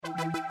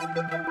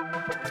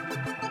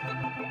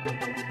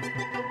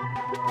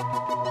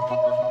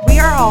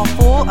all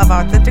full of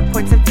authentic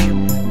points of view.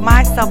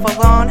 Myself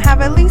alone have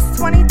at least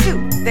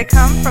 22. They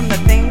come from the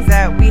things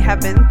that we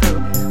have been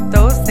through.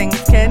 Those things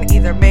can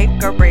either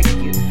make or break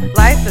you.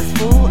 Life is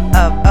full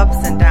of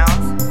ups and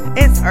downs.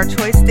 It's our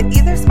choice to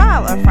either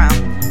smile or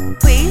frown.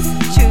 Please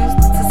choose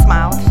to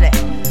smile today,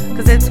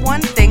 because it's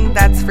one thing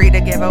that's free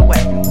to give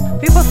away.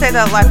 People say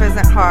that life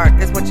isn't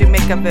hard, it's what you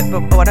make of it.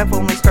 But what if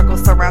only struggle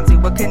surrounds you?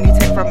 What can you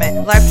take from it?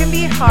 Life can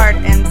be hard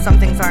and some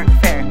things aren't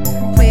fair.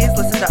 Please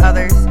listen to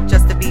others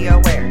just to be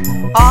aware.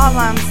 All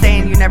I'm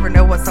saying, you never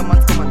know what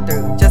someone's going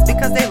through. Just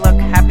because they look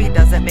happy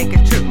doesn't make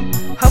it true.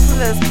 Hopefully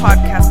this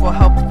podcast will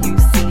help you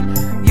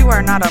see you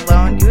are not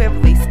alone, you have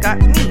at least got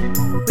me.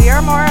 We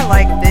are more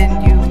alike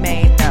than you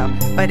may know,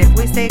 but if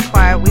we stay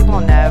quiet, we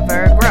will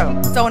never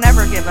grow. Don't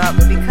ever give up,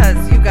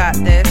 because you got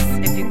this.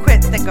 If you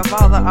quit, think of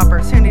all the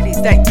opportunities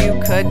that you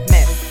could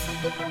miss.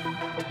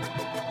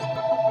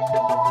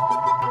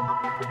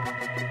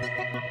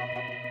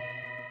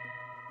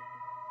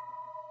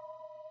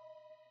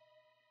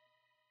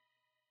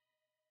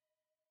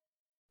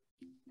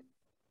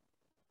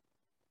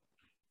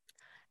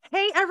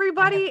 Hey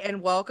everybody,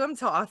 and welcome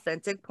to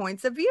Authentic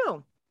Points of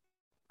View.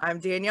 I'm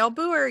Danielle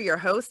Boer, your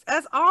host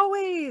as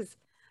always.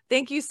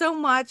 Thank you so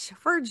much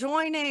for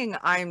joining.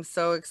 I'm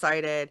so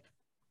excited.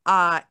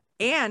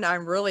 And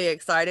I'm really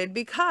excited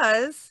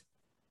because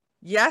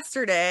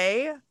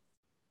yesterday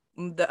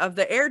of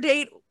the air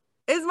date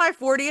is my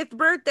 40th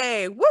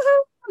birthday.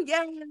 Woohoo!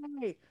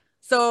 Yay!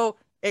 So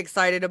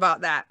excited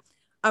about that.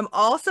 I'm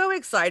also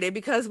excited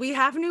because we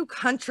have new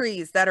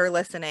countries that are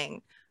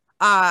listening.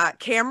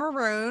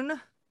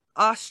 Cameroon,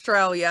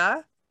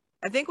 Australia,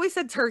 I think we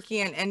said Turkey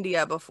and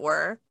India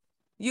before.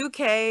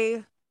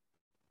 UK,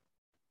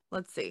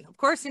 let's see. Of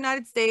course,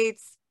 United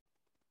States.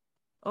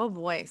 Oh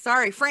boy,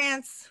 sorry,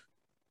 France,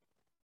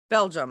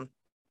 Belgium.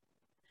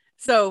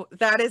 So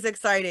that is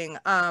exciting.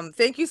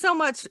 Thank you so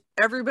much,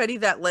 everybody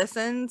that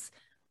listens,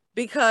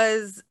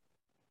 because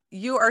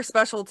you are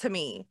special to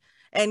me.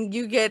 And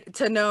you get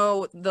to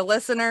know the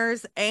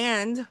listeners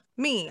and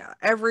me.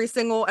 Every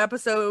single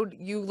episode,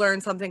 you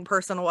learn something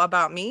personal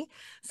about me.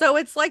 So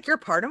it's like you're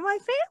part of my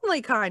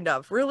family, kind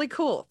of. Really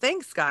cool.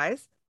 Thanks,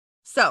 guys.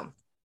 So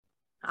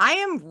I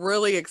am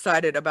really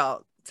excited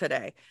about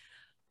today.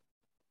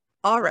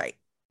 All right.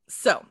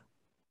 So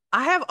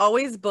I have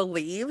always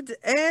believed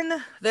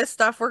in this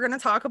stuff we're going to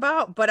talk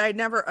about, but I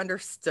never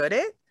understood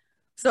it.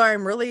 So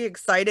I'm really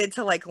excited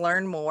to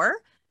learn more.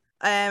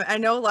 I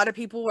know a lot of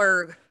people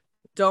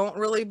don't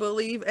really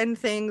believe in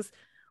things,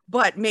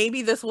 but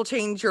maybe this will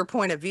change your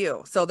point of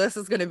view. So this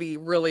is going to be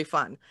really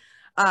fun.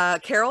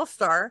 Carol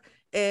Starr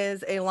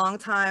is a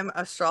longtime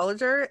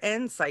astrologer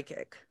and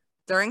psychic.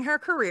 During her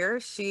career,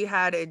 she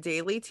had a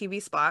daily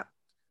TV spot,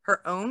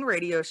 her own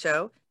radio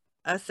show,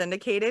 a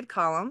syndicated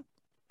column,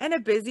 and a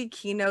busy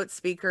keynote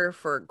speaker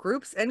for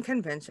groups and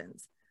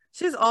conventions.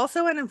 She's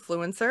also an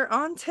influencer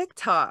on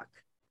TikTok.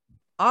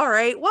 All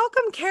right.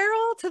 Welcome,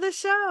 Carol, to the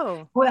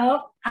show.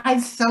 Well, I'm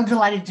so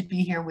delighted to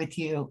be here with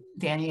you,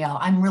 Danielle.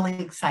 I'm really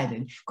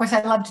excited. Of course, I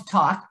love to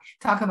talk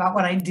about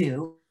what I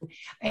do.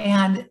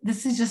 And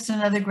this is just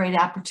another great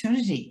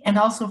opportunity. And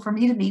also for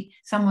me to meet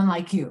someone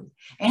like you.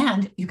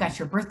 And you got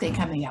your birthday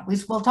coming up.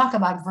 We'll talk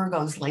about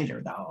Virgos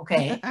later, though.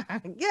 Okay.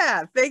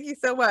 Yeah. Thank you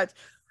so much.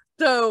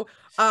 So,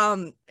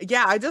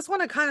 yeah, I just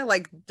want to kind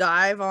of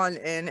dive on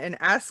in and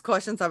ask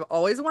questions I've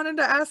always wanted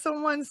to ask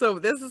someone. So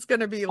this is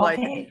going to be a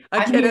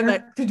kid in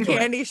the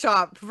candy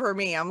shop for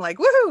me. I'm like,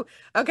 woohoo.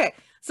 Okay.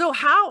 So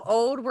how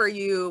old were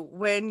you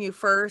when you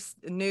first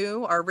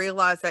knew or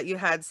realized that you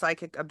had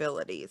psychic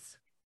abilities?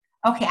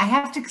 Okay. I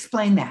have to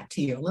explain that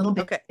to you a little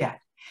bit. Okay. Yeah.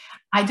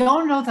 I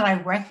don't know that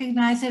I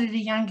recognized it at a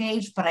young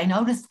age, but I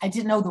noticed, I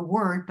didn't know the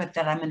word, but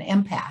that I'm an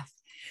empath.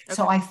 Okay.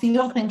 So I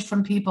feel things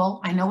from people.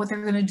 I know what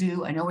they're going to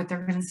do. I know what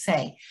they're going to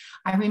say.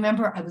 I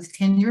remember I was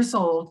 10 years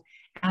old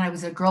and I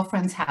was at a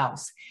girlfriend's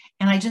house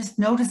and I just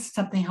noticed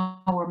something,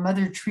 how her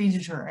mother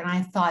treated her. And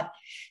I thought,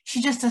 she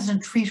just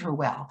doesn't treat her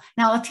well.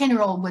 Now, a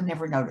 10-year-old would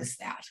never notice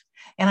that.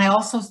 And I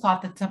also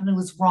thought that something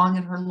was wrong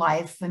in her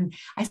life. And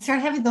I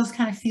started having those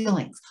kind of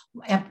feelings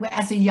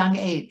as a young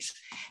age,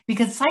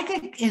 because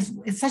psychic is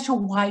such a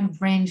wide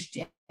range,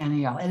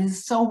 Danielle. It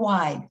is so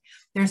wide.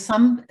 There's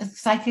some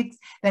psychics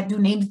that do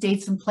names,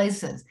 dates, and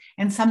places,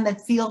 and some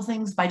that feel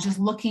things by just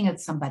looking at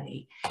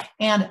somebody.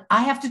 And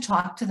I have to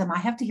talk to them. I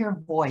have to hear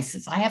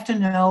voices. I have to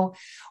know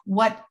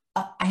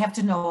I have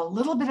to know a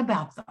little bit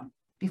about them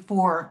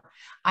before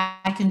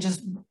I can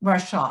just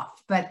brush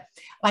off. But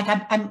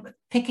I'm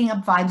picking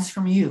up vibes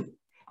from you,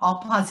 all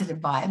positive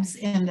vibes.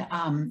 And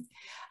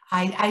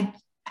I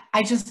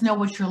just know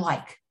what you're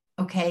like.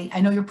 Okay. I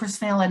know your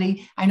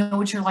personality. I know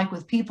what you're like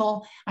with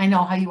people. I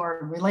know how you are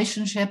in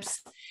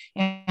relationships.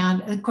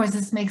 And of course,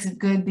 this makes it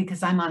good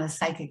because I'm on a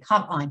psychic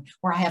hotline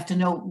where I have to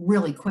know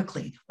really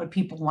quickly what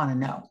people want to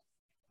know.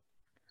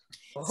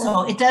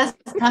 So it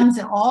comes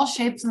in all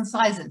shapes and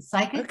sizes.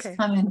 Psychics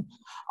come in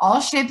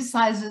all shapes,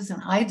 sizes,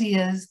 and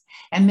ideas.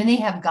 And many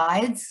have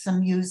guides.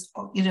 Some use,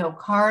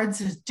 cards.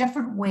 There's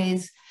different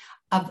ways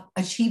of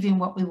achieving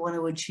what we want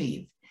to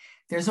achieve.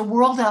 There's a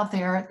world out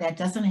there that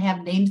doesn't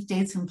have names,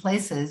 dates, and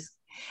places,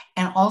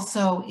 and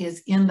also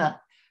is in the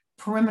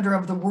perimeter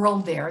of the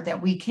world there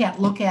that we can't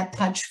look at,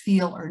 touch,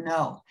 feel, or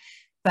know.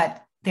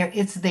 But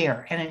it's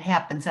there and it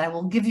happens. And I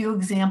will give you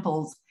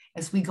examples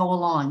as we go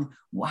along,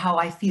 how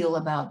I feel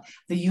about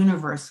the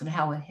universe and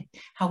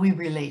how we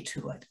relate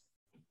to it.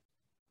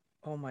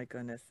 Oh my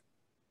goodness.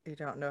 You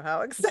don't know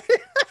how excited.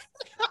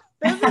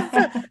 This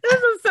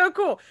is so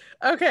cool.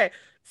 Okay.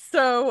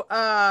 So,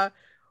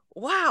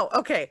 wow.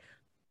 Okay.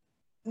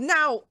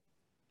 Now,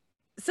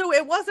 so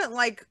it wasn't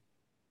like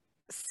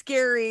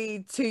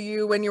scary to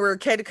you when you were a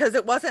kid, because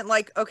it wasn't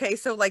like, okay,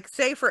 so like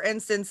say for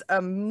instance,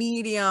 a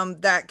medium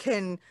that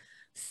can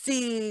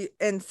see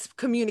and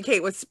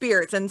communicate with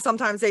spirits, and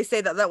sometimes they say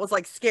that that was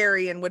like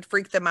scary and would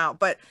freak them out,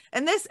 but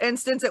in this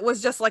instance it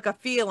was just like a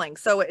feeling,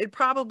 so it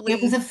probably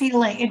It was a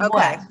feeling.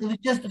 okay. It was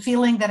just a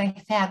feeling that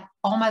I've had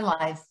all my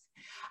life.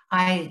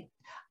 I'm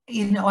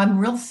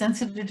real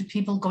sensitive to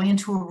people going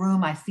into a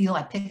room. I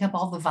pick up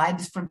all the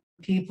vibes from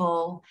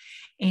people,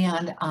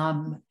 and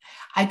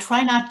I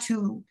try not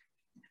to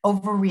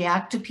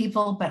overreact to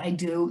people, but I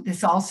do.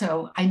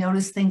 I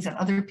notice things that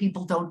other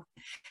people don't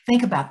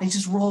think about. They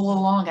just roll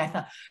along. I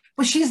thought,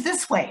 well, she's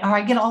this way, or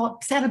I get all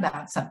upset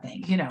about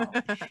something.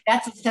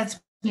 That sets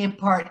me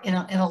apart in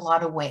a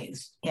lot of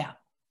ways. Yeah.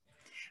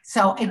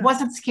 So it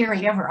wasn't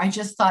scary ever. I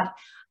just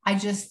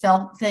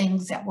felt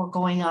things that were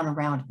going on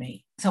around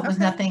me. So it was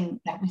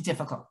nothing that was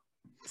difficult.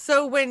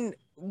 So when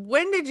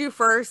did you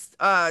first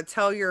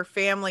tell your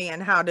family,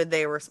 and how did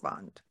they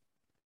respond?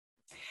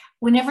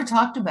 We never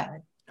talked about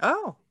it.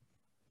 Oh.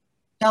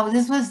 No,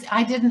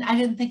 I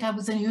didn't think I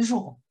was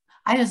unusual.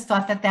 I just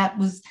thought that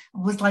was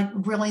like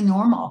really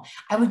normal.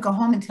 I would go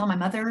home and tell my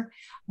mother,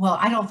 well,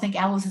 I don't think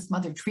Alice's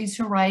mother treats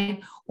her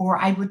right, or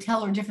I would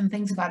tell her different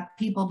things about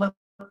people, but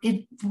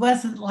it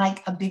wasn't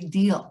like a big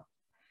deal.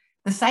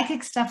 The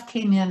psychic stuff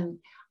came in,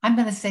 I'm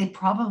going to say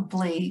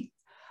probably,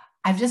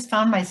 I've just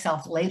found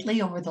myself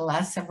lately over the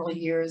last several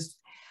years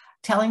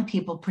telling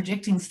people,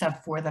 predicting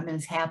stuff for them,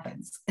 and it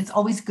happens. It's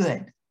always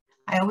good.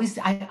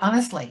 I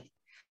honestly,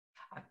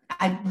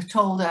 I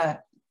told an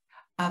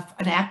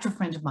actor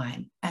friend of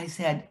mine, I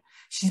said,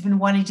 she's been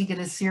wanting to get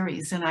a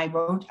series. And I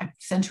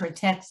sent her a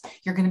text,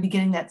 you're going to be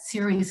getting that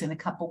series in a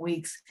couple of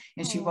weeks.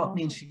 And she wrote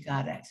me and she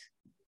got it.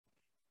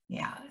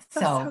 Yeah.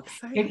 So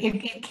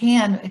it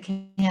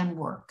can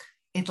work.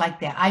 It's like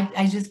that.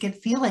 I just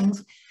get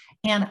feelings,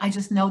 and I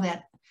just know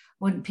that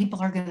when things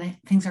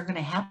are going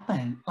to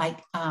happen. Like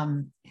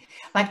I'm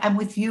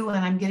with you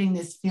and I'm getting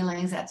these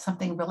feelings that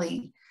something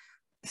really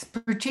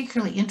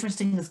particularly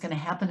interesting is going to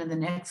happen in the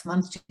next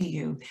month to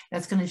you.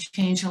 That's going to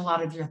change a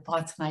lot of your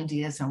thoughts and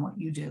ideas on what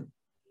you do.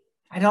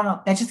 I don't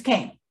know. That just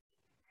came.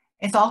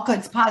 It's all good.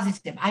 It's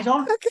positive. I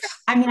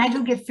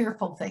do get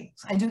fearful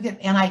things.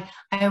 And I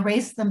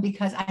erase them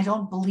because I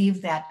don't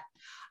believe that.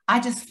 I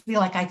just feel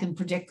like I can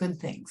predict good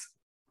things.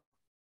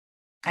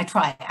 I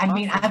try. I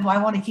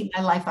want to keep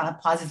my life on a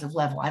positive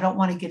level. I don't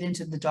want to get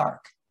into the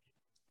dark.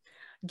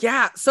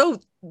 Yeah.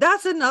 So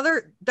that's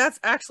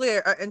actually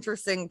an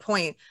interesting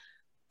point.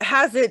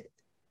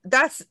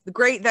 That's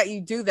great that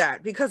you do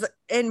that, because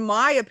in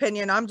my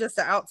opinion, I'm just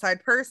an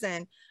outside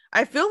person.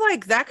 I feel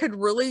like that could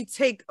really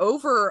take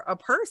over a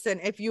person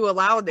if you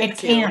allowed it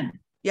to. Can.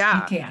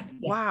 Yeah. It can.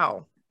 Yeah.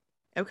 Wow.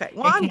 Okay.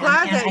 Well, I'm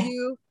glad that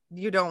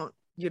you don't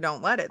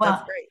let it.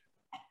 That's great.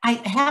 I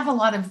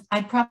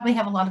probably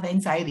have a lot of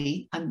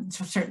anxiety on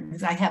certain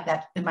things. I have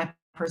that in my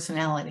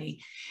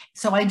personality.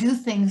 So I do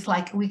things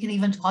like, we can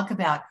even talk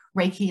about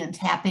Reiki and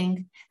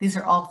tapping. These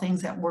are all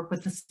things that work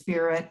with the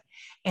spirit.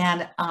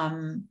 And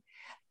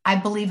I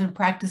believe in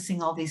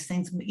practicing all these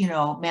things,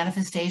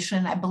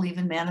 manifestation. I believe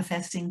in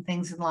manifesting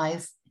things in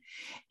life.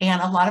 And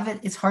a lot of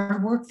it is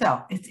hard work,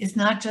 though. It's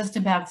not just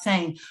about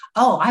saying,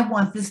 oh, I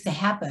want this to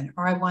happen,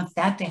 or I want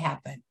that to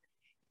happen.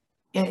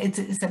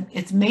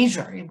 It's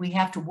major. We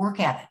have to work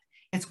at it.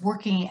 It's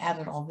working at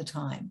it all the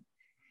time,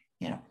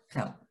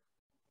 so.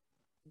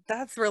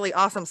 That's really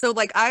awesome. So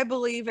like, I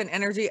believe in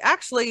energy.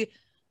 Actually,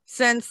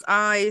 since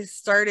I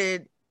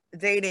started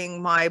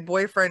dating my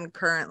boyfriend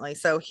currently,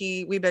 so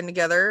we've been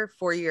together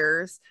 4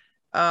 years.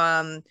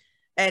 And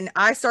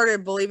I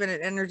started believing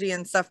in energy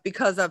and stuff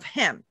because of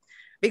him,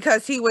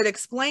 because he would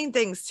explain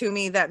things to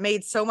me that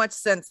made so much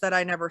sense that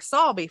I never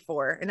saw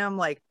before. And I'm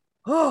like,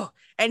 oh,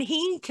 and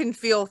he can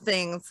feel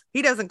things.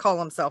 He doesn't call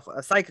himself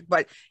a psychic,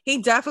 but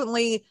he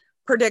definitely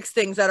predicts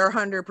things that are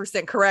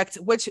 100% correct,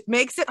 which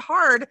makes it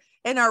hard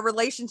in our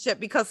relationship,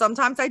 because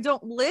sometimes I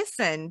don't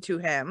listen to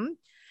him,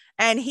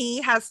 and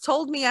he has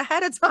told me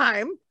ahead of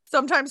time,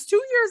 sometimes 2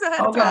 years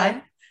ahead of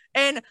time,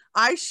 and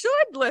I should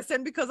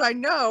listen because I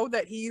know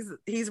that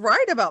he's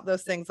right about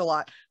those things a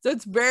lot. So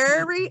it's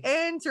very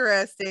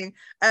interesting.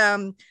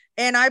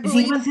 And I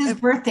believe it was his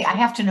birthday. I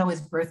have to know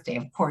his birthday,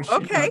 of course.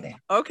 Okay.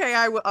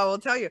 I will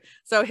tell you.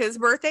 So his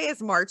birthday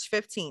is March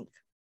 15th.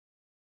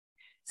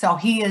 So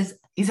he's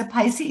a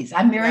Pisces.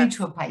 I'm married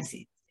to a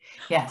Pisces.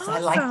 Yes, awesome. I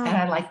like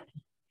that.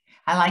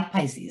 I like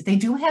Pisces. They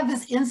do have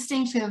this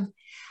instinctive,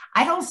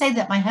 I don't say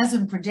that my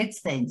husband predicts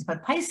things,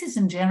 but Pisces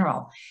in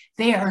general,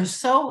 they are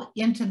so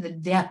into the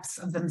depths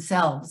of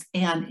themselves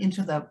and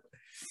into the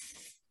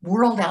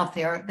world out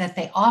there that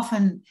they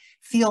often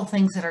feel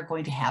things that are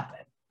going to happen.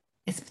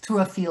 It's through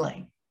a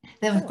feeling.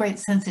 They have great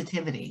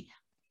sensitivity.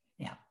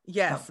 Yeah.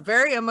 Yes,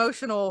 very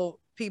emotional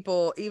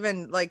people,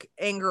 even like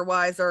anger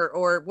wise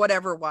or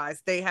whatever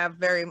wise. They have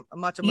very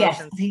much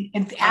emotions.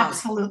 Yes,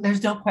 absolutely.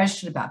 There's no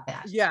question about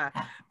that. Yeah.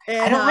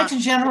 And I don't like to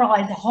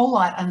generalize a whole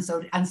lot on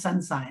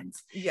sun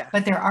signs. Yeah.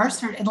 But there are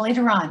certain, and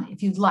later on,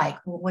 if you'd like,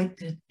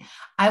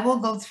 I will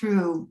go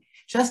through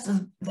just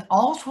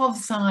all 12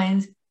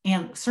 signs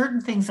and certain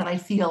things that I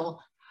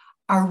feel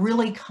are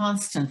really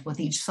constant with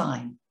each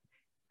sign.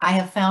 I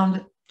have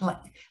found,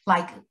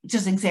 like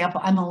just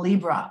example, I'm a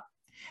Libra.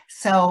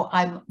 So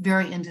I'm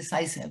very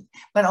indecisive,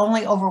 but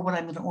only over what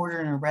I'm going to order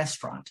in a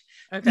restaurant.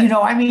 Okay.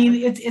 I mean,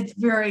 it's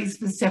very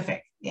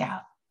specific. Yeah.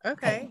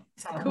 Okay.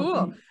 So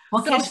cool.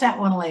 We'll catch that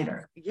one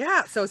later.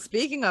 Yeah. So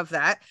speaking of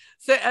that,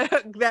 so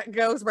that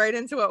goes right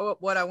into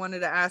what I wanted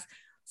to ask.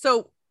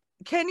 So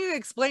can you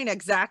explain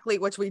exactly,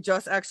 which we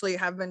just actually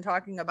have been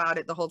talking about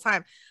it the whole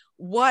time,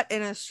 what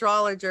an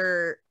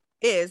astrologer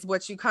is,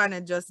 what you kind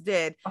of just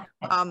did,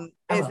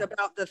 is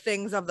about the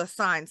things of the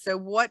sign. So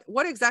what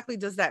exactly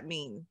does that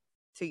mean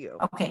to you?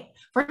 Okay.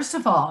 First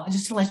of all,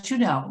 just to let you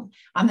know,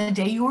 on the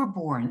day you were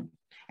born,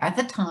 at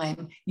the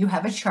time, you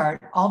have a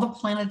chart. All the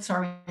planets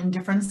are in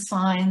different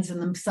signs, and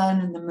the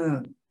sun and the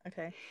moon.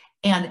 Okay.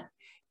 And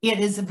it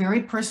is a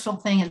very personal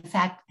thing. In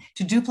fact,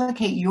 to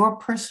duplicate your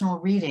personal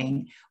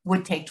reading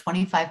would take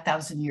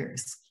 25,000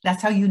 years.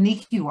 That's how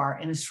unique you are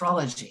in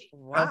astrology.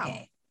 Wow.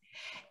 Okay.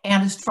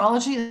 And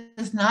astrology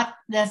is not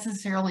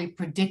necessarily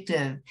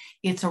predictive.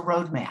 It's a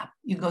roadmap.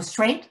 You go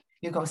straight,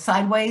 you go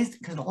sideways,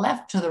 to the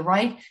left, to the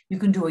right. You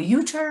can do a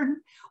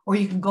U-turn, or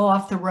you can go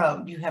off the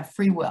road. You have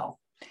free will.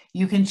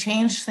 You can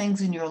change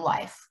things in your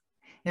life.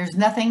 There's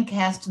nothing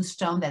cast in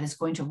stone that is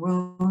going to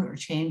ruin or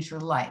change your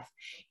life.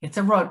 It's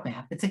a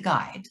roadmap. It's a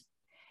guide.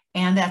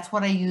 And that's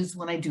what I use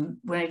when I do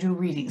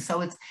readings.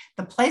 So it's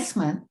the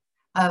placement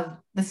of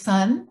the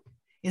sun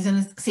is in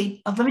a,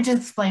 see, let me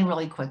just explain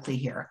really quickly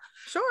here.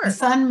 Sure. The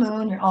sun,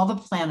 moon, and all the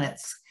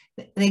planets,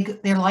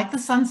 they're like the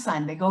sun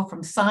sign. They go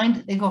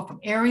from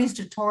Aries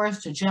to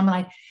Taurus to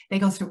Gemini. They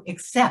go through,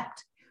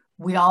 except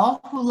we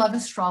all who love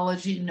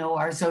astrology know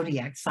our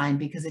zodiac sign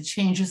because it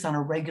changes on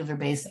a regular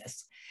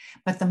basis.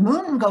 But the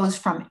moon goes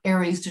from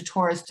Aries to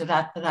Taurus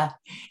to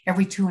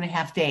every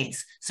 2.5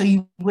 days. So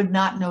you would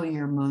not know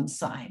your moon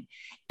sign.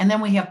 And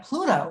then we have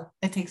Pluto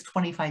that takes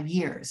 25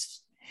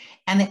 years.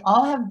 And they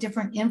all have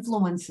different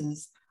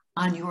influences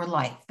on your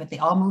life, but they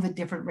all move at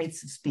different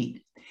rates of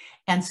speed.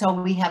 And so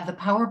we have the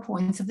power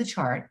points of the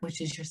chart,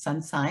 which is your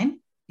sun sign,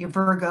 your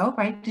Virgo,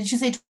 right? Did you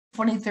say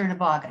 23rd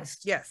of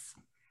August? Yes.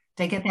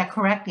 Did I get that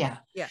correct? Yeah.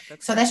 Yeah.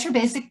 So that's your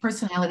basic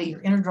personality,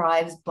 your inner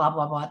drives, blah,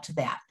 blah, blah, to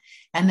that.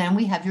 And then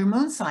we have your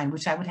moon sign,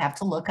 which I would have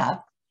to look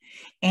up.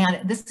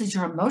 And this is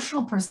your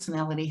emotional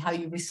personality, how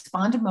you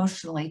respond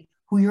emotionally,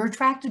 who you're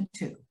attracted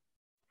to,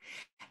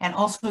 and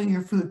also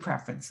your food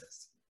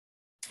preferences.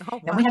 Oh,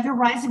 wow. Then we have your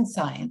rising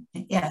sign.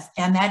 Yes.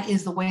 And that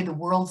is the way the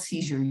world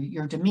sees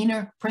your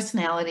demeanor,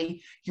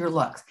 personality, your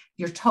looks,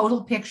 your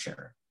total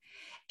picture.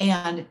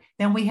 And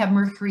then we have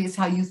Mercury is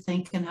how you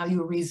think and how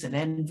you reason.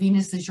 And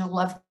Venus is your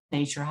love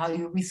nature, how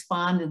you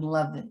respond in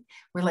love and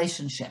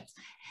relationships.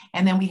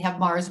 And then we have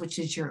Mars, which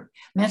is your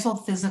mental,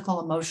 physical,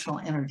 emotional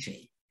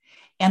energy.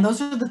 And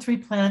those are the 3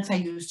 planets I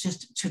use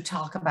just to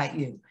talk about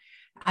you.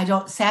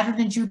 Saturn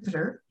and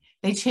Jupiter,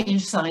 they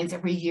change signs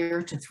every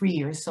year to 3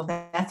 years. So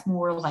that's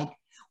more like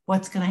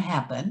what's going to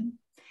happen.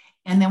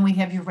 And then we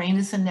have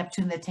Uranus and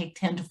Neptune that take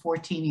 10 to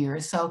 14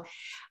 years. So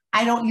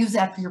I don't use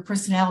that for your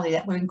personality.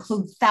 That would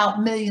include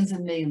millions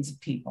and millions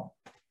of people.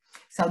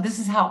 So this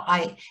is how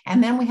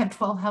and then we have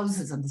 12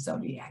 houses in the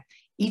zodiac.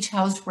 Each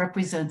house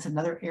represents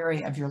another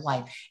area of your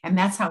life. And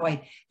that's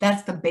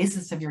the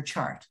basis of your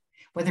chart.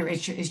 Whether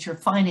it's your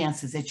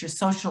finances, it's your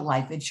social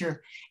life, it's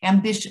your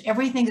ambition,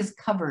 everything is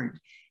covered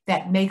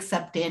that makes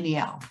up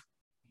Danielle.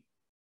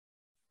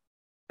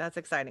 That's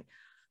exciting.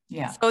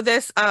 Yeah. So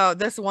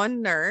this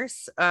one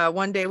nurse,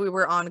 one day we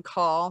were on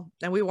call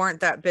and we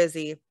weren't that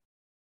busy.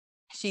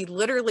 She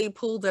literally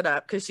pulled it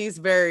up because she's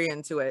very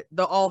into it,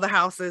 all the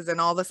houses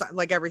and all the,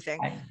 like everything.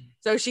 Right.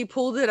 So she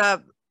pulled it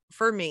up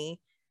for me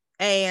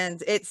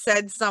and it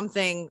said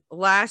something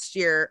last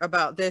year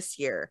about this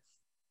year,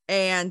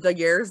 and the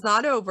year's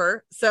not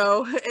over.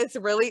 So it's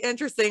really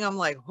interesting. I'm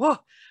like, whoa,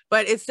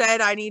 but it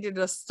said I needed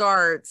to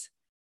start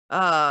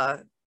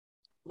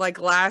like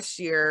last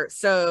year.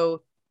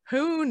 So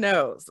who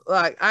knows?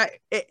 Like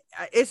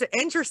it's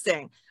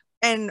interesting.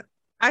 And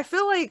I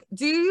feel like,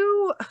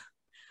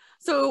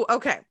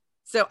 okay.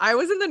 So I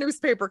was in the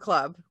newspaper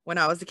club when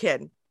I was a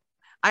kid.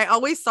 I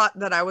always thought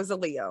that I was a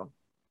Leo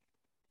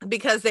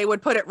because they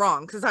would put it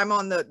wrong because I'm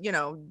on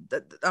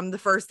I'm the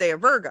first day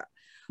of Virgo.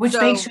 Which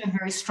makes you a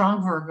very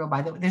strong Virgo,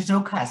 by the way. There's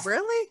no cusp.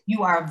 Really?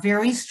 You are a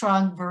very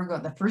strong Virgo.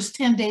 The first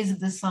 10 days of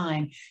the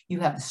sign,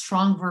 you have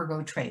strong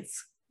Virgo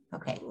traits.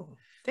 Okay. Ooh,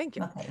 thank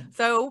you. Okay.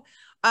 So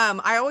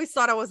I always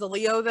thought I was a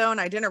Leo though, and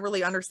I didn't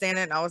really understand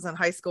it. And I was in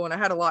high school and I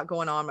had a lot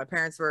going on. My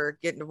parents were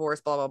getting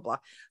divorced, blah, blah, blah.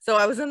 So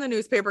I was in the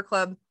newspaper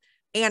club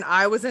and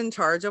I was in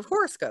charge of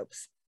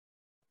horoscopes.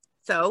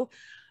 So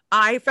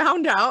I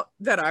found out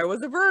that I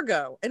was a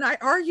Virgo and I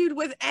argued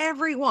with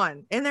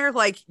everyone. And they're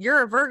like,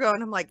 "You're a Virgo."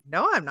 And I'm like,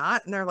 "No, I'm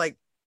not." And they're like,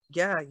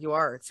 "Yeah, you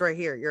are. It's right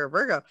here. You're a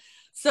Virgo."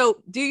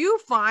 So do you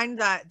find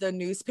that the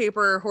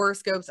newspaper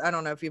horoscopes, I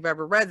don't know if you've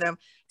ever read them,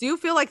 do you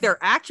feel like they're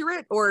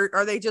accurate, or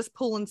are they just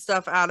pulling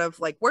stuff out of,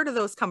 like, where do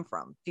those come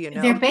from? Do you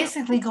know? They're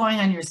basically going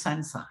on your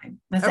sun sign.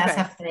 That's Okay.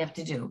 what they have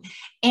to do.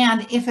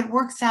 And if it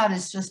works out,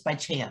 it's just by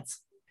chance.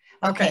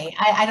 Okay. Okay.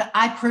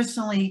 I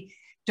personally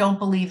don't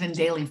believe in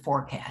daily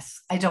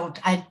forecasts. I don't.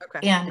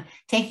 Okay. And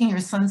taking your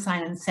sun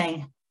sign and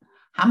saying,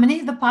 how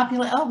many of the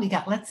population? Oh, we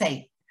got, let's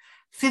say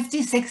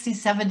 50, 60,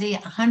 70,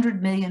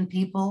 100 million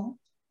people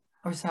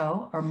or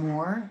so or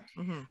more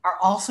are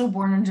also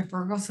born into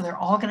Virgo. So they're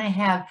all going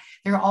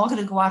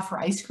to go out for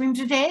ice cream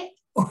today.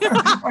 Or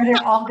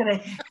they're all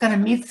gonna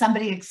meet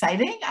somebody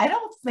exciting. I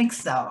don't think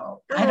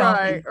so. I don't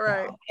think so.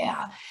 Right.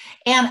 Yeah.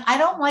 And I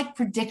don't like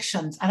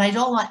predictions. And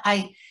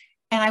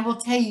I will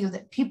tell you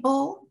that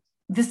people,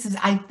 this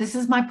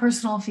is my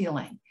personal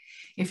feeling.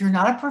 If you're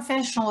not a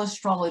professional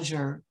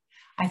astrologer,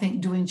 I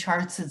think doing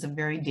charts is a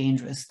very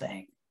dangerous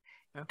thing.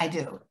 Okay. I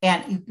do.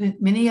 And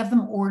many of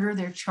them order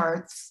their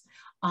charts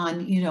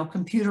on,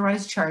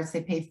 computerized charts.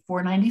 They pay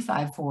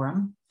 $4.95 for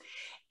them.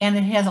 And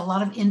it has a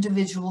lot of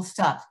individual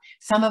stuff.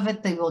 Some of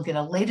it they will get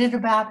elated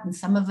about, and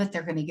some of it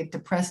they're going to get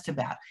depressed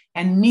about.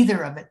 And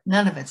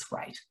none of it's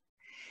right.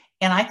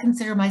 And I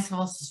consider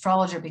myself an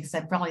astrologer because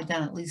I've probably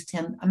done at least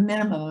a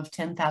minimum of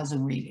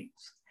 10,000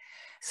 readings.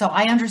 So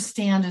I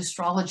understand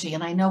astrology,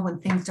 and I know when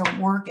things don't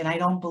work, and I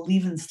don't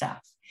believe in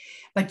stuff.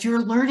 But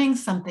you're learning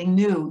something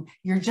new.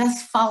 You're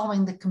just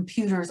following the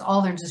computers,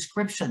 all their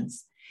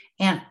descriptions.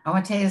 And I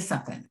want to tell you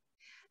something.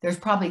 There's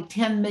probably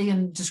 10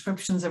 million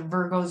descriptions of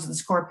Virgos and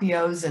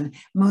Scorpios and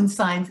moon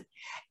signs.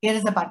 It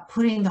is about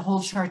putting the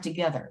whole chart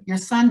together. Your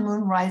sun,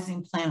 moon,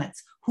 rising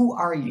planets. Who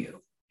are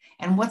you?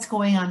 And what's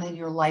going on in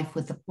your life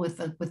with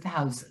the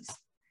houses?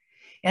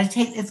 And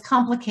it's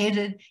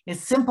complicated.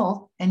 It's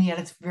simple, and yet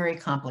it's very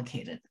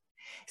complicated.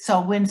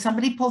 So when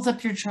somebody pulls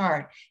up your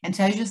chart and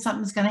tells you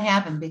something's going to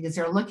happen because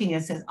they're looking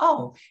and says,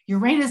 "Oh,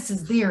 Uranus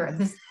is there," and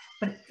this,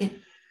 but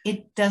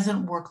it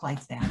doesn't work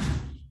like that.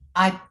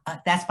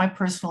 That's my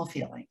personal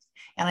feeling.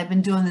 And I've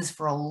been doing this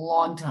for a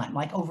long time,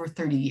 like over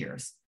 30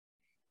 years.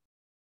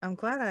 I'm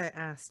glad I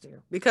asked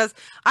you because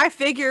I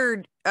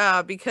figured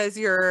because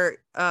you're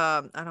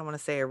I don't want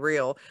to say a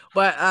real,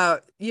 but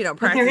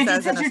practice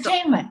as it's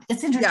entertainment.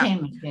 It's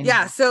entertainment.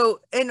 Yeah.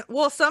 So, and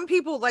well, some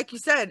people, like you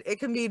said, it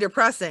can be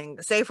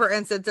depressing. Say for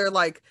instance, they're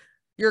like,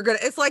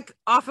 it's like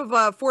off of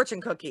a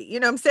fortune cookie. You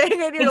know what I'm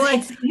saying? And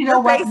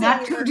you're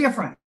not too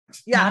different.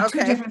 Yeah. Not okay.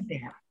 Too different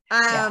there.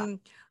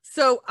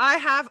 So I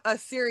have a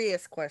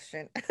serious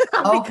question.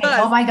 Okay.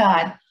 Oh my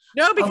God.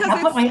 No, because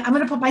I'm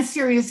going to put my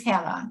serious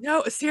hat on.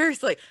 No,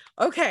 seriously.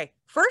 Okay.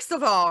 First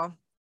of all,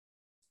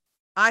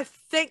 I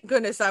thank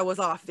goodness I was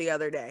off the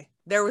other day.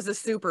 There was a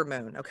super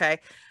moon. Okay.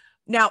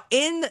 Now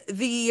in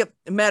the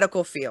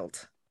medical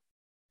field,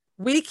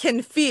 I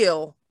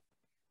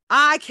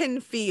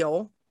can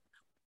feel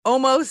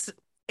almost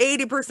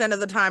 80% of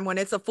the time when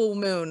it's a full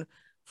moon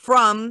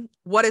from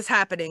what is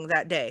happening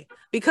that day.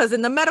 Because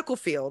in the medical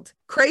field,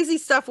 crazy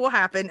stuff will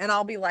happen and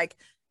I'll be like,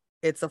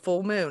 it's a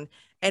full moon.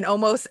 And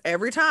almost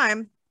every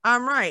time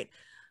I'm right.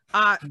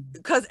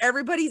 Because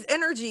everybody's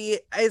energy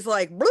is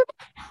like,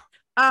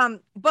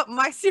 but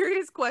my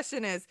serious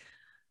question is,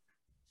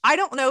 I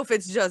don't know if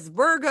it's just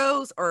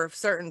Virgos or if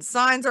certain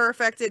signs are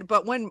affected,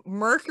 but when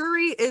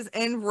Mercury is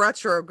in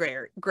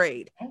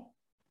retrograde,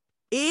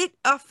 it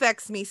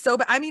affects me so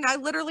bad. I mean, I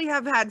literally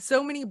have had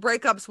so many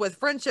breakups with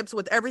friendships,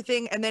 with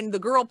everything. And then the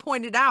girl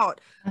pointed out,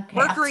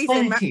 Mercury's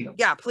in.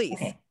 Yeah, please.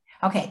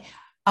 Okay.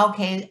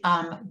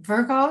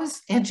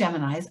 Virgos and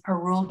Geminis are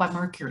ruled by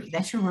Mercury.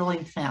 That's your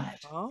ruling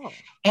planet. Oh.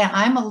 And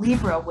I'm a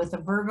Libra with a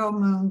Virgo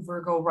moon,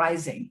 Virgo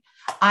rising.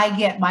 I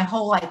get my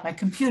whole life, my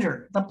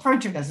computer, the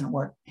printer doesn't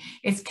work.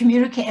 It's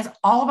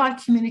all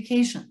about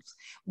communications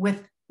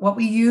with what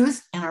we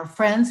use and our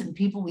friends and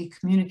people we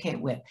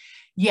communicate with.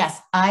 Yes,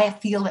 I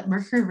feel that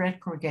Mercury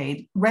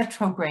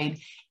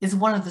retrograde is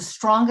one of the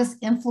strongest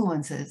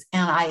influences.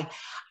 And I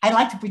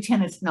like to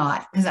pretend it's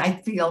not, because I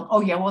feel,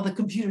 oh yeah, well, the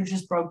computer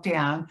just broke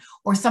down,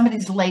 or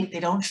somebody's late, they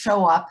don't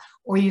show up,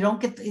 or you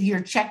don't get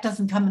your check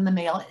doesn't come in the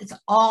mail. It's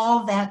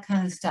all that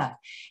kind of stuff.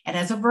 And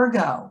as a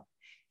Virgo,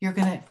 you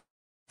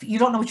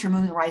don't know what your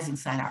moon and rising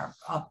sign are.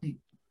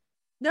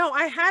 No,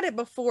 I had it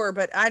before,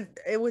 but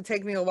it would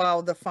take me a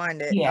while to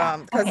find it. Yeah.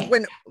 Because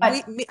when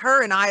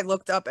her and I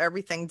looked up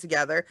everything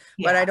together,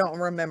 but I don't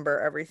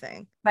remember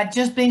everything. But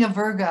just being a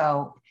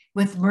Virgo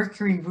with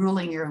Mercury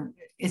ruling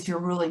is your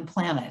ruling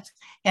planet,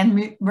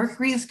 and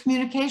Mercury is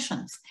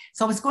communications.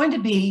 So it's going to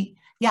be,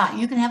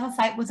 you can have a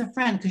fight with a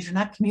friend because you're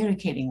not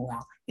communicating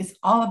well. It's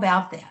all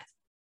about that.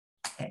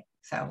 Okay.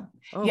 So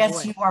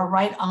yes, you are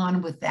right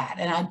on with that.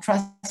 And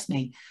trust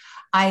me,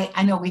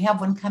 I know we have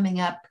one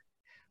coming up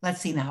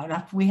let's see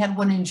now. We had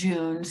one in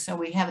June, so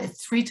we have it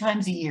 3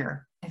 times a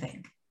year, I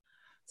think.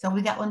 So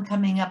we got one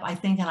coming up, I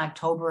think, in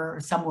October or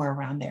somewhere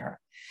around there.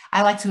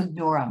 I like to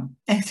ignore them.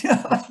 I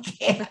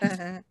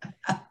can't.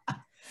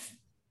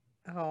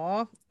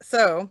 Oh,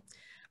 so,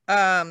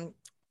 um,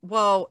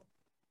 well,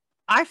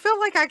 I feel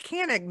like I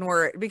can't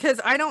ignore it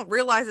because I don't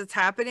realize it's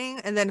happening.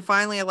 And then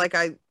finally, like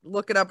I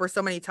look it up or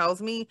somebody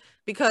tells me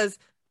because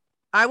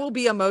I will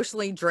be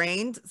emotionally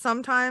drained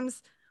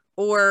sometimes.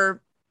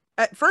 Or,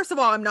 first of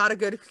all, I'm not a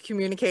good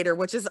communicator,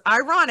 which is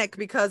ironic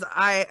because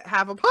I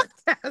have a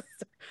podcast.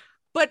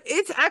 But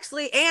it's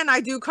actually, and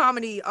I do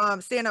comedy,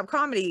 stand-up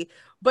comedy,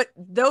 but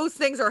those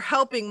things are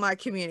helping my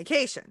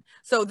communication.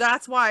 So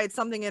that's why it's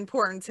something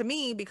important to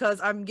me because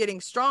I'm getting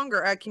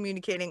stronger at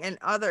communicating and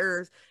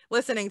others,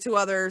 listening to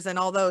others and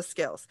all those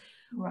skills.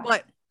 Right.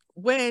 But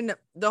when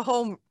the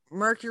whole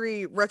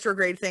Mercury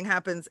retrograde thing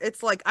happens,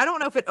 it's like, I don't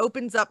know if it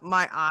opens up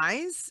my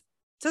eyes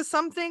to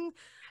something,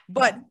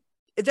 but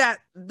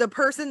that the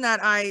person that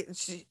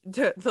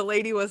the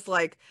lady was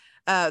like,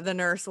 the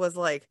nurse was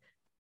like,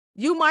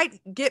 you might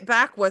get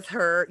back with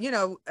her,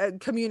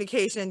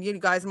 communication, you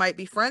guys might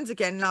be friends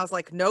again. And I was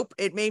like, nope,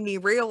 it made me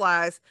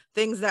realize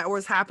things that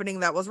was happening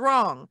that was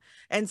wrong.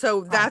 And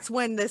so that's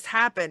when this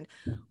happened.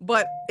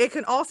 But it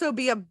can also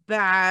be a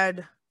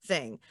bad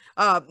thing,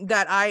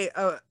 that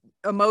I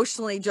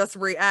emotionally just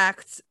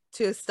react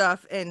to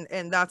stuff, and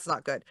that's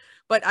not good.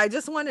 But I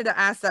just wanted to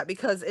ask that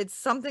because it's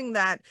something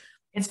that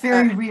It's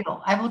very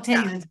real. I will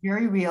tell yeah. you, it's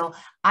very real.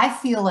 I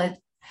feel it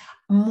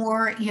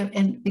more,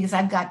 and because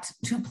I've got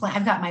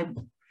I've got my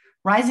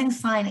rising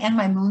sign and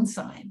my moon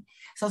sign.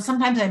 So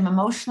sometimes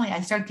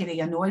I start getting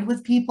annoyed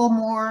with people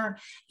more,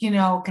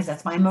 because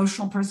that's my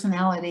emotional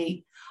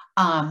personality.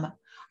 I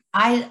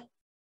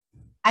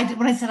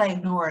when I said I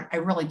ignore it, I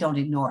really don't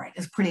ignore it.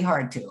 It's pretty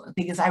hard to,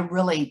 because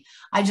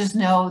I just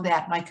know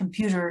that my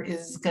computer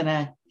is going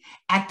to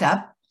act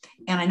up,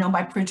 and I know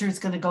my printer is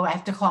going to go. I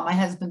have to call my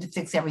husband to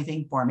fix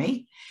everything for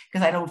me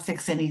because I don't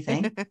fix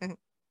anything.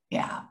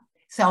 Yeah.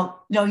 So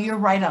no, you're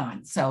right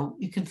on. So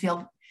you can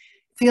feel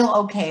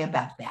okay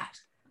about that.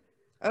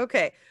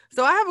 Okay.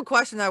 So I have a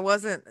question that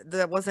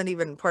wasn't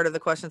even part of the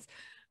questions.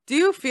 Do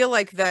you feel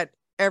like that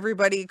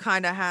everybody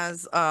kind of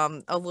has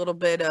a little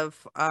bit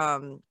of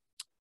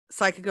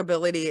psychic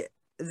ability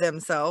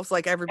themselves?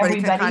 Like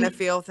everybody can kind of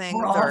feel We're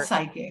things all or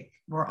psychic.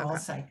 We're all okay.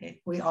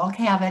 psychic. We all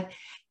have it,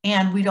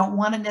 and we don't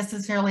want to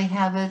necessarily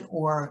have it,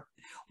 or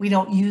we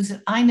don't use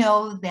it. I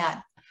know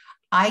that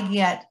I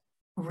get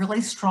really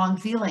strong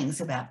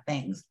feelings about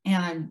things,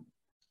 and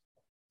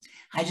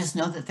I just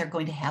know that they're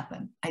going to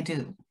happen. I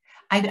do.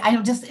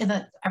 I just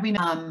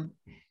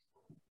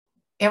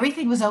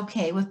everything was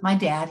okay with my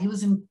dad. He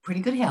was in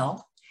pretty good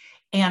health,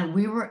 and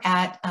we were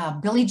at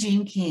Billie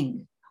Jean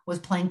King was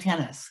playing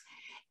tennis,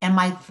 and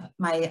my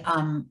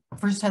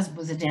first husband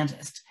was a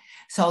dentist,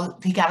 so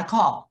he got a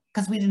call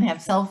because we didn't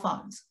have cell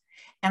phones,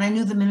 and I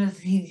knew the minute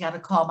he got a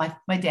call,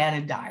 my dad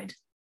had died.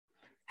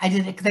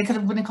 They could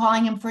have been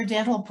calling him for a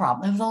dental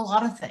problem. It was a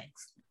lot of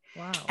things.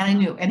 Wow. And I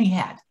knew, and he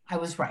had. I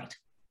was right.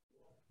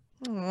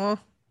 Aww.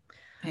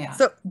 Yeah.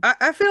 So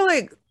I feel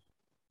like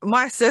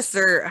my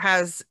sister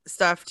has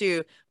stuff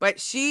too,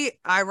 but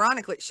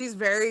ironically, she's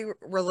very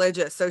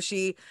religious. So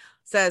she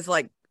says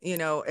like,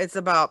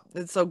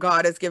 so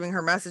God is giving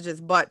her messages,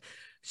 but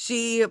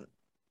she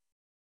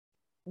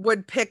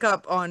would pick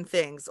up on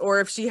things, or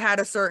if she had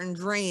a certain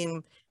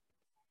dream,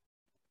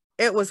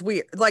 it was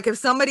weird. Like if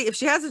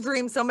she has a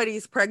dream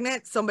somebody's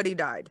pregnant, somebody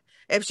died.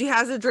 If she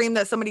has a dream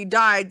that somebody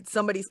died,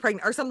 somebody's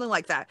pregnant or something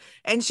like that.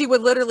 And she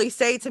would literally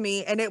say to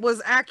me, and it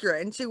was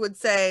accurate, and she would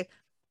say,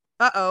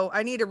 uh-oh,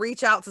 I need to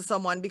reach out to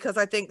someone because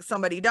I think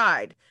somebody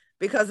died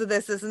because of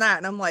this and that.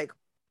 And I'm like,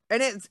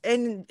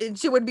 and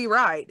she would be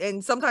right.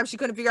 And sometimes she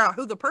couldn't figure out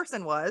who the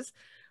person was,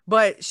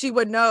 but she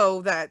would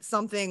know that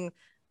something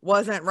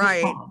wasn't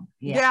right.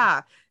 Yeah.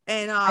 Yeah.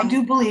 And I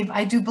do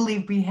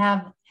believe we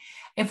have,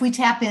 if we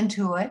tap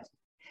into it.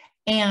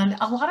 And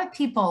a lot of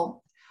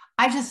people,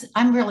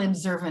 I'm really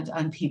observant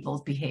on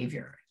people's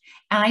behavior.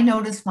 And I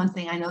noticed one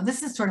thing. I know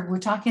this is we're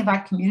talking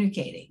about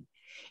communicating,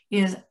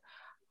 is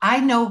I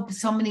know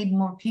so many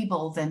more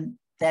people than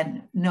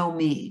know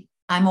me.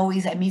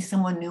 I meet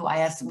someone new, I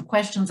ask them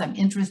questions, I'm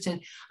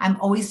interested. I'm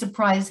always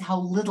surprised how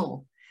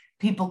little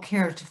people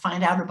care to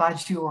find out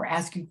about you or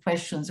ask you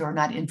questions or are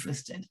not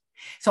interested.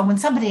 So when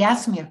somebody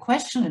asks me a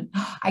question,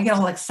 I get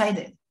all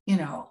excited,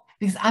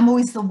 because I'm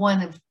always the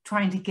one of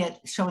trying to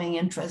showing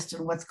interest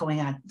in what's going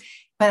on.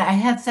 But I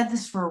have said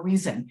this for a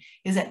reason,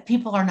 is that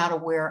people are not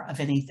aware of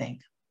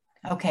anything.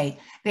 Okay.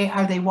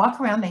 They walk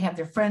around, they have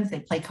their friends, they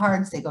play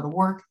cards, they go to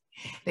work.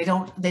 They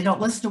don't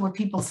listen to what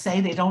people say.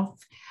 They don't,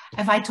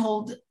 if I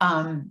told,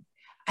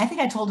 I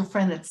think I told a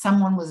friend that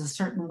someone was a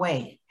certain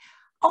way.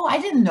 Oh, I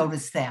didn't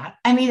notice that.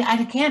 I mean,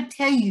 I can't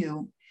tell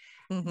you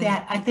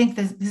that. I think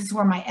this is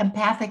where my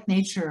empathic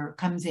nature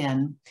comes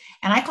in.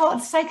 And I call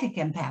it psychic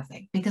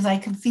empathic because I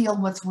can feel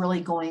what's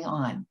really going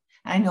on.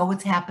 I know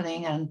what's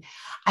happening. And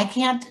I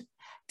can't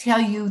tell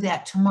you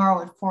that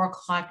tomorrow at 4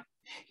 o'clock,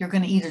 you're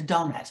going to eat a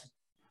donut.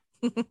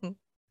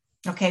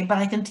 Okay. But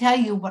I can tell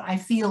you what I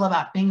feel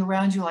about being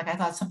around you. Like I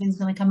thought something's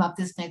going to come up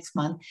this next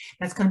month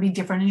that's going to be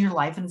different in your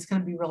life and it's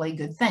going to be really a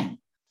good thing.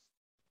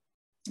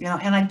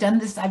 And I've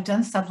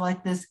done stuff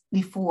like this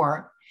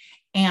before,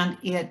 and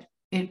it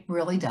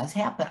really does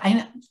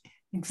happen.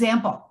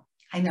 Example,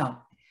 I know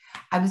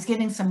I was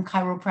getting some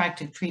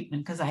chiropractic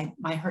treatment because I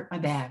hurt my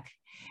back,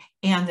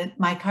 and that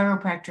my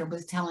chiropractor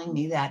was telling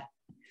me that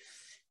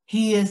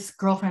his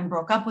girlfriend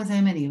broke up with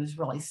him and he was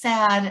really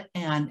sad,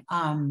 and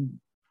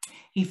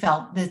he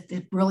felt that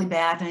it really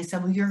bad. And I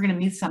said, well, you're going to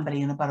meet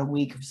somebody in about a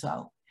week or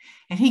so.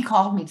 And he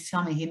called me to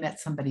tell me he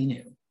met somebody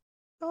new.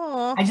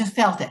 Oh, I just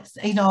felt it,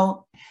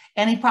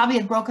 and he probably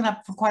had broken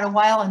up for quite a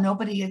while and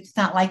it's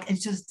not like,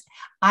 it's just,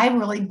 I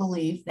really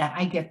believe that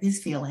I get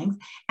these feelings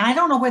and I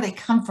don't know where they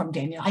come from,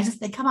 Daniel.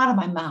 They come out of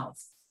my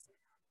mouth.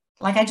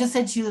 Like I just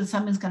said to you that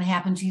something's going to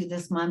happen to you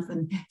this month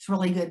and it's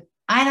really good.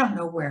 I don't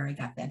know where I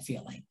got that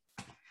feeling.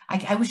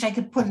 I wish I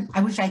could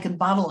I wish I could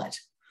bottle it.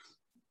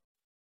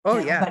 Oh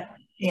yeah. But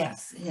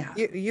yes. Yeah.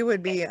 You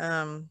would be,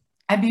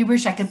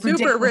 wish I could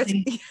super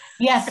predict rich.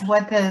 yes,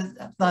 what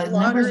the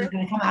numbers are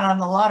going to come out on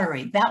the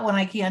lottery. That one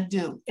I can't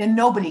do, and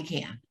nobody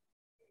can.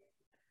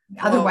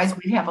 Otherwise,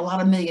 we'd have a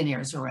lot of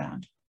millionaires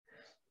around.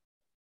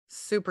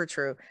 Super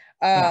true.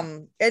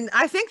 And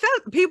I think that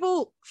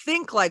people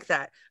think like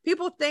that.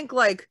 People think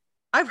like,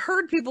 I've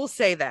heard people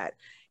say that.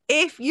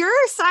 If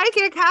you're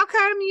psychic, how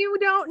come you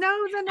don't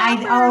know the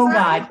numbers? Oh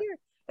God.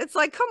 It's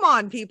like, come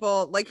on,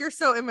 people. Like, you're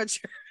so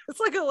immature. It's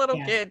like a little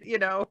kid,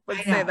 would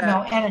say that.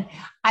 No, and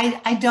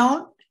I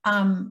don't,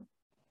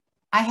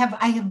 I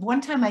have one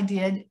time I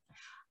did,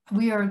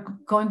 we were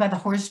going by the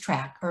horse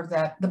track or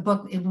the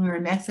book, we were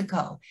in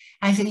Mexico.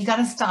 And I said, you got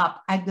to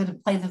stop. I'm going to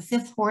play the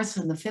fifth horse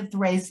in the fifth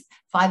race,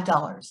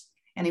 $5.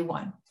 And he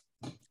won.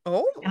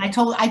 Oh. And I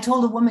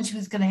told a woman she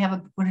was going to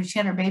have when she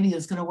had her baby, it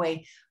was going to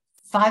weigh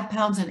 5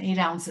 pounds and 8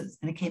 ounces.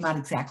 And it came out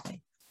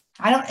exactly.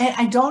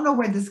 I don't know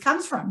where this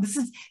comes from. This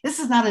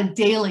is not a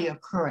daily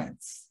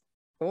occurrence.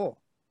 Cool.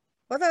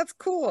 Well, that's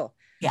cool.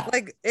 Yeah.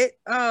 Like it,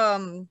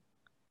 I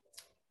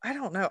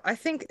don't know. I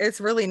think it's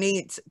really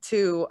neat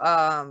to,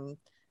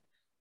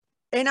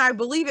 and I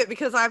believe it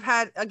because I've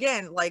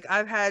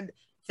had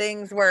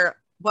things where,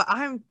 well,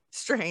 I'm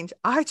strange.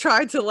 I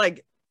try to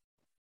like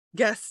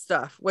guess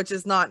stuff, which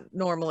is not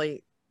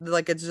normally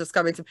like, it's just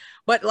coming to,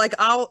 but like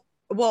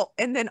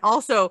and then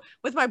also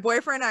with my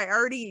boyfriend, I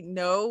already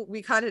know,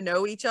 we kind of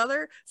know each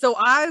other. So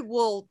I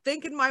will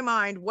think in my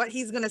mind what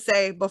he's going to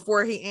say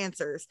before he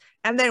answers.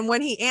 And then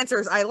when he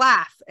answers, I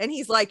laugh and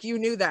he's like, you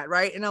knew that,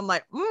 right? And I'm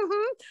like,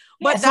 mm-hmm.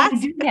 But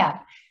that's,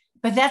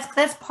 but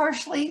that's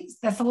partially,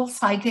 that's a little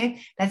psychic.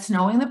 That's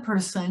knowing the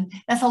person.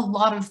 That's a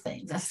lot of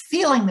things. That's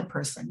feeling the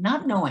person,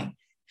 not knowing,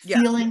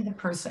 feeling the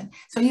person.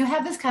 So you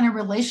have this kind of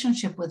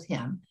relationship with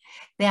him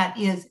that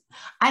is,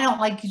 I don't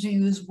like to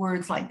use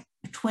words like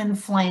twin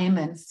flame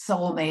and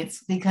soulmates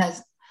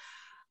because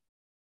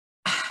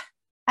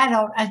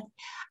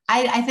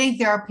I think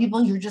there are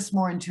people you're just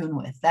more in tune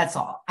with. That's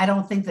all. I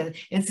don't think that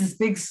it's this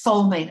big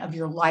soulmate of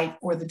your life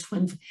or the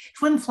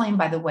twin flame.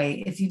 By the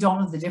way, if you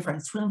don't know the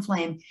difference, twin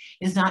flame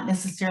is not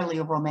necessarily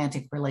a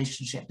romantic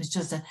relationship. It's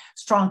just a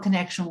strong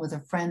connection with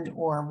a friend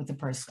or with a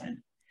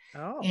person.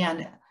 Oh.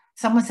 And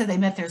someone said they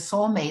met their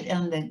soulmate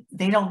and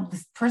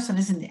this person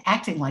isn't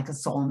acting like a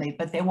soulmate,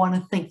 but they want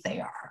to think they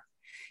are,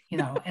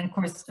 and of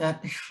course,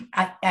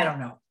 I don't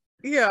know.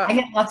 Yeah. I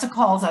get lots of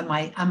calls on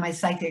my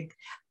psychic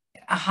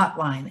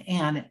hotline,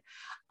 and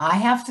I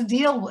have to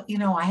deal,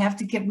 I have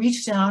to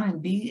reach down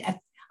and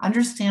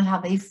understand how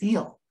they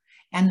feel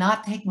and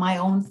not take my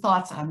own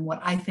thoughts on what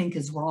I think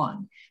is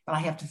wrong, but I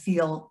have to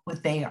feel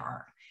what they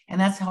are. And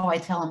that's how I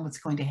tell them what's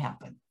going to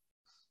happen.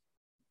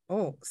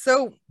 Oh,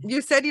 so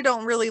you said you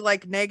don't really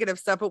like negative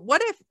stuff, but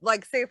what if,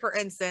 like, say for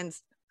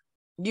instance,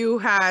 you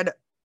had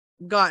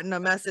gotten a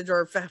message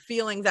or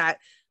feeling that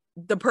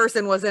the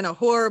person was in a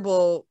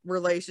horrible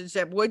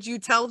relationship? Would you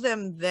tell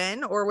them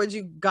then, or would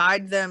you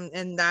guide them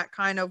in that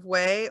kind of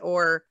way,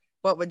 or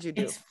what would you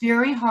do? It's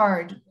very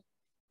hard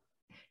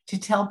to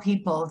tell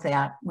people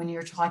that when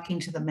you're talking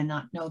to them and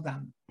not know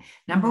them.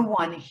 Number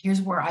one,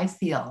 here's where I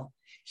feel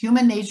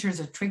human nature is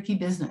a tricky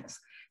business.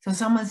 So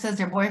someone says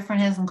their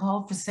boyfriend hasn't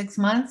called for 6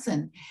 months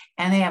and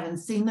they haven't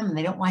seen them and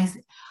they don't want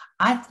to,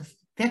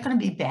 they're going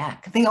to be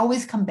back. They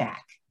always come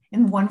back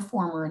in one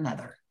form or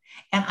another.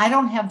 And I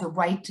don't have the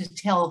right to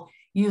tell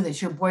you that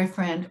your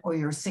boyfriend or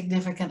your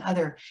significant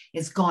other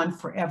is gone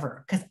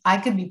forever, because I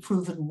could be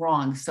proven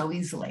wrong so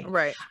easily.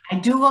 Right. I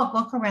do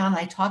look around.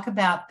 I talk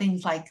about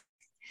things like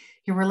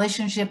your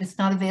relationship is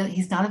not available.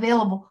 He's not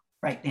available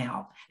right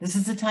now. This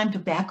is the time to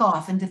back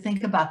off and to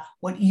think about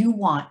what you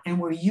want and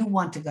where you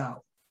want to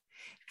go.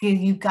 Okay,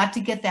 you've got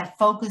to get that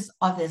focus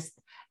of this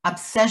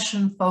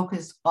obsession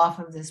focus off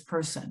of this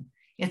person.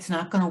 It's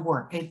not going to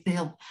work.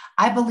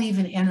 I believe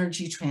in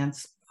energy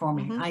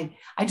transforming.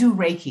 I do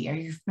Reiki. Are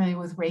you familiar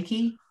with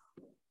Reiki?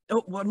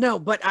 Oh, well, no,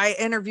 but I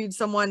interviewed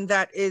someone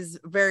that is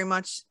very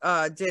much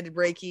did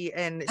Reiki,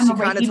 and she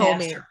kind of told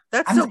me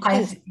that's so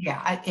cool.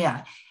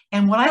 Yeah.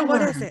 And what I learned,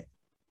 what is it?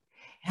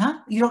 Huh?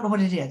 You don't know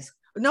what it is?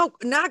 No,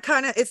 not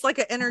kind of. It's like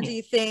an Okay.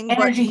 energy thing, but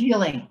Energy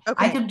healing. I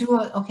okay. can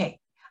do it. Okay.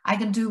 I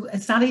can do,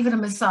 it's not even a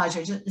massage.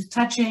 It's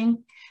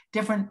touching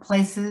different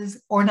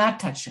places or not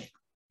touching.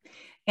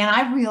 And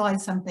I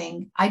realized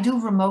something. I do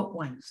remote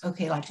ones.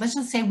 Okay, like let's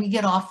just say we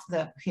get off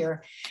the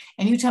here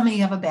and you tell me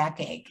you have a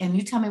backache and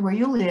you tell me where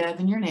you live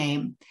and your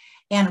name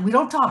and we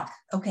don't talk.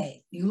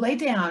 Okay, you lay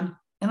down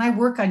and I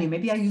work on you.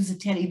 Maybe I use a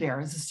teddy bear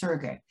as a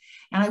surrogate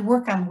and I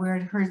work on where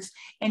it hurts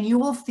and you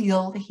will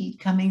feel the heat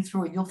coming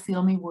through. You'll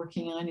feel me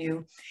working on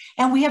you.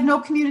 And we have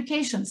no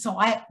communication. So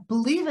I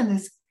believe in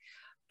this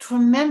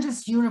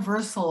tremendous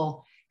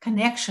universal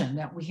connection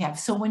that we have.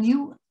 So when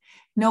you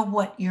know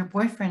what your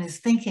boyfriend is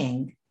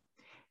thinking,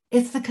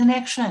 it's the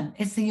connection.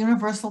 It's the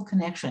universal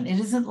connection. It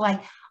isn't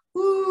like,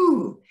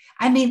 ooh,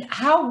 I mean,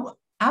 how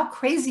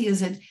crazy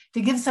is it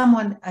to give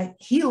someone a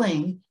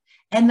healing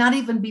and not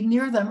even be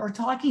near them or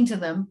talking to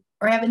them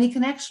or have any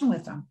connection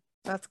with them?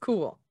 That's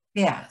cool.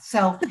 Yeah.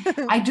 So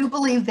I do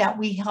believe that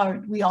we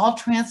all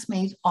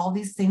transmit all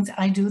these things.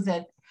 I do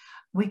that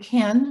we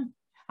can.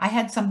 I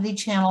had somebody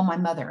channel my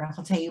mother.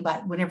 I'll tell you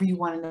about whatever you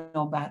want to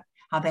know about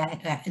how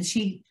that, and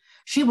she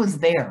was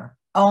there.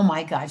 Oh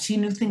my God. She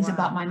knew things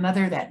about my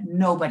mother that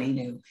nobody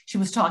knew. She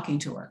was talking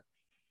to her.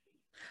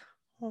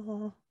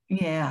 Oh,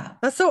 yeah.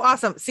 That's so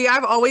awesome. See,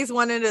 I've always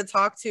wanted to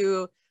talk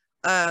to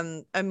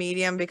a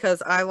medium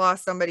because I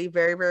lost somebody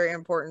very, very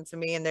important to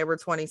me and they were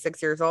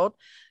 26 years old.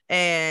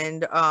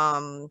 And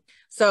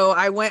so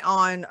I went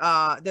on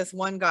this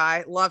one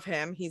guy, love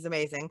him, he's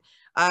amazing.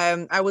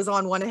 I was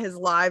on one of his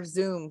live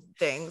Zoom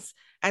things.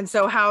 And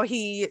so how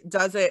he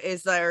does it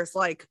is there's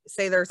like,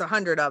 say there's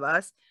 100 of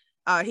us.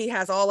 He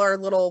has all our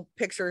little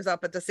pictures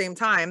up at the same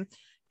time,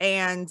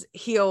 and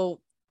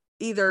he'll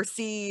either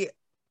see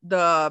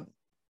the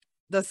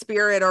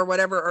spirit or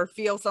whatever, or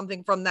feel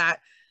something from that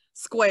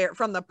square,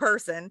 from the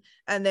person,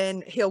 and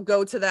then he'll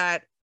go to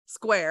that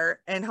square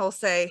and he'll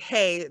say,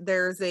 hey,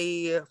 there's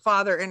a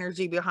father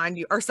energy behind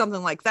you, or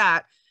something like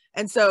that.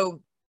 And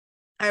so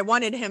I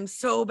wanted him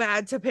so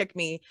bad to pick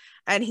me,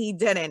 and he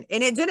didn't.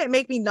 And it didn't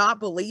make me not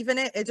believe in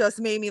it. It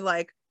just made me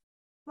like,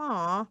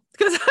 aw,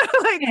 because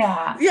like,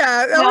 yeah,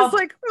 I was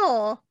like,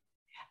 oh.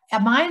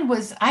 Mine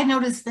was, I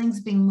noticed things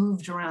being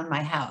moved around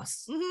my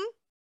house.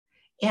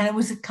 Mm-hmm. And it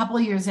was a couple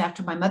of years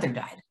after my mother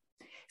died.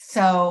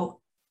 So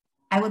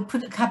I would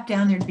put a cup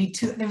down, there'd be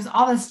two, there was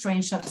all this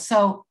strange stuff.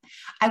 So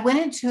I went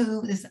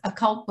into this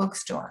occult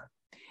bookstore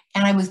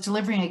and I was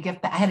delivering a gift.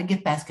 I had a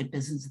gift basket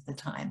business at the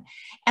time.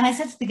 And I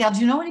said to the gal, do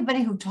you know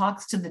anybody who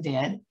talks to the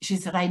dead? She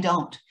said, I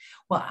don't.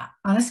 Well,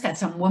 honest God,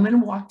 some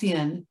woman walked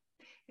in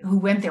who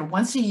went there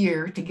once a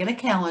year to get a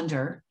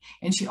calendar,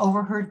 and she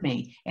overheard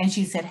me and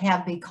she said,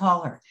 have me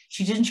call her.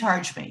 She didn't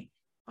charge me.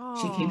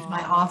 She came to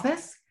my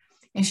office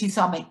and she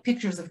saw my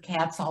pictures of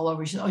cats all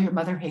over. She said, oh, your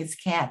mother hates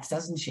cats,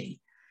 doesn't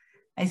she?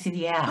 I said,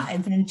 yeah.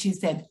 And then she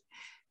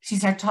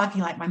started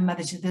talking like my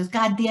mother. She said, those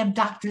goddamn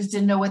doctors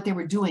didn't know what they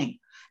were doing.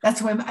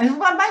 That's why I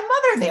want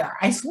my mother there,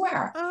 I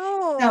swear.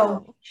 Oh.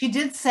 So she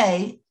did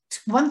say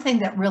one thing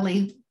that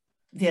really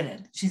did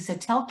it. She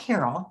said, tell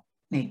Carol,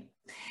 me,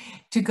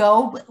 to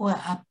go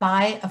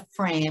buy a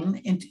frame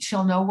and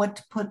she'll know what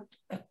to put,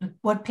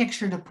 what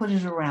picture to put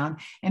it around,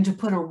 and to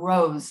put a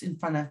rose in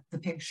front of the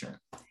picture.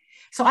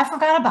 So I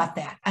forgot about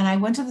that. And I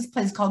went to this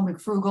place called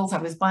McFrugal's.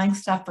 I was buying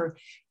stuff for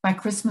my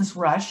Christmas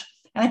rush,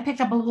 and I picked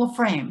up a little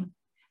frame.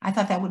 I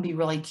thought that would be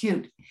really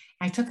cute.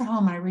 I took it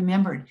home and I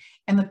remembered,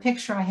 and the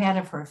picture I had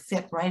of her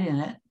fit right in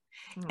it.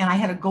 And I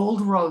had a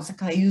gold rose,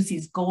 because I use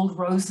these gold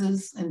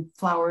roses and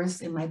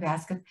flowers in my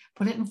basket,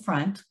 put it in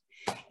front.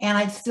 And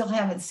I still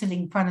have it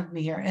sitting in front of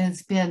me here. And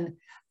it's been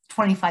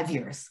 25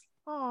 years.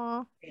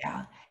 Aww.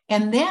 Yeah.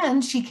 And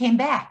then she came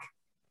back.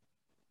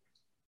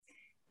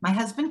 My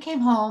husband came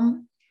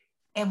home,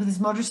 and with his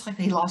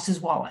motorcycle, he lost his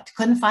wallet.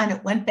 Couldn't find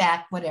it, went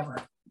back,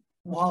 whatever.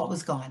 Wallet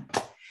was gone.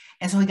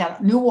 And so we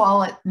got a new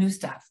wallet, new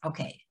stuff.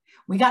 Okay.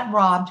 We got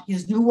robbed.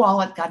 His new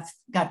wallet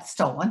got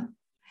stolen.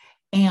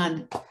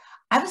 And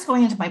I was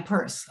going into my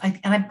purse. And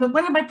I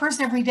went in my purse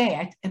every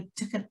day. I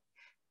took it,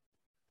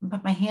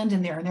 put my hand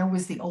in there, and there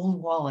was the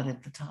old wallet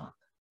at the top.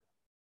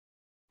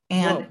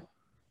 And whoa.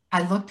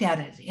 I looked at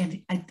it,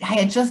 and I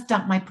had just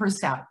dumped my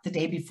purse out the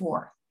day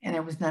before, and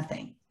there was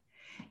nothing.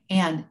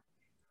 And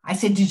I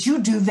said, did you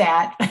do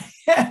that?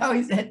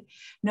 He said,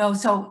 no.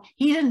 So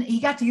he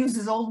got to use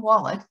his old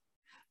wallet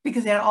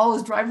because he had all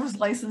his driver's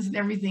license and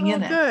everything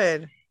in it.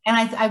 Good. And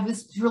I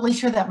was really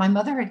sure that my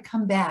mother had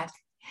come back,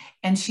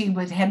 and she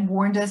had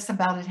warned us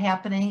about it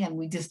happening. And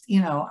we just,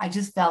 I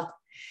just felt,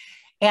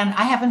 and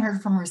I haven't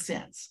heard from her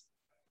since.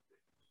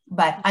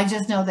 But I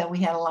just know that we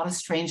had a lot of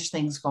strange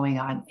things going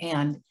on.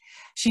 And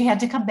she had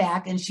to come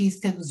back, and she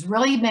was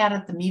really mad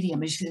at the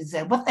medium. And she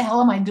said, what the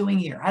hell am I doing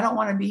here? I don't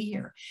want to be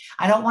here.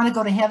 I don't want to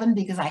go to heaven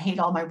because I hate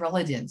all my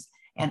relatives.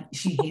 And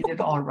she hated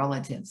all her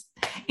relatives.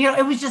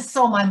 It was just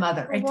so my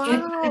mother. It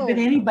couldn't have been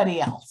anybody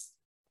else.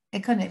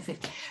 It couldn't have been.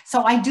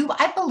 So I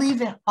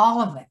believe in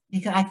all of it,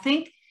 because I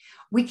think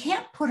we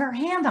can't put our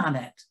hand on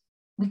it.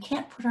 we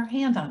can't put our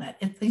hand on it.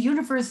 It's the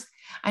universe.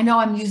 I know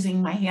I'm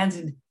using my hands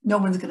and no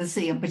one's going to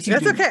see them, but you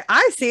That's do. okay.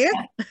 I see it.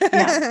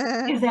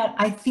 Yeah. Is that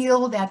I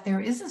feel that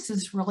there is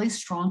this really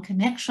strong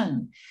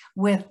connection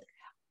with,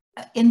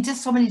 in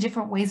just so many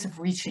different ways of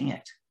reaching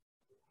it,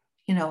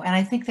 and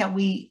I think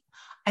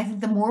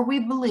the more we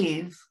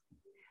believe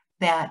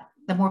that,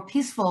 the more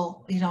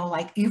peaceful,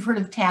 like you've heard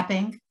of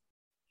tapping.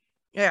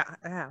 Yeah.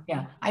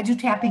 Yeah. I do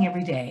tapping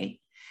every day,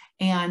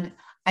 and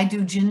I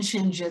do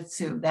Jinshin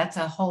Jitsu. That's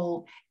a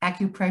whole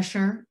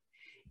acupressure.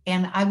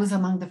 And I was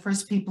among the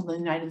first people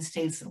in the United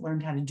States that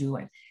learned how to do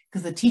it,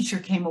 because the teacher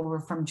came over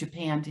from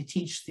Japan to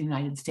teach the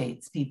United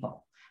States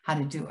people how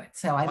to do it.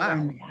 So I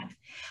learned that.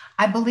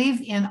 I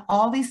believe in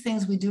all these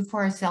things we do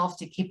for ourselves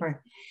to keep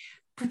our,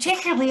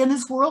 particularly in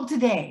this world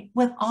today,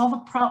 with all the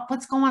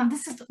what's going on.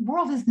 The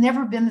world has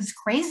never been this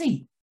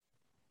crazy.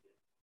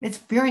 It's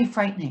very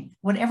frightening.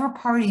 Whatever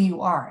party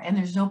you are, and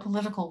there's no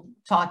political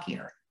talk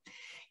here,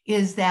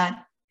 is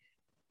that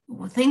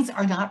things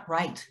are not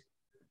right.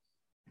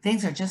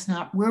 Things are just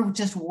not, we're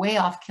just way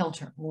off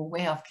kilter. We're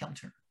way off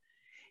kilter.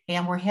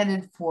 And we're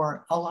headed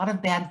for a lot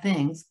of bad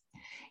things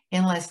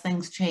unless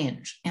things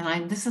change.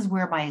 And this is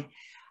where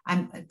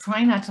I'm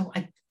trying not to,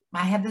 I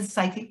have this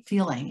psychic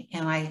feeling,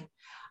 and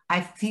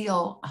I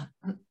feel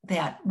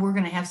that we're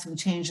going to have some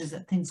changes,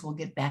 that things will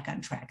get back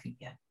on track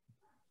again.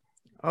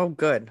 Oh,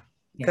 good.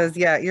 Because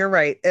you're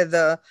right.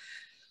 I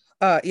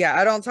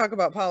don't talk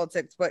about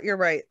politics, but you're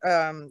right.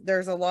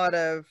 There's a lot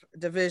of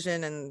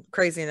division and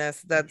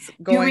craziness that's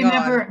going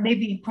on.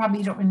 Maybe you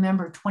probably don't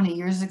remember 20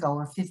 years ago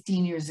or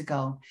 15 years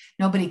ago,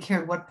 nobody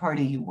cared what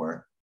party you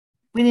were.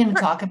 We didn't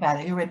even talk about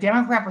it. You were a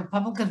Democrat,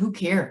 Republican, who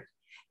cared?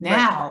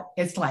 Now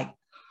it's like,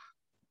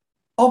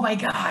 oh my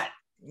God,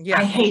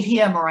 I hate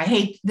him, or I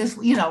hate this.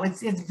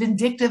 It's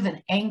vindictive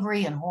and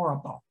angry and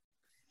horrible.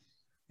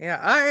 Yeah,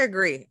 I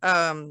agree.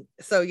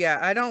 So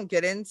I don't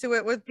get into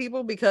it with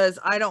people because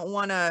I don't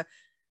want to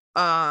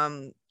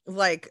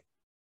like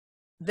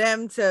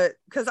them to,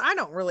 because I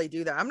don't really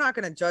do that. I'm not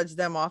going to judge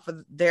them off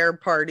of their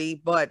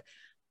party, but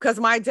because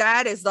my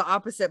dad is the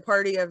opposite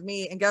party of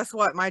me, and guess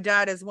what? My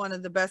dad is one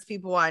of the best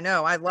people I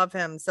know. I love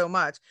him so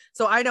much.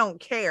 So I don't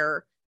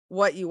care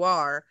what you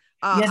are.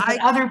 Yes, but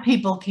other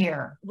people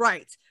care.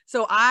 Right.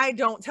 So I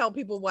don't tell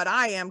people what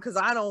I am, because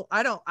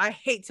I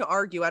hate to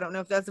argue. I don't know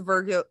if that's a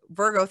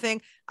Virgo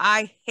thing.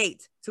 I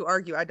hate to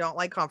argue. I don't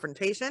like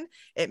confrontation.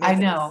 It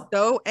makes me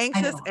so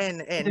anxious, and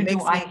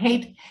makes I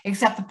hate,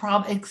 except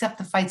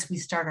the fights we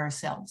start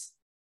ourselves.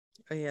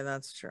 Oh, yeah,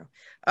 that's true.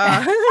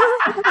 I've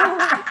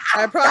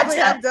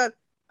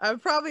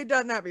probably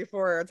done that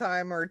before a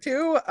time or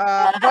two.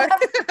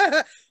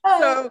 But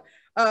so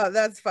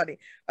that's funny.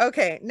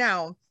 Okay,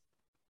 now,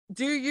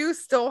 do you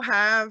still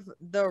have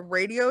the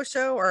radio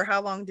show, or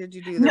how long did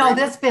you do that? No,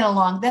 that's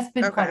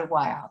been quite a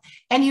while.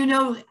 And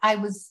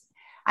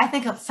I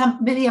think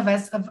many of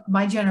us of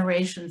my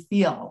generation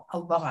feel a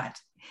lot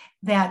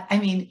that,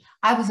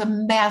 I was a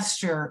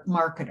master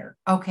marketer,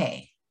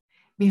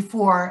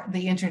 before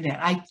the internet.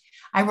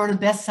 I wrote a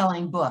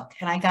best-selling book,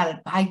 and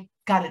I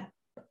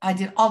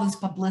did all this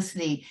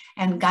publicity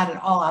and got it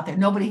all out there.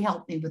 Nobody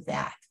helped me with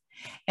that.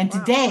 And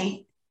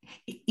today,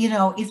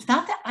 it's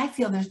not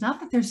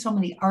that there's so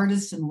many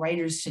artists and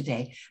writers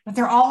today, but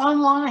they're all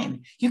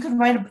online. You can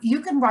write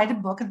a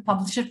book and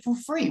publish it for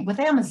free with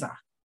Amazon.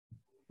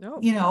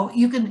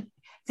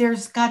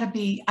 There's got to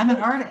be, I'm an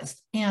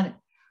artist, and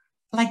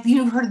like,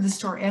 you've heard of the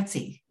store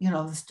Etsy,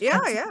 Etsy.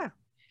 Yeah.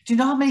 Do you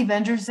know how many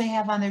vendors they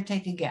have on there?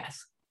 Take a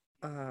guess.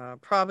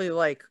 Probably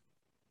like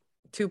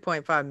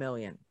 2.5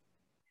 million.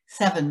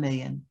 7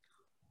 million.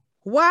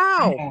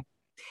 Wow. Okay.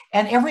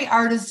 And every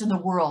artist in the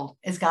world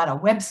has got a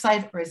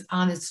website or is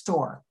on a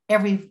store.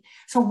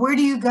 So where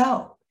do you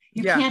go?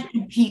 You can't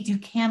compete. You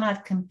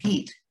cannot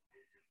compete.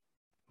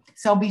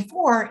 So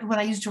before, when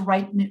I used to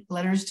write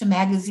letters to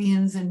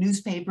magazines and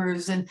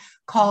newspapers and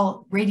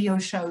call radio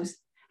shows,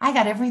 I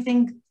got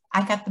everything.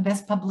 I got the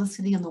best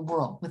publicity in the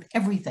world with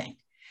everything.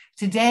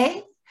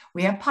 Today,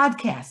 we have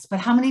podcasts, but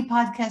how many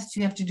podcasts do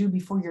you have to do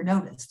before you're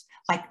noticed?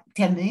 Like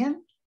 10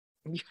 million?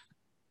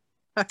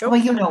 Well,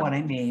 you know what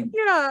I mean.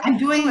 Yeah. I'm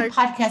doing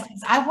podcasts.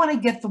 I want to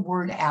get the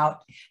word out,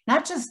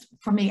 not just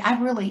for me.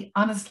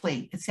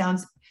 Honestly, it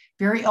sounds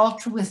very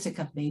altruistic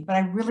of me,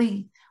 but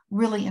really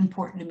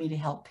important to me to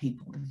help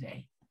people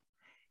today.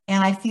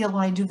 And I feel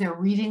when I do their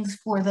readings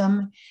for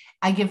them,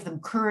 I give them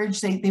courage.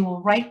 They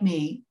will write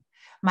me.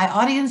 My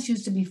audience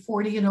used to be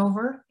 40 and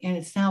over, and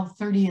it's now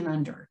 30 and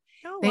under.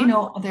 Oh, they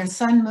know their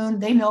sun, moon.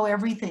 They know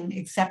everything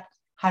except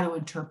how to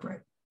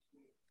interpret.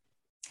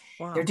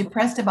 Wow. They're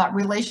depressed about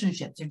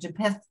relationships. They're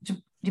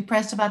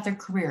depressed about their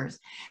careers.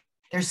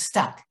 They're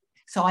stuck.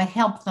 So I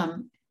help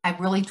them. I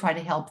really try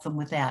to help them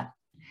with that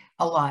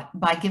a lot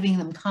by giving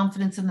them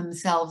confidence in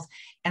themselves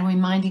and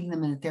reminding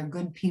them that they're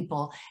good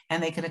people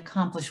and they can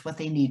accomplish what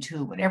they need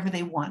to, whatever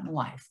they want in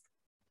life,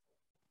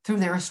 through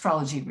their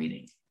astrology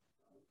reading.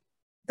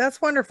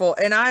 That's wonderful.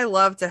 And I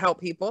love to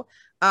help people.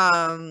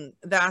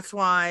 That's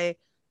why,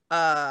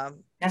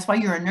 That's why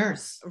you're a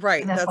nurse.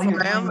 Right. And that's That's why why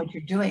you're I doing am. what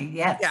you're doing.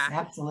 Yes, Yeah.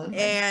 absolutely.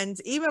 And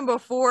even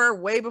before,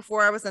 way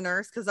before I was a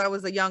nurse, because I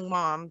was a young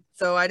mom,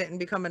 so I didn't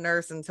become a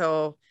nurse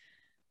until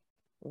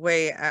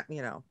way at,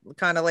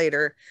 kind of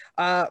later.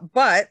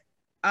 But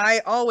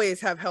I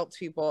always have helped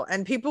people,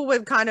 and people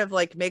would kind of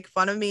like make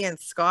fun of me and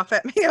scoff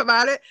at me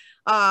about it.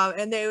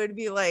 And they would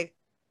be like,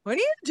 "What are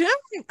you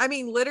doing?" I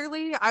mean,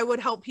 literally, I would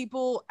help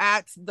people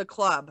at the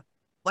club.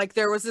 Like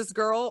there was this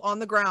girl on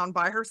the ground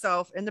by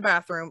herself in the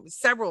bathroom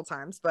several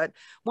times, but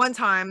one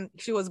time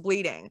she was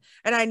bleeding,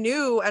 and I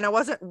knew, and I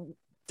wasn't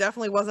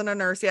definitely wasn't a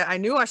nurse yet. I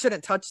knew I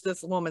shouldn't touch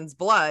this woman's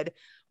blood,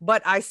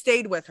 but I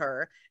stayed with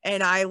her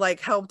and I like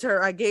helped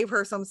her. I gave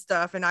her some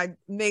stuff and I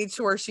made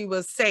sure she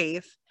was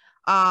safe.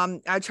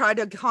 I tried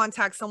to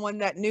contact someone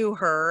that knew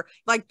her,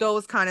 like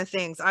those kind of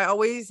things. I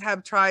always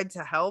have tried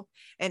to help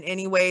in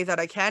any way that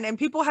I can, and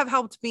people have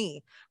helped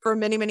me for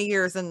many, many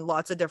years in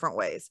lots of different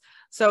ways.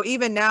 So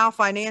even now,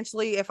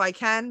 financially, if I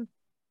can,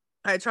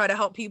 I try to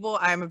help people.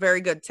 I am a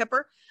very good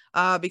tipper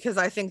because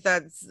I think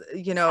that's,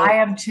 I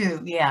am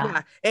too. Yeah.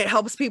 yeah, it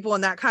helps people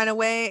in that kind of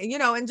way,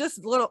 and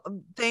just little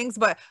things.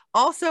 But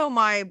also,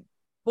 my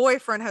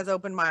boyfriend has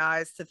opened my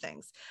eyes to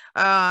things.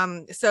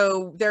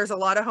 So there's a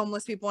lot of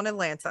homeless people in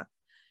Atlanta,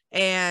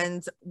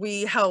 and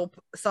we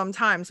help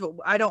sometimes, but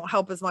I don't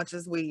help as much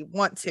as we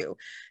want to.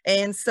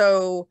 And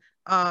so,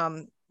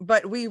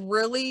 but we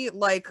really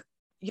like,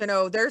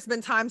 there's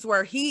been times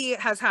where he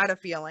has had a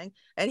feeling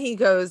and he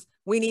goes,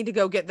 "We need to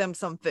go get them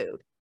some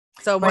food."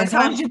 So Well, one as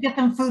long time as you get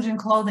them food and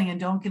clothing and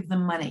don't give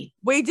them money.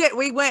 we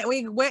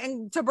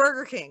went to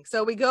Burger King.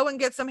 So we go and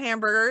get some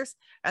hamburgers,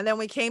 and then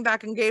we came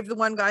back and gave the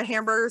one guy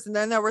hamburgers, and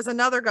then there was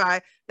another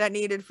guy that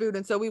needed food,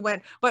 and so we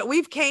went, but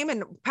we've came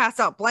and passed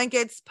out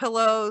blankets,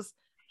 pillows.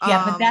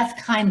 Yeah, but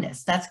that's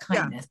kindness. That's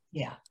Yeah. kindness.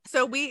 Yeah.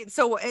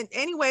 So in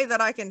any way that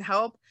I can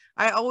help,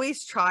 I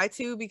always try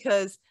to,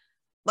 because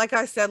like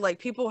I said, like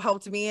people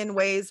helped me in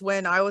ways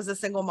when I was a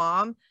single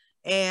mom,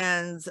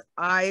 and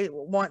I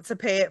want to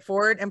pay it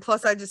forward. And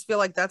plus, I just feel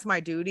like that's my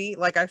duty.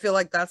 Like I feel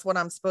like that's what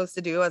I'm supposed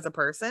to do as a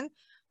person.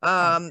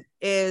 Right.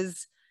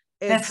 Is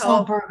That's so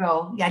help.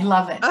 Virgo. Yeah, I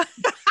love it.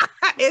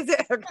 Is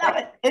it Love okay?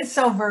 it. It's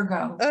so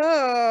Virgo.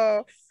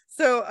 Oh,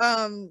 so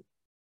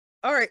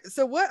all right.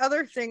 So what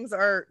other things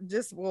are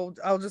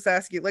I'll just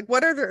ask you, like,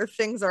 what other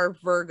things are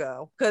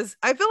Virgo? Because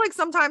I feel like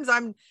sometimes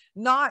I'm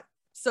not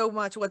so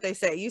much what they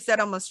say. You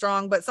said I'm a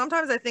strong, but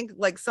sometimes I think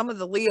like some of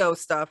the Leo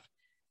stuff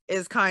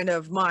is kind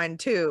of mine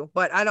too,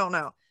 but I don't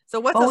know. So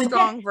what's Well, a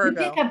strong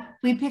Virgo?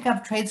 we pick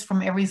up traits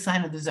from every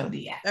sign of the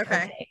zodiac.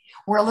 Okay. Okay.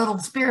 We're a little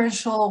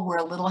spiritual, we're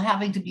a little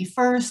having to be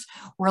first,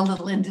 we're a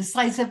little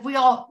indecisive. We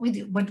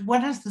do, but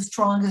what is the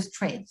strongest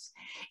traits?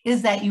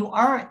 Is that you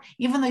are,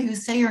 even though you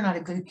say you're not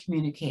a good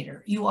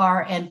communicator, you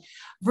are, and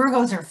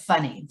Virgos are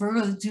funny.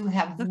 Virgos do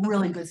have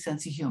really good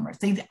sense of humor.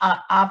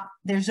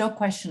 There's no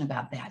question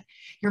about that.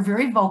 You're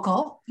very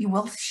vocal, you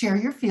will share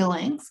your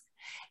feelings.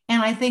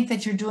 And I think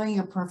that you're doing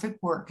your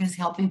perfect work, is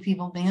helping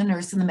people. Being a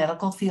nurse in the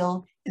medical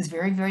field is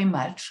very, very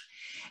much.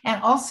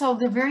 And also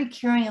they're very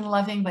caring and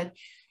loving, but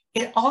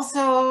it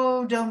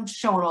also don't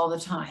show it all the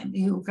time.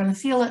 You're going to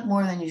feel it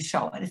more than you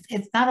show it.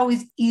 It's not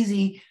always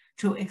easy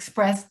to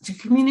express, to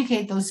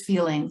communicate those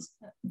feelings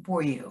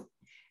for you.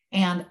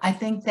 And I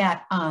think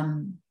that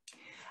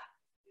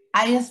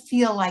I just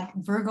feel like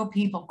Virgo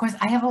people, of course,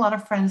 I have a lot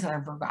of friends that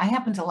are Virgo. I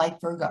happen to like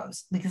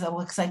Virgos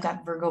because I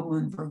got Virgo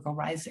moon, Virgo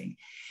rising.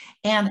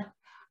 And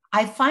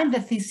I find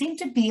that they seem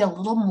to be a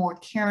little more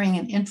caring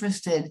and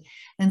interested,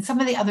 and some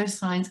of the other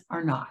signs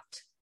are not.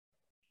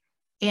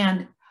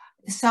 And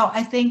so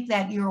I think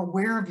that you're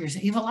aware of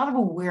yourself. You have a lot of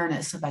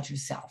awareness about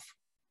yourself.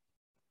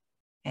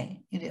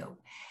 Okay, you do.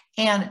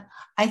 And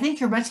I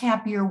think you're much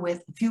happier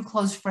with a few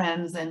close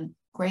friends and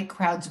great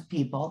crowds of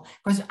people.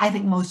 Of course, I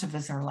think most of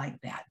us are like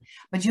that,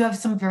 but you have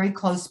some very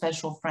close,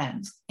 special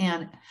friends.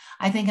 And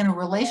I think in a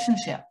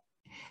relationship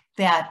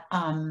that,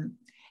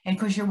 and of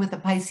course you're with the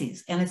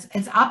Pisces, and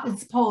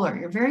it's polar.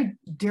 You're very,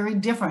 very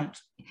different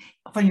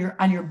on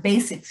your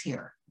basics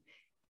here,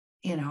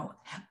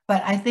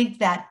 but I think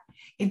that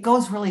it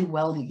goes really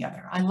well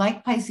together. I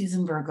like Pisces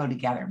and Virgo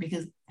together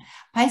because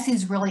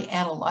Pisces really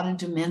add a lot of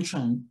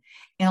dimension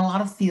and a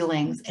lot of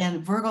feelings,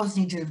 and Virgos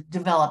need to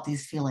develop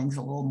these feelings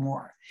a little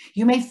more.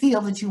 You may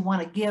feel that you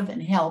want to give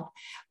and help,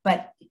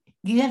 but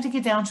you have to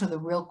get down to the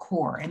real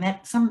core, and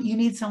you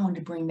need someone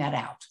to bring that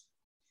out.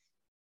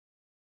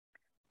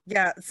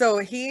 Yeah, so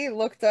he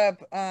looked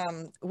up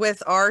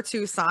with our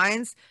two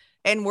signs,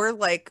 and we're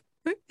like,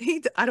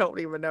 I don't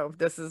even know if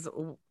this is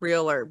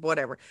real or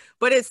whatever,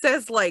 but it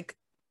says like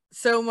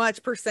so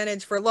much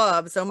percentage for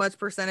love, so much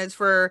percentage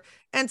for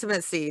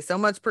intimacy, so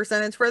much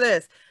percentage for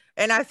this.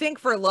 And I think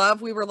for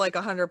love we were like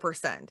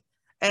 100%.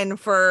 And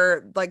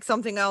for like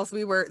something else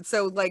we were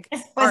so like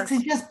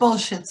it's just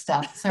bullshit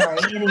stuff. Sorry,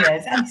 it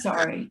is. I'm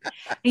sorry.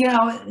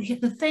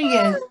 The thing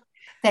is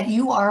that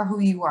you are who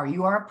you are.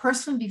 You are a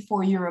person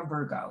before you're a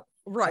Virgo.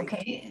 right.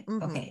 Okay.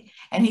 Mm-hmm. Okay.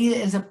 And he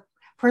is a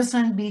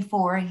person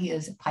before he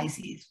is a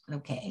Pisces.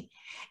 Okay.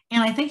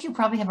 And I think you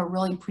probably have a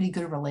really pretty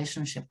good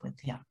relationship with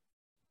him.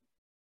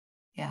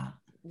 Yeah.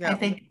 I Yeah.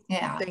 think,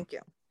 yeah. Thank you.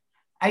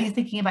 Are you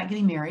thinking about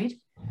getting married?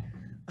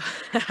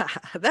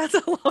 That's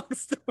a long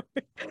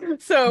story.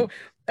 So,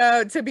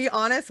 to be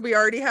honest, we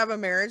already have a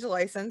marriage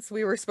license.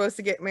 We were supposed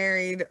to get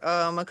married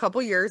a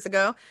couple years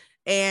ago,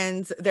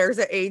 and there's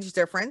an age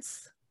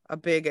difference, a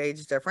big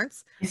age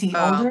difference. Is he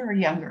older Um, or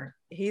younger?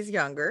 he's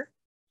younger.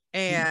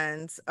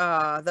 And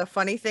the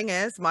funny thing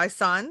is, my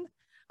son,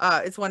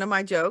 it's one of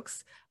my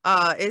jokes,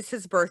 is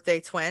his birthday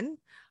twin.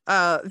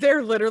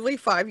 They're literally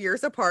 5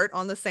 years apart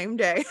on the same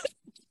day.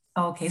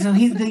 Okay, so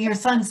your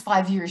son's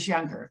 5 years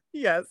younger.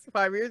 Yes,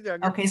 5 years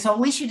younger. Okay, so at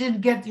least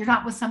you're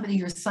not with somebody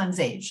your son's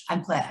age.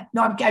 I'm glad.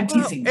 No, I'm Well,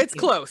 teasing it's you.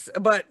 close,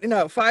 but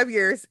no, 5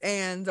 years.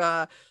 And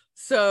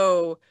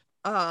so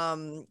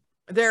um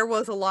there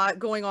was a lot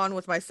going on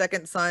with my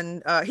second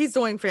son. He's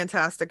doing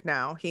fantastic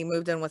now. He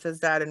moved in with his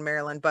dad in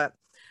Maryland, but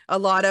a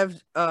lot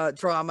of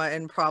drama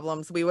and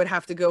problems. We would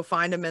have to go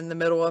find him in the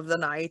middle of the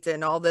night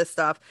and all this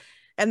stuff.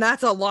 And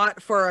that's a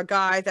lot for a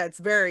guy that's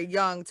very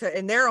young to,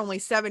 and they're only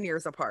 7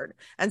 years apart.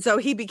 And so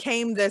he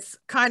became this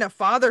kind of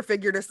father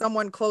figure to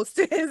someone close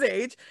to his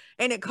age.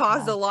 And it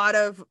caused a lot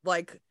of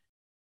like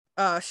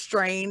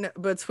strain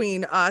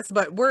between us,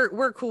 but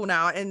we're cool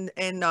now. And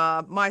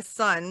my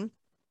son,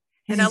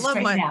 Is and he I love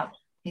straightened my, out?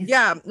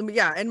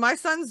 yeah, and my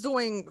son's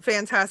doing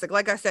fantastic.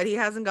 Like I said, he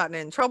hasn't gotten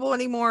in trouble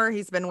anymore.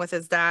 He's been with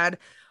his dad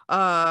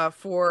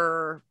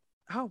for,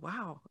 oh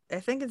wow, I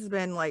think it's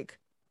been like,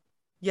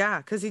 yeah,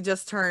 because he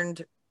just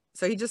turned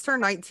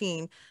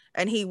 19,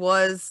 and he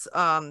was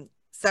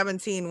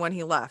 17 when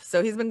he left.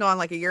 So he's been gone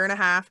like a year and a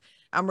half.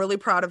 I'm really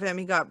proud of him.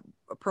 He got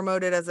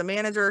promoted as a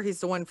manager. He's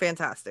doing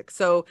fantastic.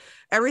 So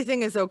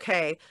everything is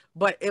okay,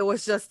 but it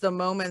was just the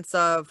moments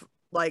of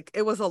like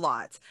it was a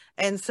lot.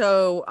 And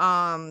so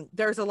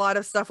there's a lot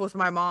of stuff with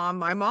my mom.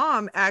 My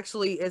mom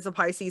actually is a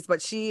Pisces,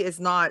 but she is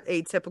not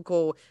a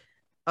typical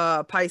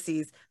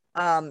Pisces,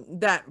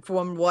 that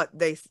from what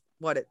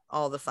it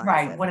all the signs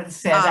Right, said. what it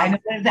says. I Um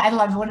know. I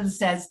love what it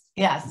says.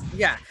 Yes.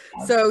 yeah.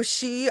 So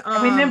she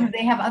And remember,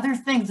 they have other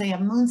things. They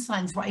have moon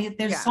signs, right?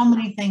 There's yeah. so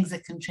many things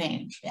that can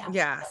change. Yeah.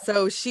 Yeah.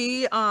 So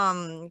she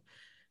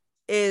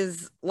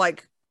is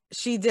like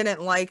she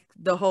didn't like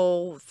the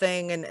whole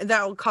thing, and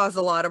that will cause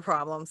a lot of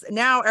problems.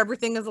 Now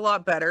everything is a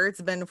lot better.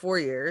 It's been 4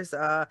 years.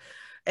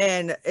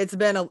 And it's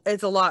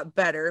a lot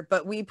better,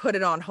 but we put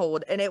it on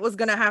hold, and it was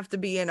gonna have to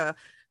be in a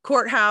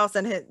courthouse,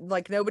 and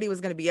like nobody was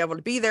going to be able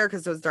to be there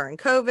because it was during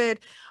COVID.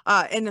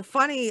 And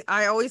funny,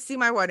 I always see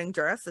my wedding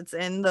dress. It's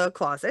in the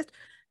closet,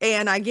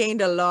 and I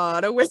gained a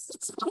lot of weight.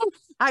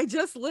 I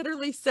just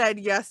literally said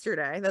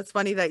yesterday, that's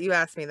funny that you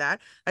asked me that.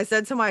 I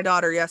said to my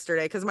daughter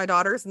yesterday, because my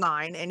daughter's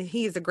 9 and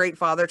he's a great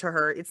father to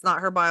her. It's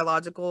not her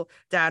biological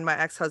dad, my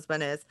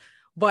ex-husband is,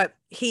 but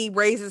he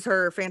raises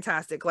her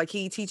fantastic. Like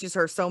he teaches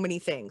her so many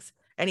things.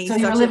 And So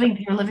he's such a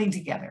you're living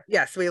together.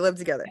 yes, we live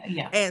together.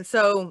 Yeah. And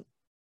so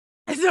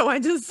I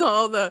just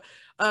saw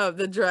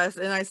the dress,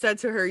 and I said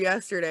to her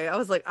yesterday, I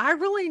was like, I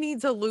really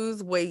need to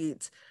lose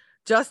weight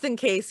just in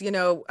case,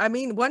 I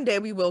mean, one day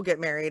we will get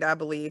married, I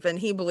believe, and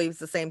he believes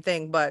the same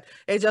thing, but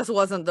it just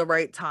wasn't the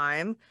right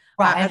time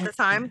Right. at the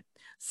time.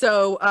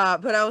 So,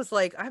 but I was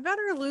like, I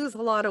better lose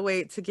a lot of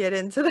weight to get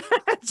into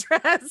that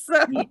dress.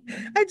 So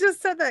I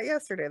just said that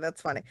yesterday.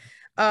 That's funny.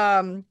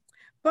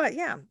 But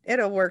yeah,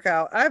 it'll work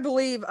out. I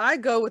believe I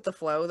go with the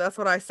flow. That's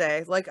what I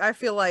say. Like, I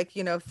feel like,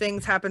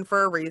 things happen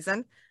for a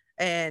reason,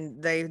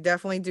 and they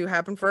definitely do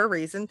happen for a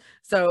reason.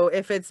 So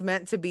if it's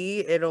meant to be,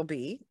 it'll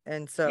be.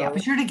 And Yeah, so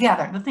but you're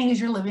together. The thing is,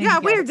 you're living yeah,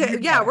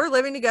 together. we're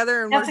living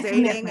together, and That's we're a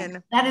dating, commitment.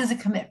 and That is a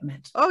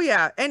commitment. oh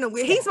yeah, and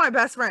Yeah. he's my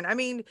best friend. I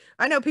mean,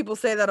 I know people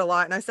say that a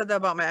lot, and I said that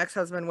about my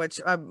ex-husband,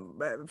 which I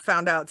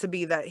found out to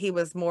be that he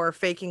was more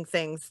faking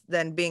things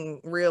than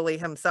being really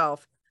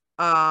himself.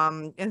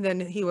 And then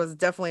he was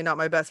definitely not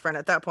my best friend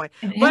at that point.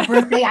 And his But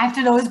birthday, I have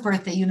to know his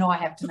birthday. You know, I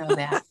have to know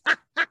that.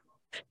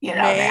 You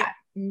know May that.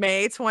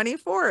 May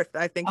 24th.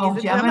 I think he's Oh,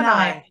 a Gemini.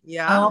 Gemini.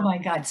 Yeah. Oh my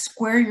God.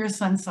 Square your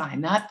sun sign.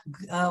 Not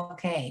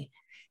okay.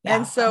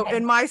 And Yeah. so, Okay.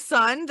 and my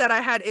son that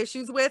I had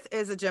issues with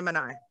is a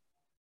Gemini.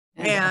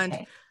 And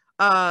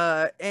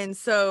Okay.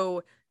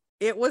 so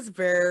it was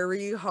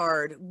very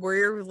hard.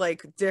 We're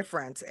like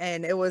different,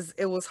 and it was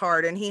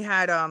hard. And he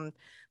had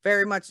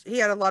he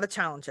had a lot of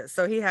challenges.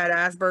 So he had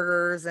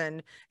Asperger's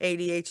and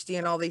ADHD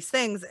and all these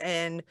things,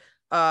 and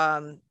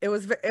it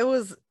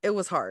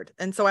was hard.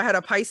 And so I had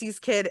a Pisces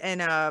kid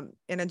and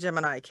a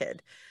Gemini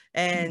kid,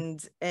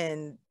 and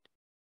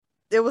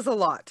it was a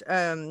lot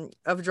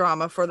of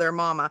drama for their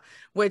mama,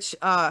 which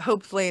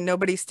hopefully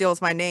nobody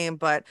steals my name,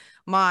 but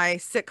my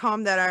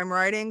sitcom that I'm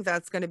writing,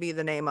 that's going to be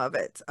the name of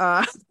it. So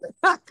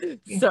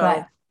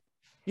But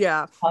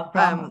yeah.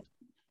 drama.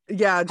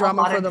 Yeah, A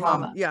drama lot for of the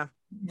mom. drama. Yeah.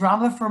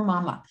 Drama for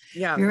mama.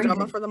 Yeah, Very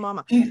drama good. for the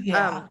mama.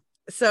 Yeah.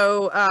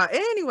 So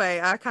anyway,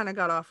 I kind of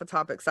got off a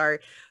topic, sorry.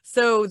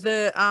 So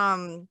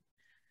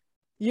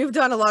you've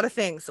done a lot of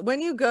things.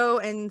 When you go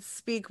and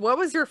speak, what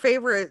was your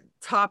favorite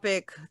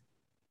topic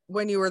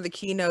when you were the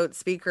keynote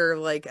speaker,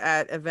 like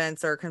at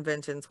events or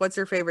conventions? What's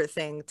your favorite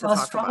thing to Well,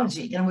 talk about?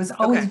 astrology, and it was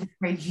Okay. always with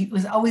great. It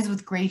was always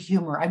with great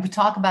humor. I would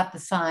talk about the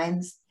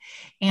signs,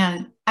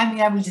 and I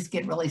mean, I would just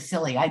get really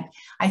silly. I,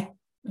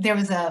 there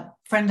was a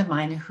friend of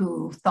mine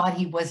who thought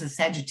he was a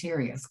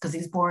Sagittarius because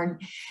he's born.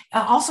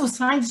 Also,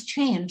 signs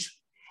change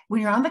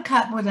when you're on the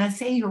cusp. When I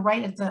say you're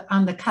right at the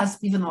on the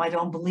cusp, even though I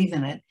don't believe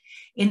in it,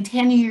 in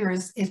 10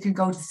 years it could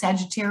go to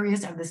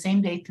Sagittarius, and the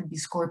same day it could be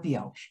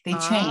Scorpio. They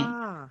change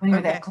when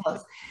you're that Okay.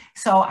 close.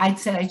 So I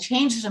said I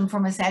changed him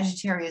from a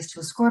Sagittarius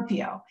to a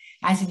Scorpio.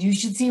 I said, you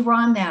should see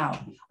Ron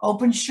now.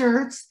 Open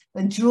shirts,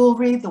 the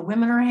jewelry, the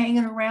women are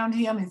hanging around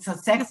him. It's a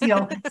sexy,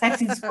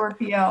 sexy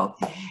Scorpio.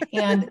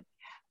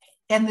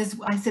 And this,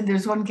 I said,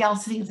 there's one gal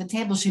sitting at the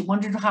table. She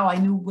wondered how I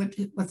knew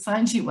what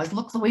sign she was.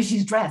 Look the way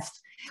she's dressed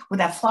with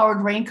that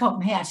flowered raincoat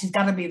and hat. She's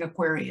got to be an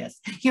Aquarius,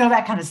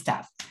 that kind of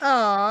stuff.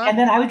 Aww. And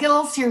then I would get a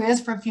little serious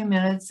for a few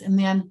minutes. And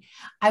then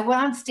I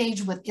went on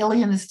stage with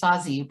Ilya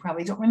Nastasi. You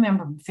probably don't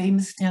remember him,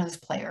 famous tennis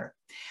player.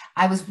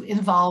 I was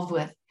involved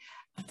with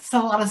a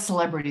lot of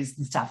celebrities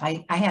and stuff.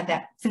 I had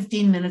that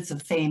 15 minutes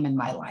of fame in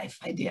my life.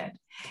 I did.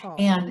 Aww.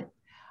 And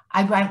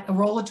I got a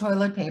roll of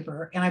toilet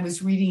paper and I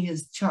was reading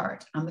his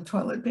chart on the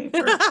toilet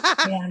paper.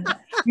 And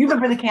you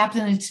remember the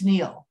Captain and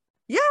Tennille?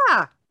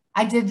 Yeah.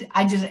 I did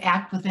an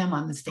act with them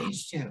on the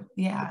stage too.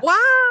 Yeah.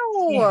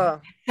 Wow. Yeah.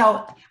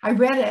 So I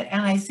read it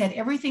and I said,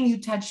 everything you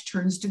touch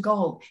turns to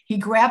gold. He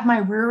grabbed my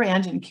rear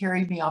end and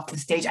carried me off the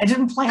stage. I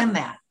didn't plan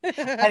that, but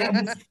it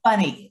was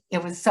funny.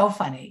 It was so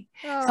funny.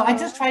 Aww. So I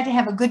just tried to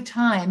have a good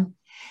time.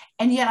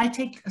 And yet I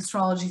take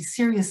astrology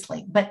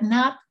seriously, but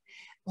not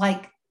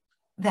like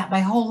that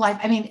my whole life.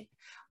 I mean,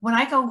 when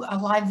I go a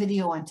live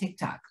video on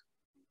TikTok,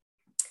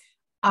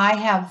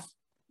 I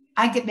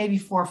get maybe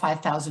 4,000 or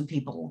 5,000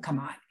 people will come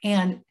on.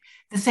 And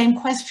the same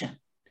question.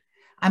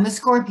 I'm a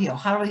Scorpio.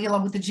 How do I get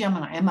along with a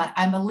Gemini?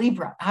 I'm a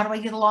Libra. How do I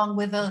get along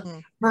with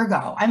a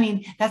Virgo? I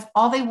mean, that's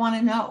all they want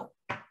to know.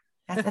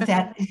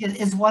 That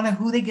is one of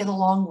who they get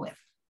along with.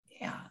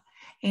 Yeah.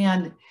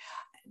 And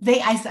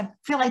I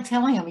feel like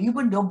telling them, you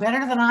would know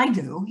better than I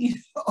do.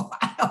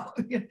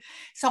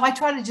 So I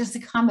try to just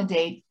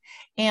accommodate.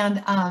 And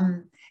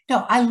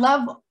no, I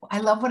love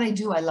what I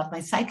do. I love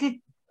my psychic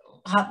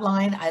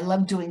hotline.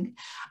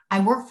 I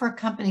work for a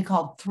company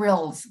called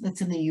Thrills that's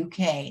in the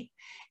UK.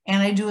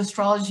 And I do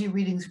astrology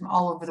readings from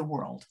all over the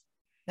world.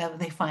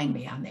 They find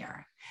me on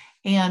there.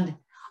 And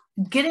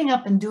getting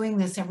up and doing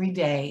this every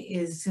day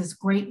is just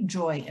great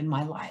joy in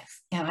my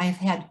life. And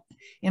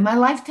in my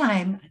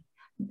lifetime,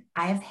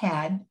 I have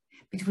had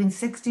between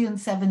 60 and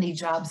 70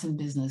 jobs and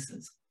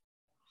businesses.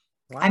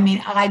 Wow. I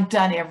mean, I've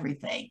done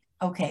everything.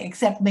 Okay,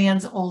 except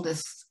man's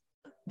oldest,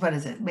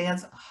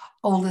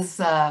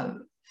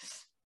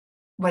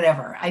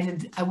 whatever.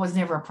 I was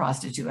never a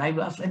prostitute. I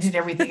did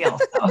everything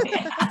else. Oh,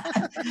 yeah.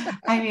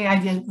 I mean,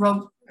 I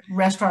wrote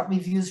restaurant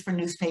reviews for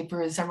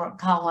newspapers. I wrote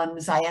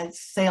columns. I had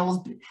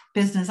sales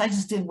business. I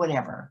just did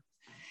whatever.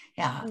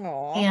 Yeah.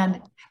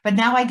 Aww. But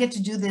now I get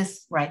to do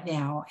this right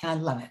now and I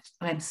love it.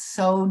 And I'm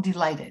so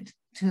delighted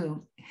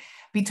to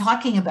be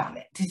talking about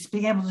it, to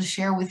be able to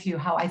share with you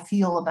how I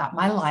feel about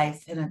my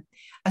life and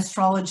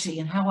astrology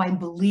and how I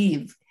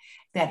believe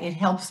that it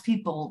helps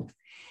people.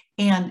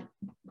 And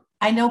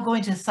I know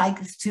going to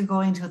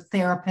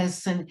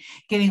therapists and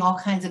getting all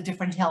kinds of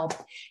different help.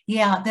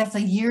 Yeah, that's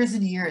years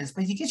and years,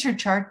 but you get your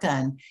chart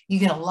done, you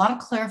get a lot of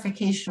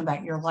clarification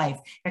about your life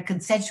that can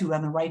set you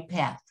on the right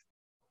path.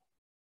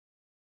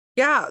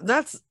 Yeah,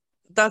 that's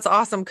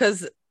awesome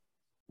because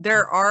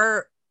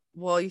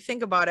you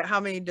think about it, how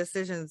many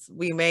decisions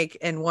we make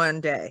in one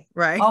day,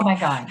 right? Oh my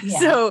God. Yeah.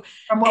 So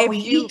from what we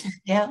eat.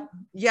 Yeah.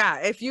 Yeah.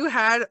 If you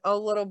had a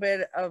little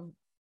bit of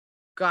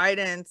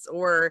guidance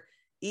or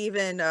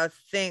even a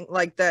thing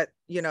like that,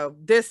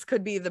 this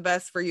could be the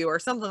best for you or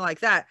something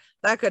like that,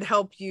 that could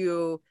help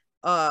you,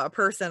 a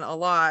person a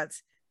lot,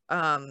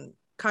 kind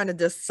of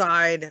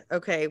decide,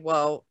 okay,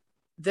 well,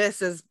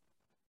 this is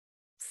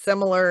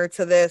similar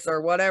to this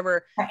or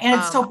whatever. And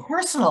it's so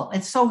personal.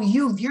 It's so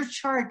your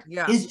chart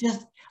is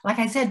just, like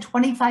I said,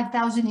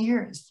 25,000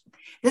 years.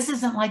 This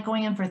isn't like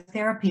going in for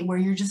therapy where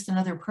you're just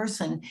another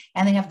person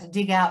and they have to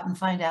dig out and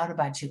find out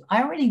about you.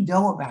 I already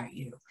know about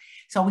you.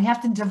 So we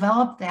have to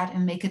develop that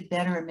and make it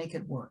better and make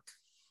it work.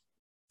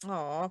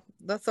 Oh,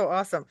 that's so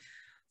awesome.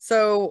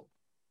 So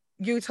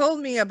you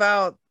told me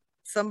about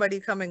somebody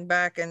coming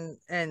back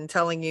and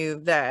telling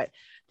you that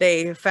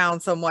they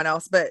found someone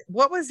else, but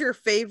what was your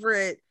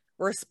favorite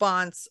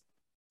response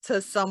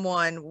to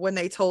someone when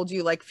they told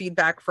you, like,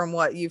 feedback from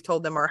what you've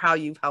told them or how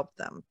you've helped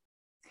them?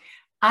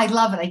 I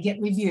love it. I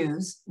get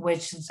reviews,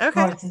 which is, of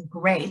course, is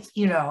great,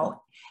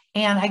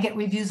 and I get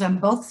reviews on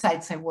both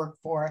sites I work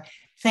for,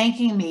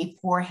 thanking me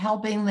for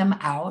helping them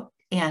out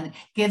and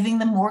giving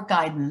them more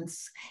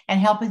guidance and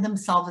helping them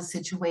solve a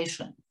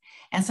situation.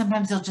 And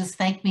sometimes they'll just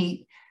thank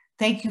me,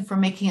 thank you for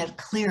making it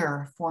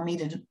clear for me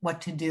what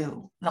to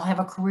do. They'll have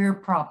a career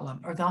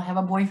problem, or they'll have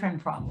a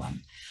boyfriend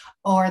problem,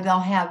 or they'll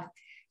have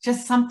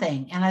just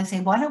something. And I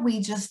say, why don't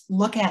we just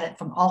look at it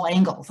from all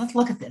angles? Let's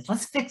look at this.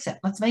 Let's fix it.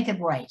 Let's make it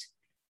right.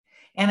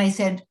 And I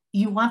said,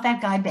 you want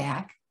that guy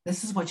back,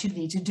 this is what you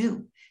need to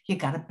do. You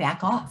got to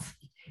back off.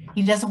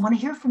 He doesn't want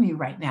to hear from you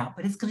right now,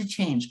 but it's going to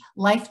change.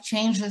 Life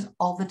changes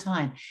all the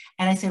time.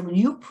 And I said, when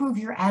you prove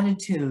your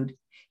attitude,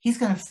 he's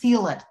going to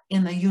feel it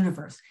in the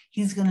universe.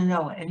 He's going to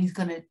know it, and he's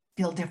going to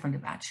feel different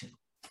about you.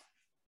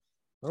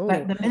 Oh.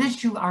 But the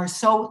minute you are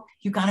so,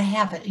 you got to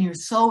have it, and you're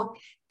so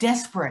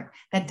desperate,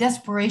 that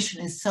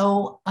desperation is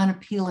so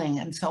unappealing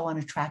and so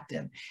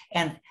unattractive.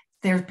 And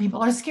there's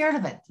people are scared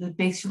of it. It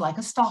makes you like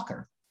a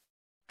stalker.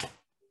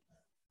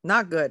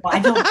 Not good. Well,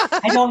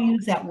 I don't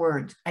use that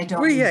word. I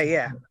don't. Well,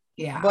 yeah.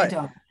 Yeah, but, I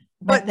don't.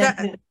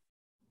 But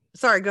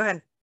sorry, go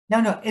ahead.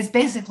 No, it's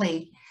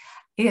basically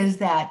is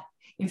that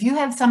if you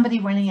have somebody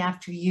running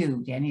after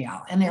you,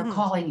 Danielle, and they're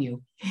calling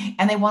you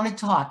and they want to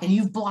talk and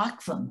you've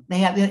blocked them,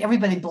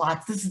 everybody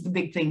blocks. This is the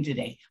big thing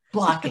today,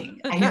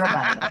 blocking. I hear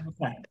about it all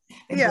the time.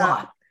 They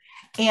block.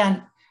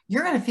 And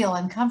you're going to feel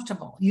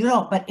uncomfortable. You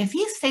know, but if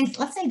he stays,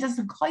 let's say he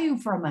doesn't call you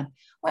for a month,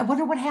 I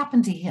wonder what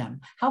happened to him.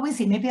 How is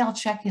he? Maybe I'll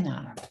check in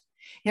on him.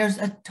 There's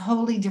a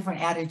totally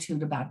different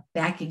attitude about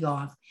backing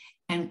off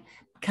and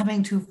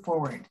coming to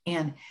forward.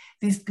 And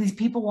these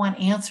people want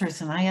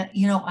answers. And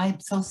I'm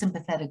so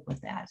sympathetic with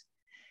that.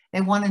 They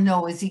want to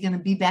know, is he going to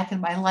be back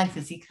in my life?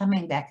 Is he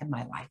coming back in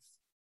my life?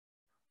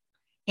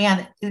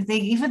 And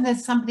even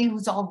there's somebody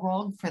who's all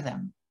wrong for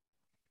them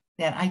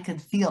that I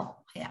could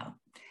feel. Yeah.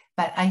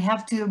 But I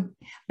have to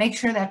make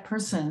sure that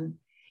person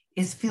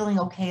is feeling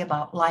okay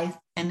about life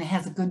and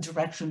has a good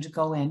direction to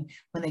go in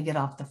when they get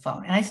off the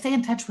phone. And I stay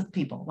in touch with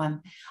people.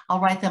 When I'll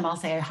write them, I'll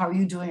say, how are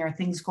you doing? Are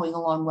things going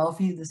along well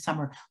for you this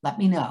summer? Let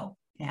me know.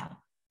 Yeah.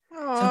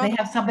 Aww. So they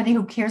have somebody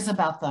who cares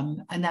about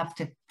them enough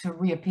to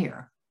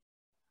reappear.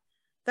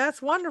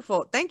 That's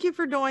wonderful. Thank you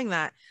for doing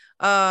that.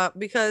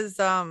 Because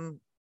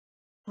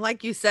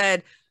like you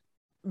said,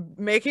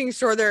 making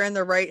sure they're in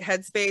the right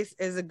headspace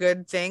is a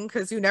good thing,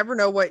 because you never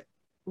know what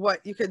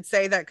you could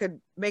say that could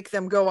make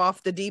them go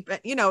off the deep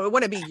end. You know, it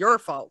wouldn't be your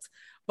fault,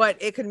 but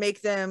it could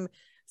make them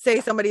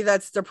say somebody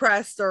that's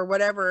depressed or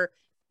whatever.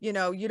 You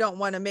know, you don't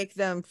want to make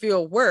them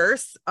feel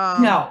worse.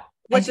 No,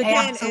 which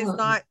again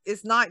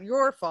is not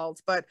your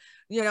fault. But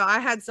you know, I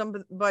had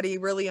somebody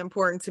really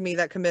important to me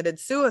that committed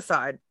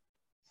suicide.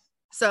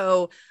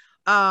 So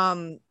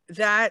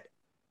that,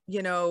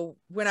 you know,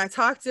 when I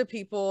talk to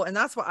people, and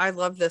that's why I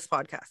love this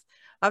podcast.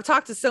 I've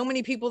talked to so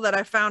many people that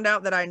I found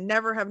out that I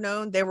never have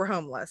known they were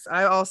homeless.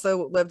 I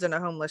also lived in a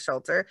homeless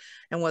shelter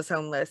and was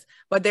homeless,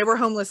 but they were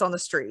homeless on the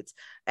streets.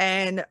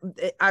 And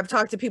I've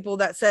talked to people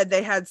that said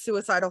they had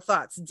suicidal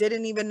thoughts,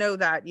 didn't even know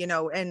that, you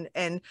know,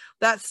 and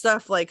that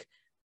stuff, like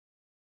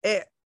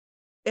it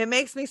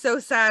makes me so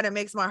sad. It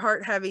makes my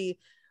heart heavy,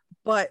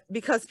 but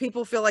because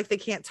people feel like they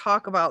can't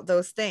talk about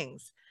those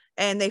things.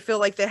 And they feel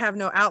like they have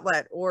no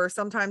outlet, or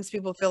sometimes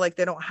people feel like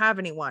they don't have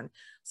anyone.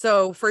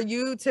 So for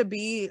you to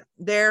be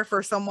there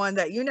for someone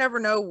that you never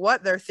know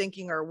what they're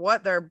thinking or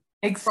what their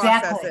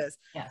process is,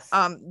 yes.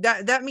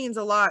 that means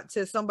a lot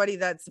to somebody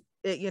that's,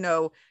 you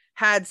know,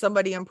 had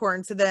somebody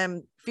important to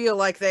them feel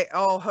like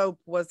all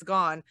hope was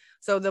gone.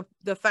 So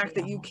the fact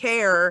that you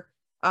care,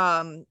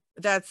 I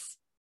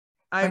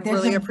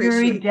really appreciate.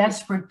 Very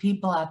desperate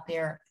people out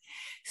there.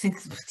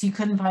 Since you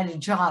couldn't find a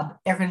job,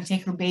 they're going to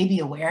take her baby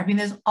away. I mean,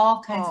 there's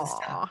all kinds of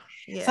stuff.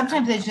 Yeah.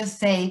 Sometimes they just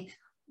say,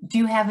 do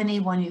you have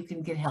anyone you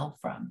can get help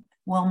from?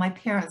 Well, my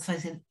parents, I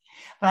said,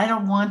 but I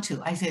don't want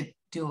to. I said,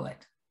 do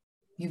it.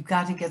 You've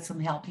got to get some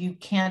help. You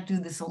can't do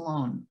this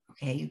alone.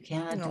 Okay. You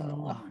cannot do it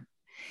alone.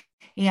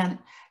 And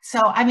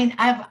so, I mean,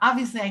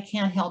 obviously I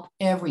can't help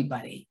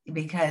everybody,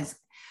 because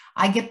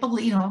I get,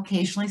 you know,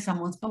 occasionally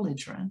someone's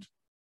belligerent.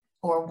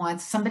 Or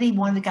once somebody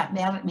got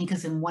mad at me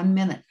because in 1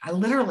 minute, 1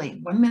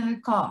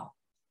 minute call,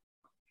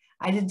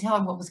 I didn't tell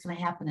her what was going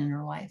to happen in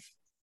her life.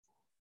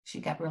 She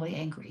got really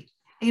angry.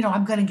 You know,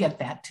 I'm going to get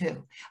that